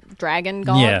ancient dragon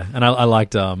god. Yeah, and I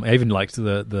liked. I even liked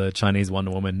the Chinese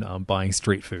Wonder Woman buying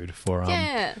street food for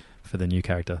the new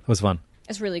character. It was fun.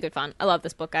 It's really good fun. I love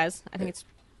this book, guys. I think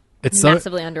it's so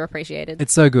massively underappreciated.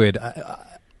 It's so good.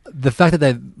 The fact that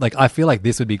they like, I feel like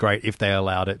this would be great if they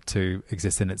allowed it to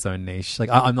exist in its own niche.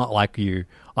 Like, I'm not like you.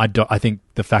 I think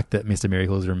the fact that Mr.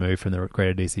 Miracle is removed from the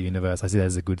created DC universe, I see that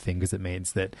as a good thing because it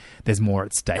means that there's more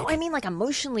at stake. No, I mean like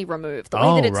emotionally removed. The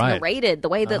way that it's narrated, the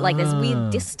way that like there's weird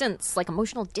distance, like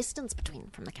emotional distance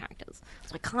from the characters.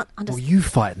 So I can't understand. Well, you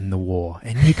fight in the war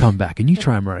and you come back and you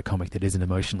try and write a comic that isn't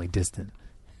emotionally distant.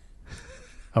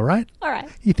 All right? All right.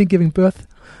 You think giving birth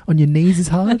on your knees is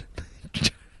hard?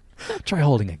 Try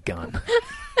holding a gun.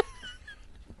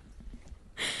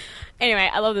 Anyway,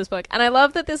 I love this book. And I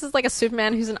love that this is like a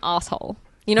Superman who's an asshole.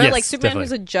 You know, Yes, like Superman definitely.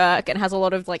 who's a jerk and has a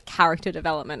lot of like character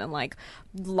development and like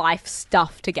life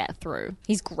stuff to get through.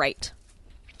 He's great.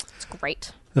 It's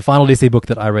great. The final DC book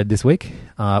that I read this week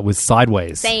was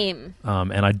Sideways. Same.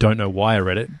 And I don't know why I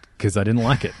read it, because I didn't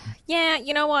like it. Yeah,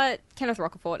 you know what? Kenneth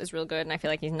Rocafort is real good, and I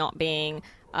feel like he's not being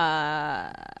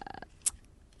like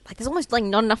there's almost like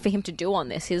not enough for him to do on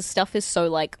this. His stuff is so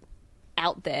like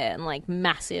out there and like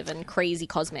massive and crazy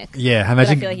cosmic. Yeah, that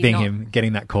imagine I feel like he's being not- him,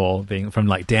 getting that call, being from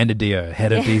like Dan DiDio,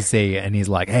 head of DC, and he's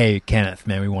like, "Hey, Kenneth,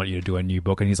 man, we want you to do a new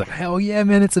book," and he's like, "Hell yeah,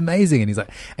 man, it's amazing," and he's like,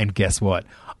 "And guess what?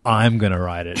 I'm gonna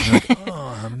write it." And you're like,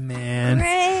 oh man,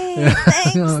 Great,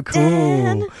 thanks, oh, cool.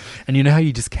 Dan. And you know how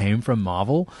you just came from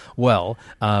Marvel? Well,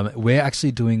 we're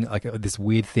actually doing like this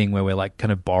weird thing where we're like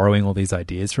kind of borrowing all these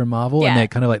ideas from Marvel, Yeah. and they're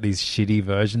kind of like these shitty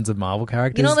versions of Marvel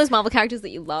characters. You know all those Marvel characters that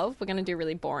you love? We're going to do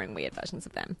really boring, weird versions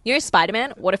of them. You know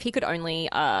Spider-Man? What if he could only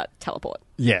teleport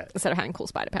Yeah. instead of having cool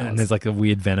spider powers? And there's like a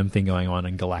weird Venom thing going on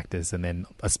in Galactus, and then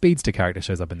a Speedster character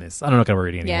shows up in this. I'm not going to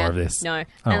read any more of this. No. I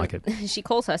don't like it. She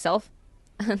calls herself...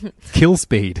 Kill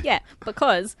Speed. Yeah,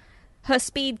 because her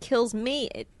speed kills me.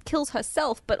 It kills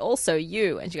herself, but also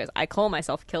you. And she goes, I call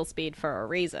myself Kill Speed for a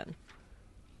reason.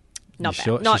 Not bad.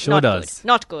 Sure- she Not, sure not does. Good.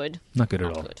 Not good. Not good at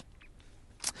Not all. good.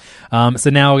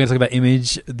 So now we're going to talk about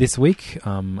Image this week,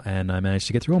 and I managed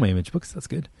to get through all my Image books. That's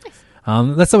good.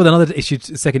 Let's start with another issue,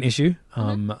 second issue,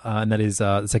 and that is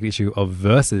the second issue of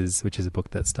Versus, which is a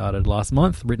book that started last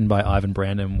month, written by Ivan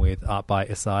Brandon with art by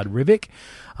Asad Rivik,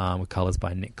 with colours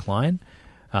by Nick Klein.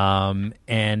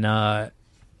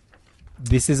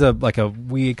 This is a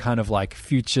weird kind of like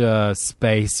future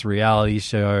space reality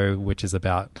show, which is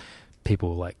about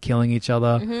people like killing each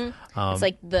other. It's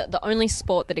like the only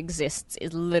sport that exists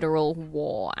is literal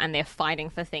war, and they're fighting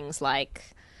for things like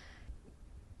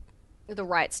the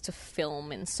rights to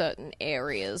film in certain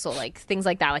areas or like things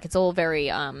like that. Like it's all very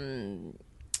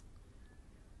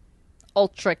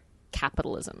ultra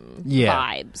capitalism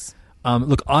vibes.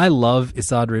 Look, I love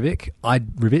Asad Rivik.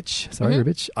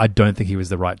 Rivik. I don't think he was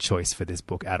the right choice for this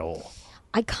book at all.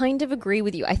 I kind of agree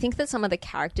with you. I think that some of the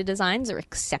character designs are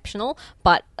exceptional,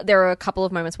 but there are a couple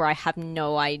of moments where I have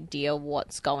no idea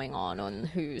what's going on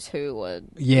who's who. Or,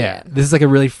 Yeah, this is like a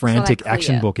really frantic that clear.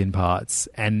 action book in parts,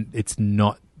 and that's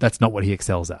not what he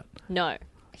excels at. No,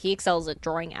 he excels at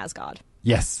drawing Asgard.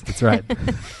 Yes, that's right.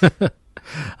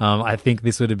 I think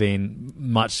this would have been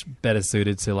much better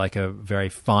suited to like a very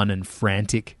fun and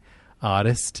frantic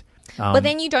artist. But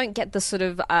then you don't get the sort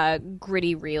of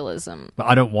gritty realism. But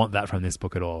I don't want that from this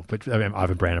book at all. But I mean,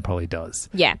 Ivan Brandon probably does.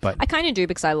 Yeah, but I kind of do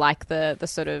because I like the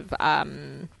sort of I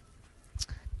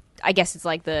guess it's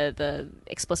like the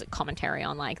explicit commentary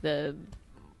on like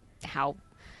how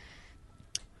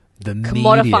the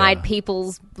commodified media.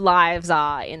 people's lives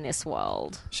are in this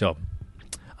world. Sure.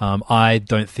 I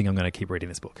don't think I'm going to keep reading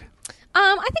this book.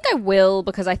 I think I will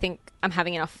because I think I'm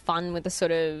having enough fun with the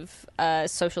sort of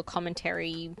social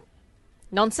commentary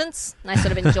nonsense. And I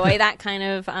sort of enjoy that kind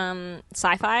of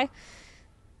sci-fi.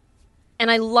 And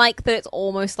I like that it's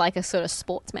almost like a sort of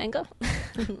sports manga.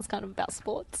 It's kind of about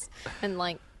sports and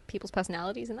like people's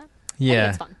personalities in that. I Yeah. think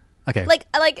it's fun. Okay.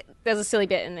 Like there's a silly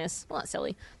bit in this. Well, not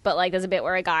silly, but like there's a bit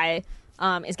where a guy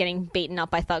is getting beaten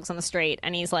up by thugs on the street,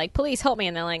 and he's like, "Police, help me!"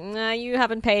 And they're like, "Nah, you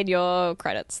haven't paid your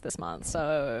credits this month,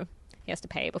 so he has to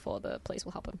pay before the police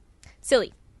will help him."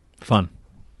 Silly. Fun.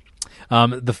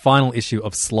 The final issue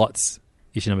of Slots,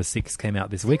 issue number 6, came out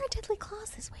this week. There a Deadly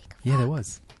Class this week. Yeah, there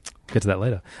was. Get to that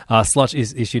later. Slots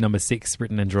is issue number 6,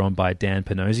 written and drawn by Dan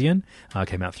Panosian.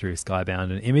 Came out through Skybound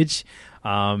and Image.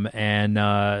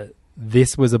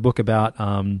 This was a book about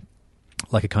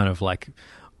like a kind of like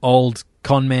old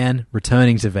con man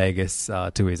returning to Vegas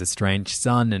to his estranged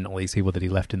son and all these people that he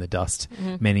left in the dust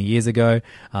many years ago.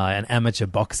 An amateur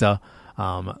boxer.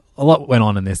 A lot went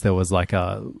on in this. There was like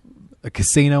a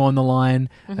casino on the line,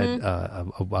 a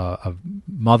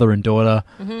mother and daughter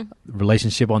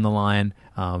relationship on the line,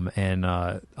 and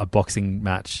a boxing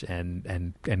match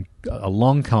and a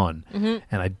long con. And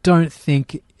I don't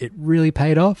think it really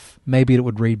paid off. Maybe it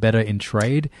would read better in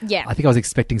trade. Yeah. I think I was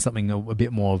expecting something a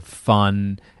bit more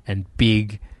fun and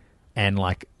big and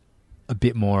like a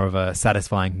bit more of a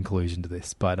satisfying conclusion to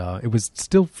this. But it was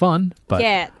still fun. But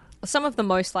Yeah, some of the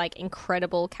most like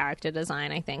incredible character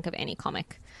design I think of any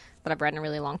comic that I've read in a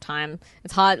really long time.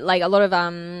 It's hard, like a lot of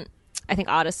I think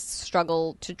artists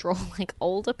struggle to draw like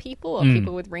older people or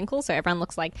people with wrinkles, so everyone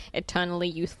looks like eternally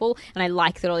youthful. And I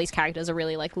like that all these characters are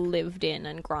really like lived in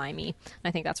and grimy. And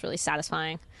I think that's really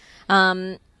satisfying.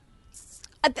 I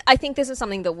think this is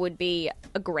something that would be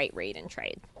a great read in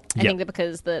trade. I think that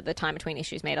because the time between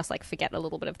issues made us like forget a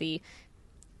little bit of the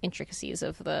intricacies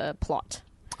of the plot.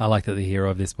 I like that the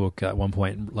hero of this book at one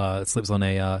point slips on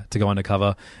to go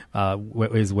undercover,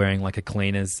 is wearing like a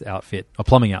cleaner's outfit, a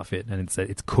plumbing outfit, and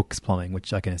it's Cook's Plumbing,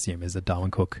 which I can assume is a Darwin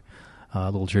Cook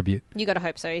little tribute. You got to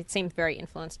hope so. It seemed very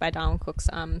influenced by Darwin Cook's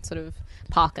sort of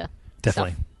Parker.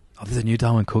 Definitely. Stuff. Oh, there's a new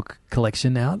Darwin Cook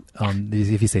collection out. Have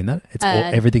you seen that? It's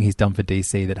everything he's done for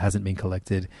DC that hasn't been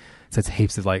collected. So it's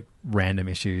heaps of like random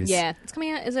issues. Yeah, it's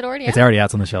coming out. Is it already out? It's already out.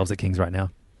 It's on the shelves at King's right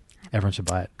now. Everyone should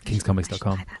buy it.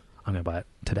 Kingscomics.com. I'm going to buy it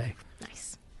today.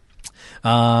 Nice.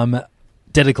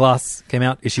 Deadly Class came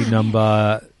out, issue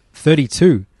number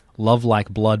 32. Love Like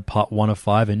Blood, Part 1 of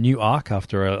 5. A new arc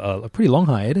after a pretty long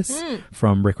hiatus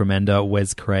from Rick Remender,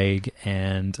 Wes Craig,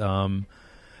 and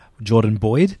Jordan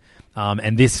Boyd.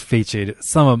 And this featured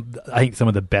some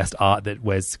of the best art that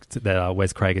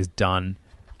Wes Craig has done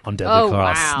on Deadly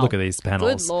Class. Wow. Look at these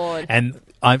panels. Good Lord. And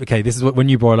this is when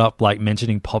you brought up like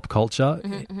mentioning pop culture.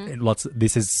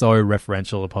 This is so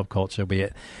referential to pop culture, be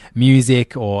it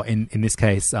music or in this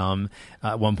case,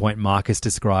 at one point Marcus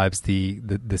describes the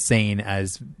scene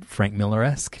as Frank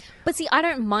Miller-esque. But see, I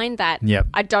don't mind that. Yep.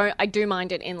 I do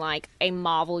mind it in like a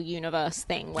Marvel universe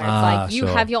thing where it's like you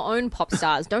have your own pop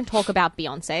stars. Don't talk about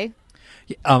Beyonce.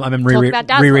 I'm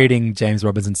rereading James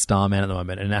Robinson's Starman at the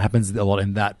moment, and it happens a lot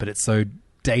in that, but it's so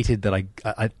dated that it works.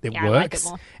 I like it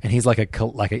more. And he's I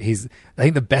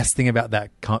think the best thing about that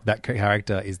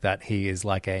character is that he is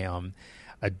like an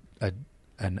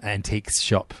antiques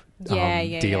shop dealer.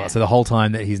 Yeah. So the whole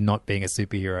time that he's not being a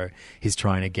superhero, he's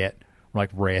trying to get like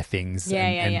rare things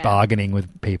and bargaining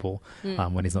with people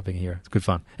when he's not being a hero. It's good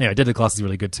fun. Anyway, Deadly Class is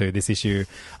really good too. This issue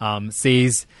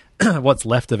sees what's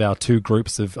left of our two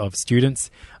groups of students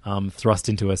thrust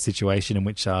into a situation in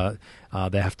which they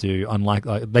have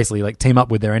to basically team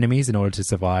up with their enemies in order to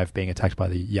survive being attacked by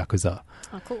the Yakuza.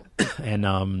 Oh, cool.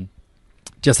 And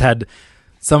just had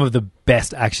some of the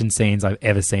best action scenes I've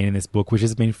ever seen in this book, which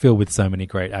has been filled with so many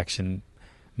great action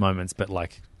moments, but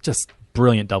just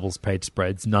brilliant doubles-page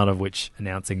spreads, none of which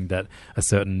announcing that a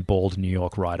certain bald New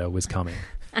York writer was coming.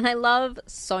 And I love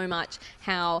so much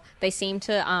how they seem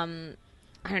to,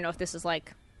 I don't know if this is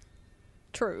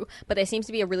true, but there seems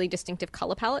to be a really distinctive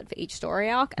color palette for each story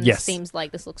arc, and yes. It seems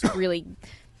like this looks really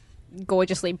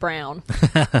gorgeously brown.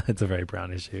 It's a very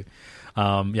brown issue.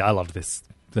 I loved this.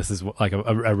 This is like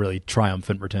a really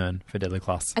triumphant return for Deadly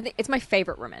Class. I think it's my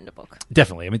favorite Remender book.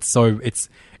 Definitely. I mean, it's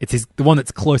the one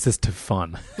that's closest to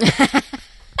fun.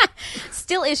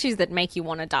 Still issues that make you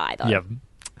want to die, though. Yep.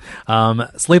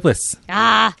 Sleepless.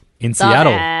 In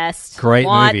Seattle. Best. Great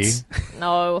movie.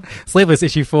 No. Sleepless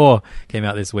issue 4 came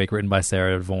out this week, written by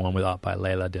Sarah Vaughan with art by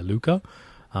Leila De Luca.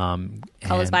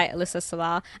 Colors by Alyssa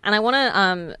Salah. And I want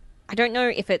to, I don't know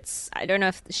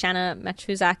if Shanna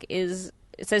Machuzak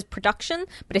it says production,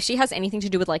 but if she has anything to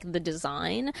do with the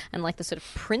design and the sort of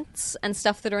prints and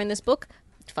stuff that are in this book,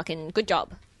 fucking good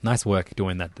job. Nice work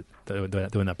doing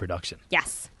that production.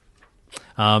 Yes.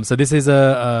 So this is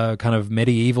a kind of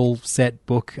medieval set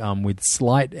book with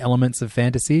slight elements of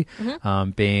fantasy,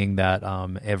 being that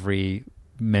every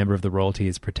member of the royalty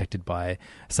is protected by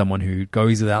someone who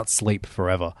goes without sleep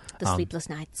forever. The Sleepless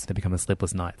Knights. They become the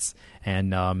Sleepless Knights.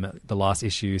 And the last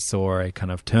issue saw a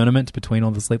kind of tournament between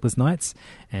all the Sleepless Knights,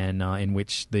 and in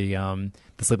which the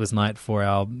Sleepless Knight for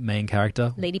our main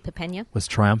character, Lady Pipenia, was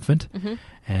triumphant.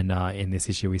 And in this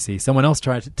issue we see someone else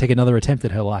try to take another attempt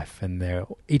at her life, and they're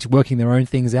each working their own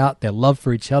things out, their love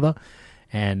for each other,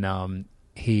 and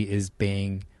he is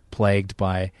being plagued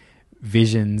by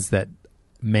visions that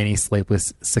many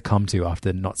sleepless succumb to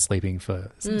after not sleeping for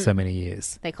so many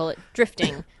years. They call it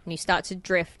drifting, and you start to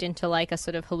drift into a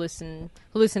sort of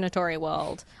hallucinatory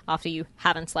world after you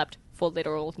haven't slept for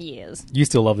literal years. You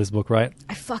still love this book, right?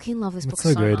 I fucking love this book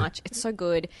so much. It's so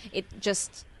good. It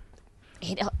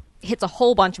hits a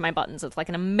whole bunch of my buttons. It's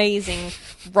an amazing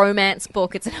romance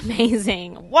book. It's an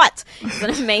amazing It's an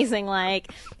amazing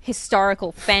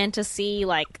historical fantasy.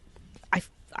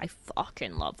 I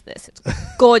fucking love this. It's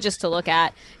gorgeous to look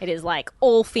at. It is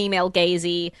all female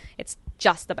gazy. It's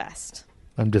just the best.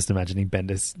 I'm just imagining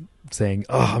Bendis saying,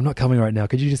 "Oh, I'm not coming right now.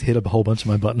 Could you just hit a whole bunch of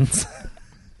my buttons?"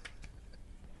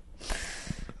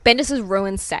 Bendis has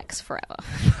ruined sex forever.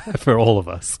 For all of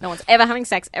us. No one's ever having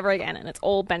sex ever again, and it's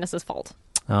all Bendis' fault.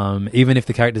 Even if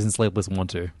the characters in Sleepless want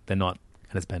to, they're not,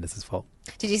 and it's Bendis' fault.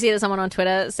 Did you see that someone on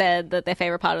Twitter said that their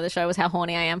favorite part of the show was how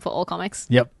horny I am for all comics?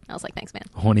 Yep. I was like, thanks, man.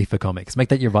 Horny for comics. Make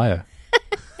that your bio.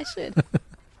 I should.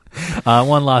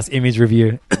 One last image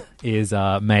review is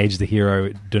Mage the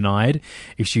Hero Denied,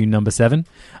 issue number 7.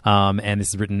 And this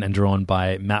is written and drawn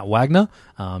by Matt Wagner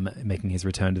making his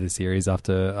return to the series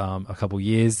after a couple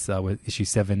years, with issue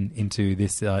 7 into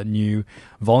this new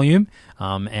volume.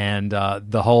 And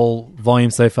the whole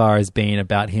volume so far has been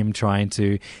about him trying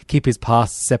to keep his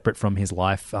past separate from his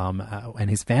life and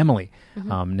his family.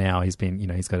 Now he's been,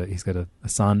 he's got a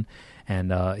son,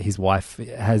 and his wife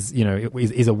has,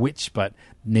 is a witch, but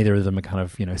neither of them are kind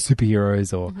of,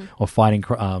 superheroes or fighting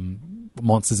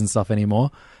monsters and stuff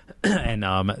anymore. And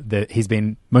he's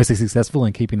been mostly successful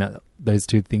in keeping those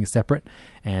two things separate.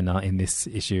 And in this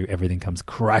issue, everything comes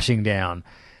crashing down,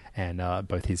 and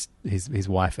both his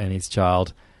wife and his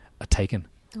child are taken.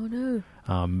 Oh no!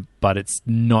 But it's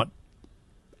not.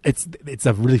 It's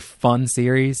a really fun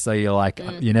series, so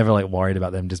you're never worried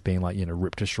about them just being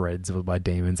ripped to shreds by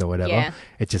demons or whatever. Yeah.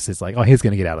 It just is like, oh, he's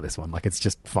going to get out of this one. It's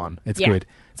just fun. It's good.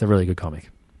 It's a really good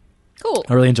comic. Cool.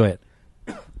 I really enjoy it.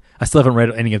 I still haven't read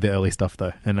any of the early stuff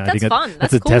though, and I think fun.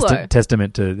 That's cool, a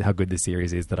testament to how good this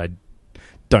series is that I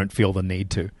don't feel the need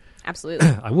to. Absolutely.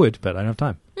 I would, but I don't have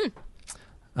time.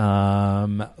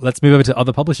 Let's move over to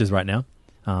other publishers right now.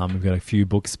 We've got a few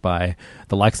books by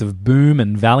the likes of Boom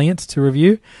and Valiant to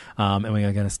review, and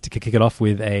we're going to kick it off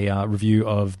with a review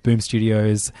of Boom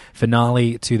Studios'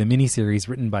 finale to the miniseries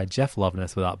written by Jeff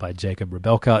Loveness with art by Jacob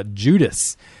Rebelka,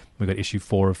 Judas. We've got issue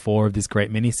 4 of 4 of this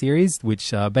great miniseries,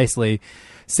 which basically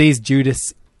sees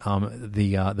Judas,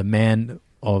 the man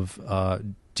of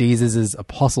Jesus'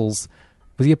 apostles.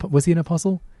 Was he an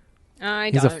apostle?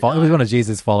 He was one of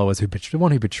Jesus' followers who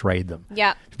betrayed them.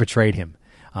 Yeah, who betrayed him.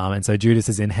 And so Judas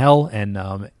is in hell,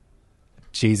 and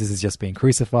Jesus is just being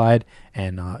crucified,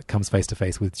 and comes face to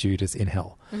face with Judas in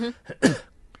hell. Mm-hmm.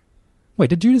 Wait,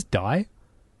 did Judas die?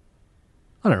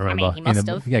 I don't remember. I mean, he must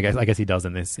have. Yeah, I guess he does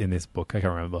in this book. I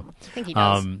can't remember. I think he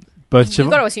does. You've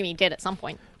got to assume he did at some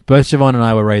point. Both Siobhan and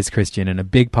I were raised Christian, and a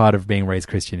big part of being raised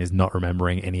Christian is not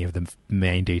remembering any of the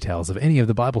main details of any of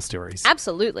the Bible stories.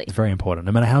 Absolutely. It's very important.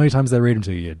 No matter how many times they read them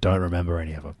to you, you don't remember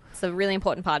any of them. It's a really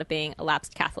important part of being a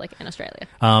lapsed Catholic in Australia.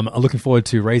 I'm looking forward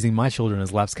to raising my children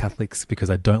as lapsed Catholics because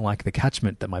I don't like the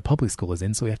catchment that my public school is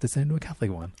in, so we have to send them to a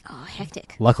Catholic one. Oh,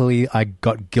 hectic. Luckily, I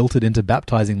got guilted into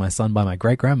baptizing my son by my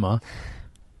great-grandma.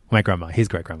 His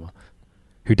great-grandma,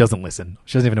 who doesn't listen.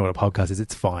 She doesn't even know what a podcast is.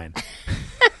 It's fine.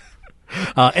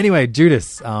 Anyway,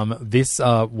 Judas. This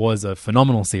was a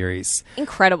phenomenal series.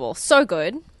 Incredible. So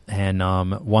good. And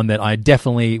one that I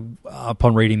definitely,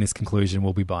 upon reading this conclusion,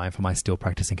 will be buying for my still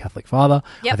practicing Catholic father.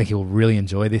 Yep. I think he will really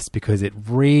enjoy this because it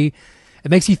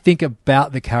makes you think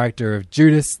about the character of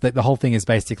Judas. That the whole thing is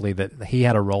basically that he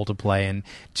had a role to play, and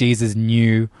Jesus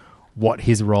knew what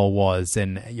his role was,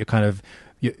 and you're kind of.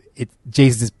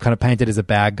 Jesus is kind of painted as a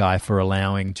bad guy for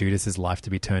allowing Judas's life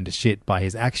to be turned to shit by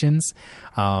his actions,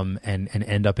 and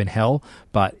end up in hell.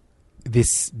 But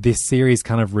this series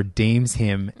kind of redeems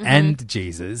him and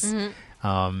Jesus,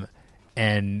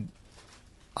 and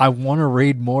I want to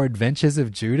read more Adventures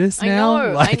of Judas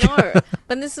now. I know.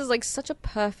 But this is such a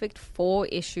perfect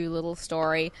 4-issue little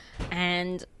story,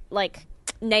 and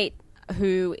Nate,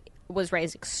 who was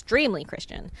raised extremely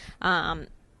Christian,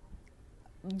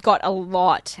 got a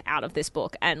lot out of this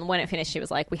book, and when it finished, she was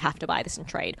like, we have to buy this in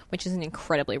trade, which is an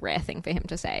incredibly rare thing for him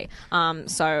to say.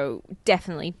 So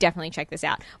definitely check this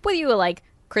out. Whether you were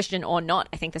Christian or not,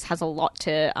 I think this has a lot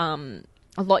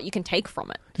you can take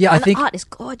from it. Yeah, and I think the art is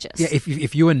gorgeous. Yeah,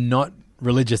 if you are not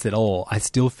religious at all, I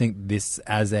still think this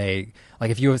as a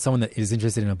if you're someone that is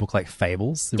interested in a book like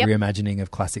Fables, the reimagining of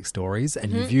classic stories,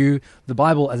 and you view the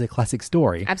Bible as a classic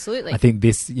story, absolutely, I think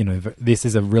this this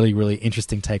is a really, really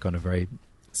interesting take on a very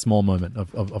small moment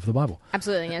of the Bible.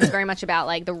 Absolutely, and it's very much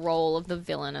about the role of the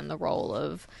villain and the role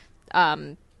of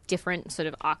different sort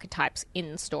of archetypes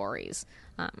in stories.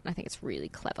 I think it's really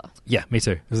clever. Yeah, me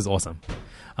too. This is awesome.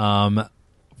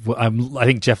 I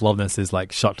think Jeff Loveness is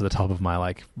shot to the top of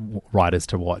my writers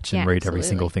to watch and read every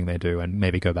single thing they do, and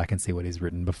maybe go back and see what he's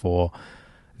written before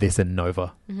this and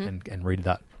Nova and read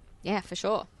that. Yeah, for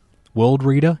sure. World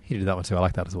Reader, he did that one too. I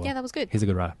like that as well. Yeah, that was good. He's a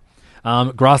good writer.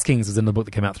 Grass Kings was in the book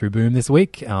that came out through Boom this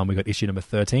week. We got issue number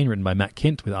 13, written by Matt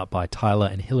Kint, with art by Tyler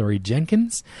and Hilary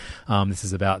Jenkins. This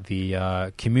is about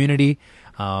the community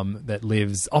that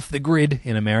lives off the grid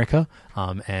in America,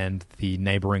 and the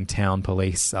neighboring town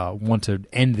police want to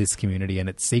end this community and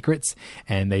its secrets,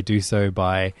 and they do so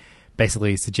by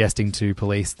basically suggesting to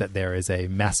police that there is a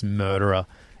mass murderer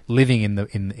living in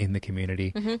the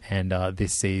community, and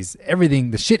this sees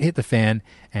everything. The shit hit the fan,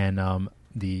 and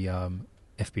the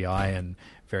FBI and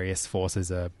various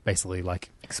forces are basically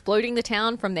exploding the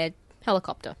town from their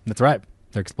helicopter. That's right.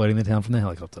 They're exploding the town from their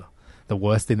helicopter. The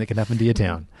worst thing that can happen to your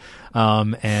town.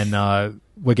 And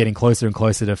we're getting closer and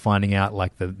closer to finding out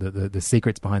the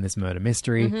secrets behind this murder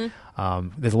mystery.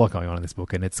 There's a lot going on in this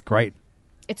book, and it's great.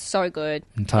 It's so good.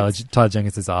 And Tyler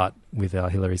Jenkins' art with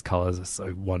Hillary's colours are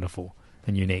so wonderful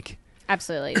and unique.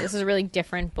 Absolutely. This is a really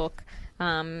different book.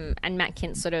 And Matt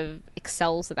Kint sort of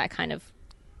excels at that kind of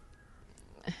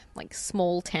like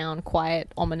small town, quiet,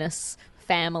 ominous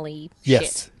family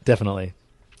Yes, shit. definitely.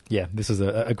 Yeah, this was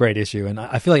a great issue. And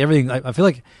I feel like everything, I feel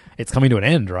like it's coming to an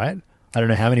end, right? I don't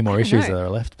know how many more issues there are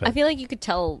left. But I feel like you could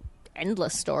tell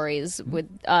endless stories with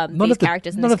not these if the,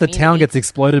 characters in not this if the town gets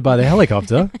exploded by the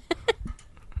helicopter.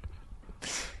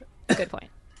 Good point.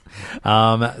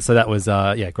 So that was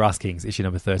Grass Kings issue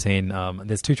number 13.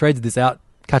 There's 2 trades of this out.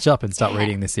 Catch up and start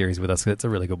reading this series with us. It's a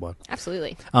really good one.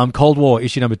 Absolutely. Cold War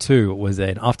issue number 2 was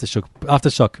an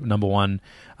Aftershock number 1.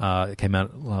 It came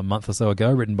out a month or so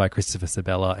ago, written by Christopher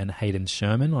Sabella and Hayden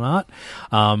Sherman on art.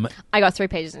 I got 3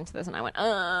 pages into this and I went,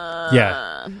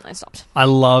 yeah. I stopped. I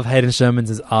love Hayden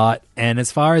Sherman's art, and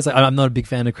as far as I'm not a big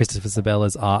fan of Christopher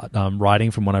Sabella's art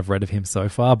writing from what I've read of him so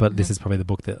far, but this is probably the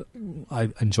book that I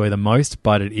enjoy the most.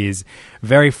 But it is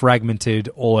very fragmented,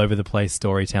 all over the place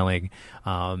storytelling.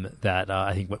 That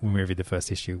I think when we reviewed the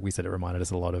first issue, we said it reminded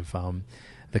us a lot of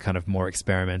the kind of more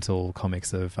experimental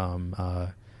comics of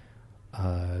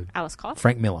Alice Scott?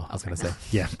 Frank Miller. I was going to say,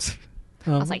 yeah.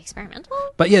 I was like, experimental?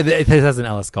 But yeah, it has an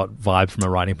Alice Scott vibe from a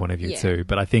writing point of view too.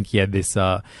 But I think, this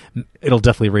it'll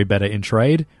definitely read better in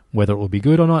trade. Whether it will be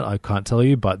good or not, I can't tell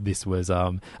you. But this was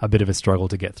a bit of a struggle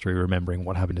to get through, remembering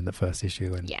what happened in the first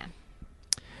issue. And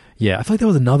yeah, I feel like there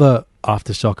was another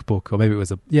Aftershock book, or maybe it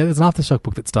was there's an Aftershock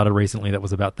book that started recently that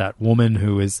was about that woman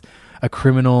who was a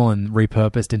criminal and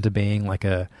repurposed into being like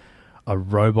a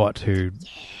robot who...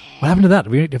 What happened to that?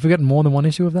 Have we gotten more than one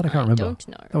issue of that? I can't remember. I don't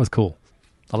know. That was cool.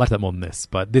 I like that more than this.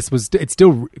 But it's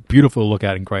still beautiful to look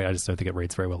at and great. I just don't think it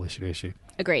reads very well issue to issue.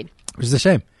 Agreed. Which is a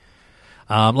shame.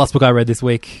 Last book I read this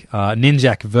week,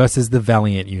 Ninjak versus the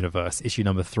Valiant Universe, issue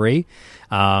number 3.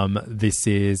 This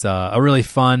is a really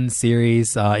fun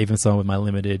series, even so with my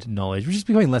limited knowledge, which is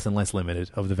becoming less and less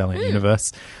limited of the Valiant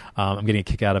Universe. I'm getting a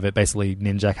kick out of it. Basically,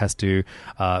 Ninjak has to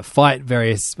fight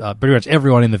pretty much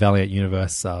everyone in the Valiant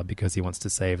Universe because he wants to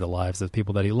save the lives of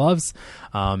people that he loves.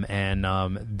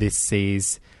 This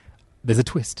sees... There's a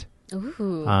twist.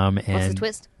 Ooh. What's the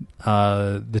twist?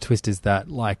 The twist is that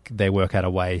they work out a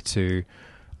way to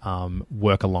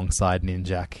work alongside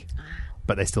Ninjak,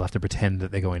 but they still have to pretend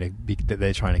that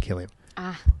they're trying to kill him.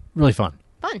 Really fun.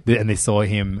 And they saw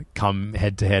him come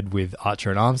head to head with Archer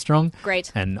and Armstrong.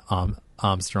 Great. And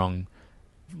Armstrong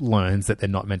learns that they're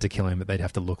not meant to kill him, but they'd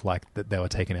have to look like that they were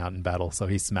taken out in battle. So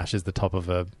he smashes the top of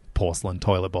a porcelain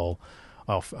toilet bowl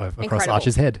across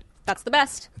Archer's head. That's the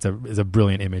best. It's a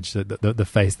brilliant image. The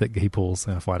face that he pulls,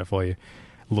 I'll find it for you,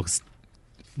 looks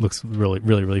really,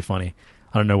 really, really funny.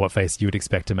 I don't know what face you would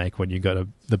expect to make when you got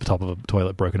the top of a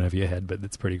toilet broken over your head, but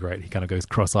it's pretty great. He kind of goes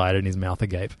cross-eyed and his mouth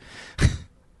agape.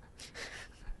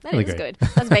 That really is great. good.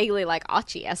 That's vaguely like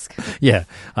Archie-esque. Yeah.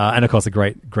 And of course, a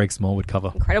great Greg Smallwood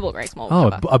cover. Incredible Greg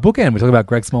Smallwood cover. A bookend. We talk about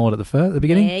Greg Smallwood at the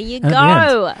beginning. There you and at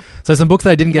go. the end. So some books that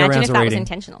I didn't get around to Imagine if that was reading.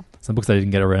 intentional. Some books I didn't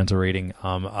get around to reading.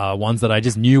 Ones that I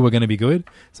just knew were going to be good.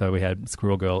 So we had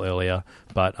Squirrel Girl earlier,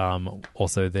 but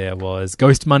also there was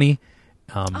Ghost Money.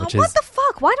 Which what the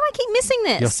fuck? Why do I keep missing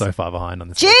this? You're so far behind on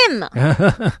this. Jim!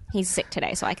 He's sick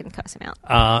today, so I can curse him out.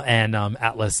 And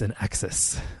Atlas and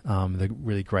Axis, the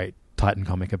really great Titan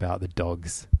comic about the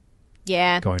dogs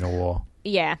going to war.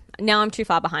 Yeah. Now I'm too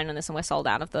far behind on this and we're sold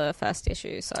out of the first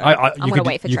issue, so I'm going to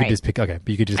wait for you trade. Could just pick, okay,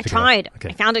 but you could just I pick tried. It up. Okay.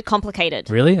 I found it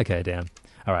complicated. Really? Okay, damn.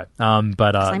 All right.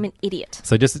 But 'cause I'm an idiot.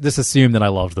 So just assume that I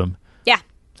loved them. Yeah.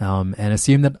 And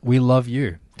assume that we love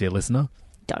you, dear listener.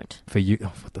 Don't. For you.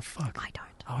 Oh, what the fuck? I don't.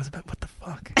 I was about, what the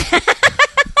fuck?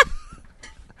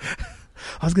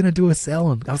 I was going to do a sell.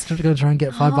 I was going to try and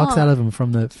get $5 out of them for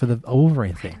the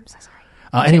Wolverine thing. I'm so sorry.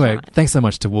 Anyway, thanks so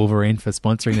much to Wolverine for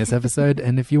sponsoring this episode.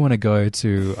 And if you want to go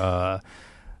to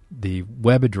the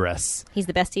web address... He's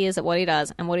the best he is at what he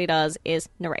does, and what he does is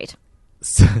narrate.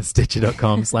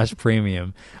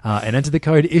 Stitcher.com/premium and enter the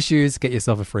code ISSUES. Get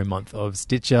yourself a free month of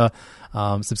Stitcher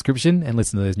subscription and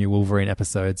listen to those new Wolverine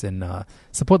episodes and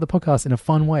support the podcast in a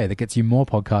fun way that gets you more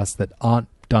podcasts that aren't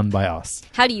done by us.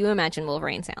 How do you imagine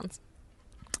Wolverine sounds?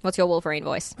 What's your Wolverine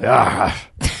voice? Good.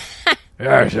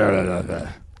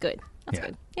 That's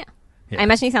good. Yeah. I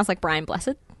imagine he sounds like Brian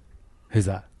Blessed. Who's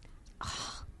that?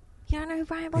 You don't know who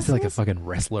Brian Blessed Is he like is? a fucking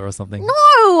wrestler or something?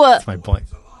 No! That's my point.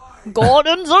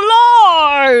 Gordon's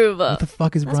alive! What the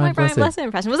fuck is That's Brian my Brian Blessed? Blessed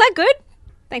impression. Was that good?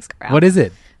 Thanks, Carl. What is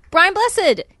it? Brian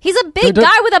Blessed. He's a big Don't-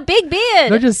 guy with a big beard.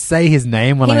 Don't just say his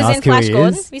name when He I was in ask who Flash he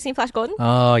Gordon. is. Have you seen Flash Gordon?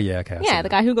 Oh, yeah, okay. I've Yeah, seen the that.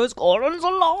 guy who goes, Gordon's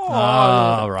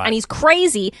alive. Oh, right. And he's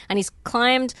crazy, and he's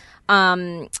climbed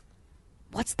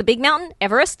what's the big mountain?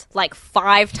 Everest? Like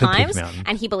 5 big times. mountain.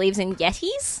 And he believes in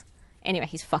Yetis. Anyway,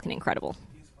 he's fucking incredible.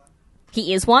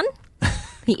 He is one.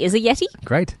 He is a Yeti.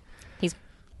 Great. He's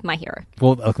my hero.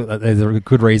 Well, there's a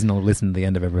good reason to listen to the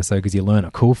end of every episode because you learn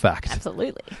a cool fact.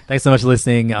 Absolutely. Thanks so much for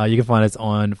listening. You can find us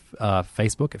on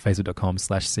Facebook at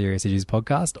facebook.com/Serious Issues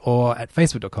Podcast or at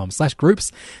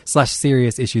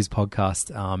facebook.com/groups/Serious Issues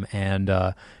Podcast. And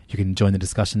you can join the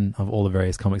discussion of all the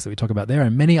various comics that we talk about there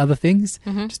and many other things.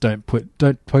 Mm-hmm. Just don't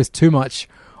post too much,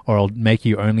 or I'll make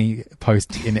you only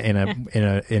post in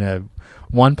a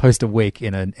one post a week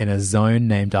in a zone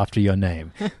named after your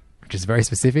name. Which is very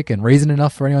specific and reason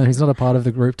enough for anyone who's not a part of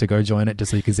the group to go join it,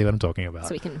 just so you can see what I'm talking about.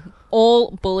 So we can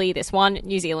all bully this one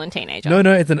New Zealand teenager. No,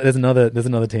 there's another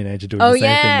teenager doing the same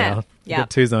thing now. Yeah. Got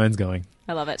 2 zones going.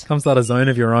 I love it. Come start a zone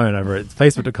of your own over at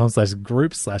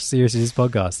facebook.com/groups/Serious Issues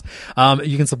Podcast.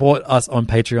 You can support us on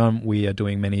Patreon. We are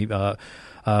doing many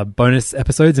bonus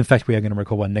episodes. In fact, we are going to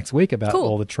record one next week about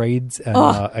all the trades and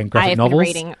graphic I have novels. been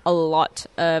reading a lot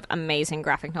of amazing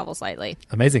graphic novels lately.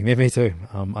 Amazing. Me too.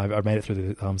 I've made it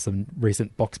through some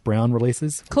recent Box Brown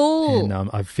releases. Cool. And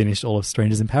I've finished all of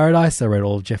Strangers in Paradise. I read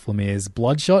all of Jeff Lemire's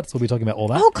Bloodshot, so we'll be talking about all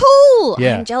that. Oh, cool.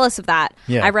 Yeah. I'm jealous of that.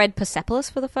 Yeah. I read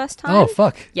Persepolis for the first time. Oh,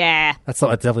 fuck. Yeah. That's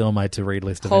definitely on my to-read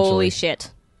list eventually. Holy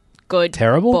shit. Good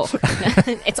Terrible? book.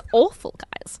 It's awful,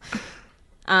 guys.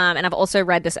 And I've also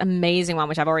read this amazing one,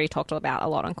 which I've already talked about a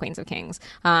lot on Queens of Kings,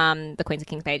 the Queens of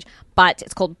Kings page. But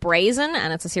it's called Brazen,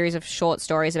 and it's a series of short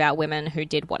stories about women who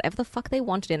did whatever the fuck they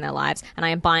wanted in their lives. And I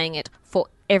am buying it for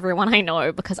everyone I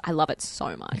know because I love it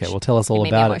so much. Okay, well, tell us all it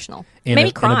about made me emotional. it. Made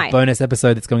me cry. In a bonus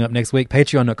episode that's coming up next week,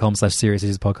 patreon.com/Serious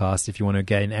Issues Podcast. If you want to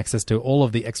gain access to all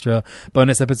of the extra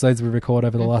bonus episodes we record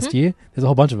over the last year, there's a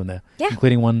whole bunch of them there,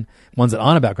 including ones that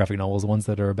aren't about graphic novels, the ones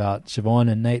that are about Siobhan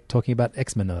and Nate talking about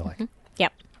X-Men that I like.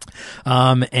 Yep.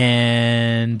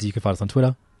 And you can find us on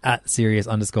Twitter at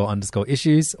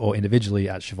serious_issues or individually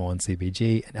at Siobhan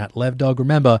CBG and at LevDog.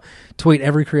 Remember, tweet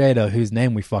every creator whose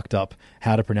name we fucked up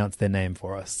how to pronounce their name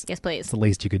for us. Yes, please. It's the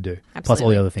least you could do. Absolutely. Plus all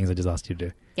the other things I just asked you to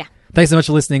do. Yeah. Thanks so much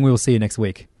for listening. We will see you next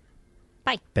week.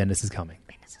 Bye. Bendis is coming.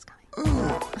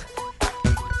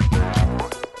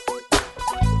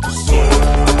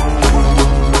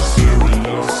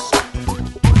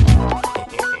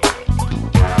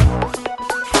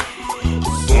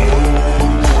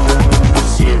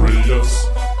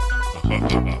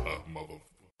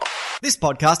 This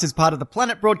podcast is part of the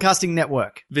Planet Broadcasting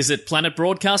Network. Visit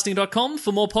planetbroadcasting.com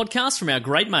for more podcasts from our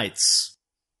great mates.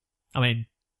 I mean,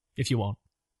 if you want.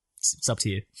 It's up to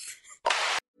you.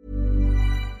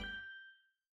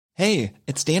 Hey,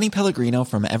 it's Danny Pellegrino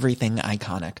from Everything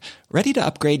Iconic. Ready to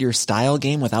upgrade your style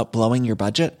game without blowing your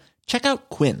budget? Check out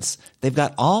Quince. They've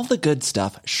got all the good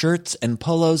stuff, shirts and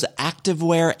polos,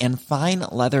 activewear, and fine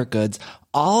leather goods,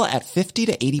 all at 50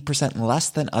 to 80% less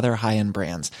than other high-end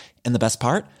brands. And the best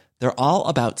part? They're all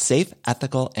about safe,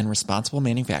 ethical, and responsible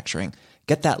manufacturing.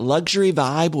 Get that luxury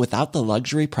vibe without the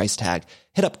luxury price tag.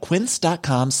 Hit up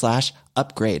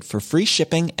quince.com/upgrade for free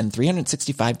shipping and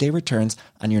 365-day returns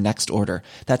on your next order.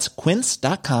 That's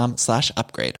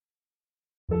quince.com/upgrade.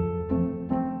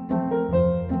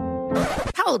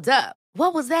 Hold up.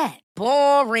 What was that?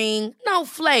 Boring. No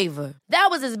flavor. That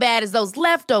was as bad as those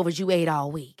leftovers you ate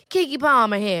all week. Keke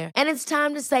Palmer here. And it's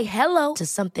time to say hello to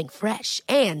something fresh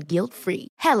and guilt-free.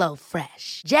 Hello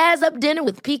Fresh. Jazz up dinner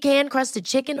with pecan-crusted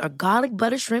chicken or garlic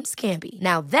butter shrimp scampi.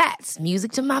 Now that's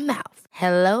music to my mouth.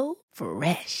 Hello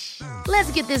Fresh.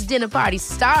 Let's get this dinner party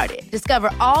started.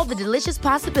 Discover all the delicious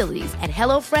possibilities at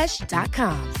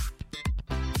hellofresh.com.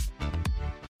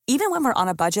 Even when we're on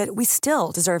a budget, we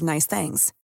still deserve nice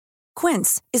things.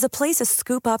 Quince is a place to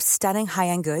scoop up stunning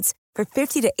high-end goods for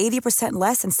 50 to 80%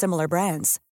 less than similar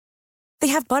brands. They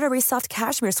have buttery soft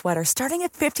cashmere sweaters starting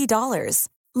at $50,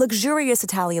 luxurious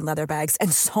Italian leather bags,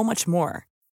 and so much more.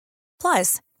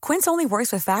 Plus, Quince only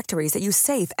works with factories that use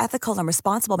safe, ethical, and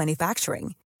responsible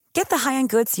manufacturing. Get the high-end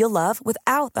goods you'll love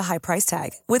without the high price tag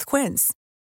with Quince.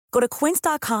 Go to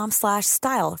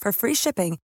quince.com/style for free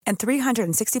shipping and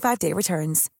 365-day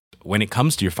returns. When it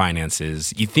comes to your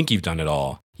finances, you think you've done it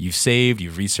all. You've saved,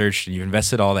 you've researched, and you've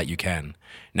invested all that you can.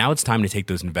 Now it's time to take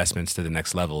those investments to the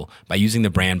next level by using the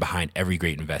brand behind every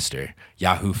great investor,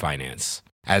 Yahoo Finance.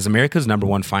 As America's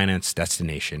 #1 finance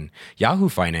destination, Yahoo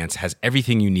Finance has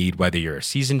everything you need, whether you're a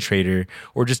seasoned trader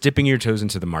or just dipping your toes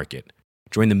into the market.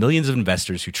 Join the millions of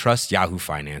investors who trust Yahoo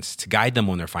Finance to guide them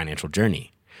on their financial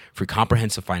journey. For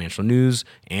comprehensive financial news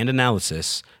and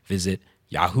analysis, visit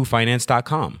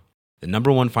yahoofinance.com. The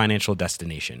 #1 financial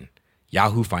destination,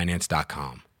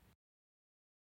 yahoofinance.com.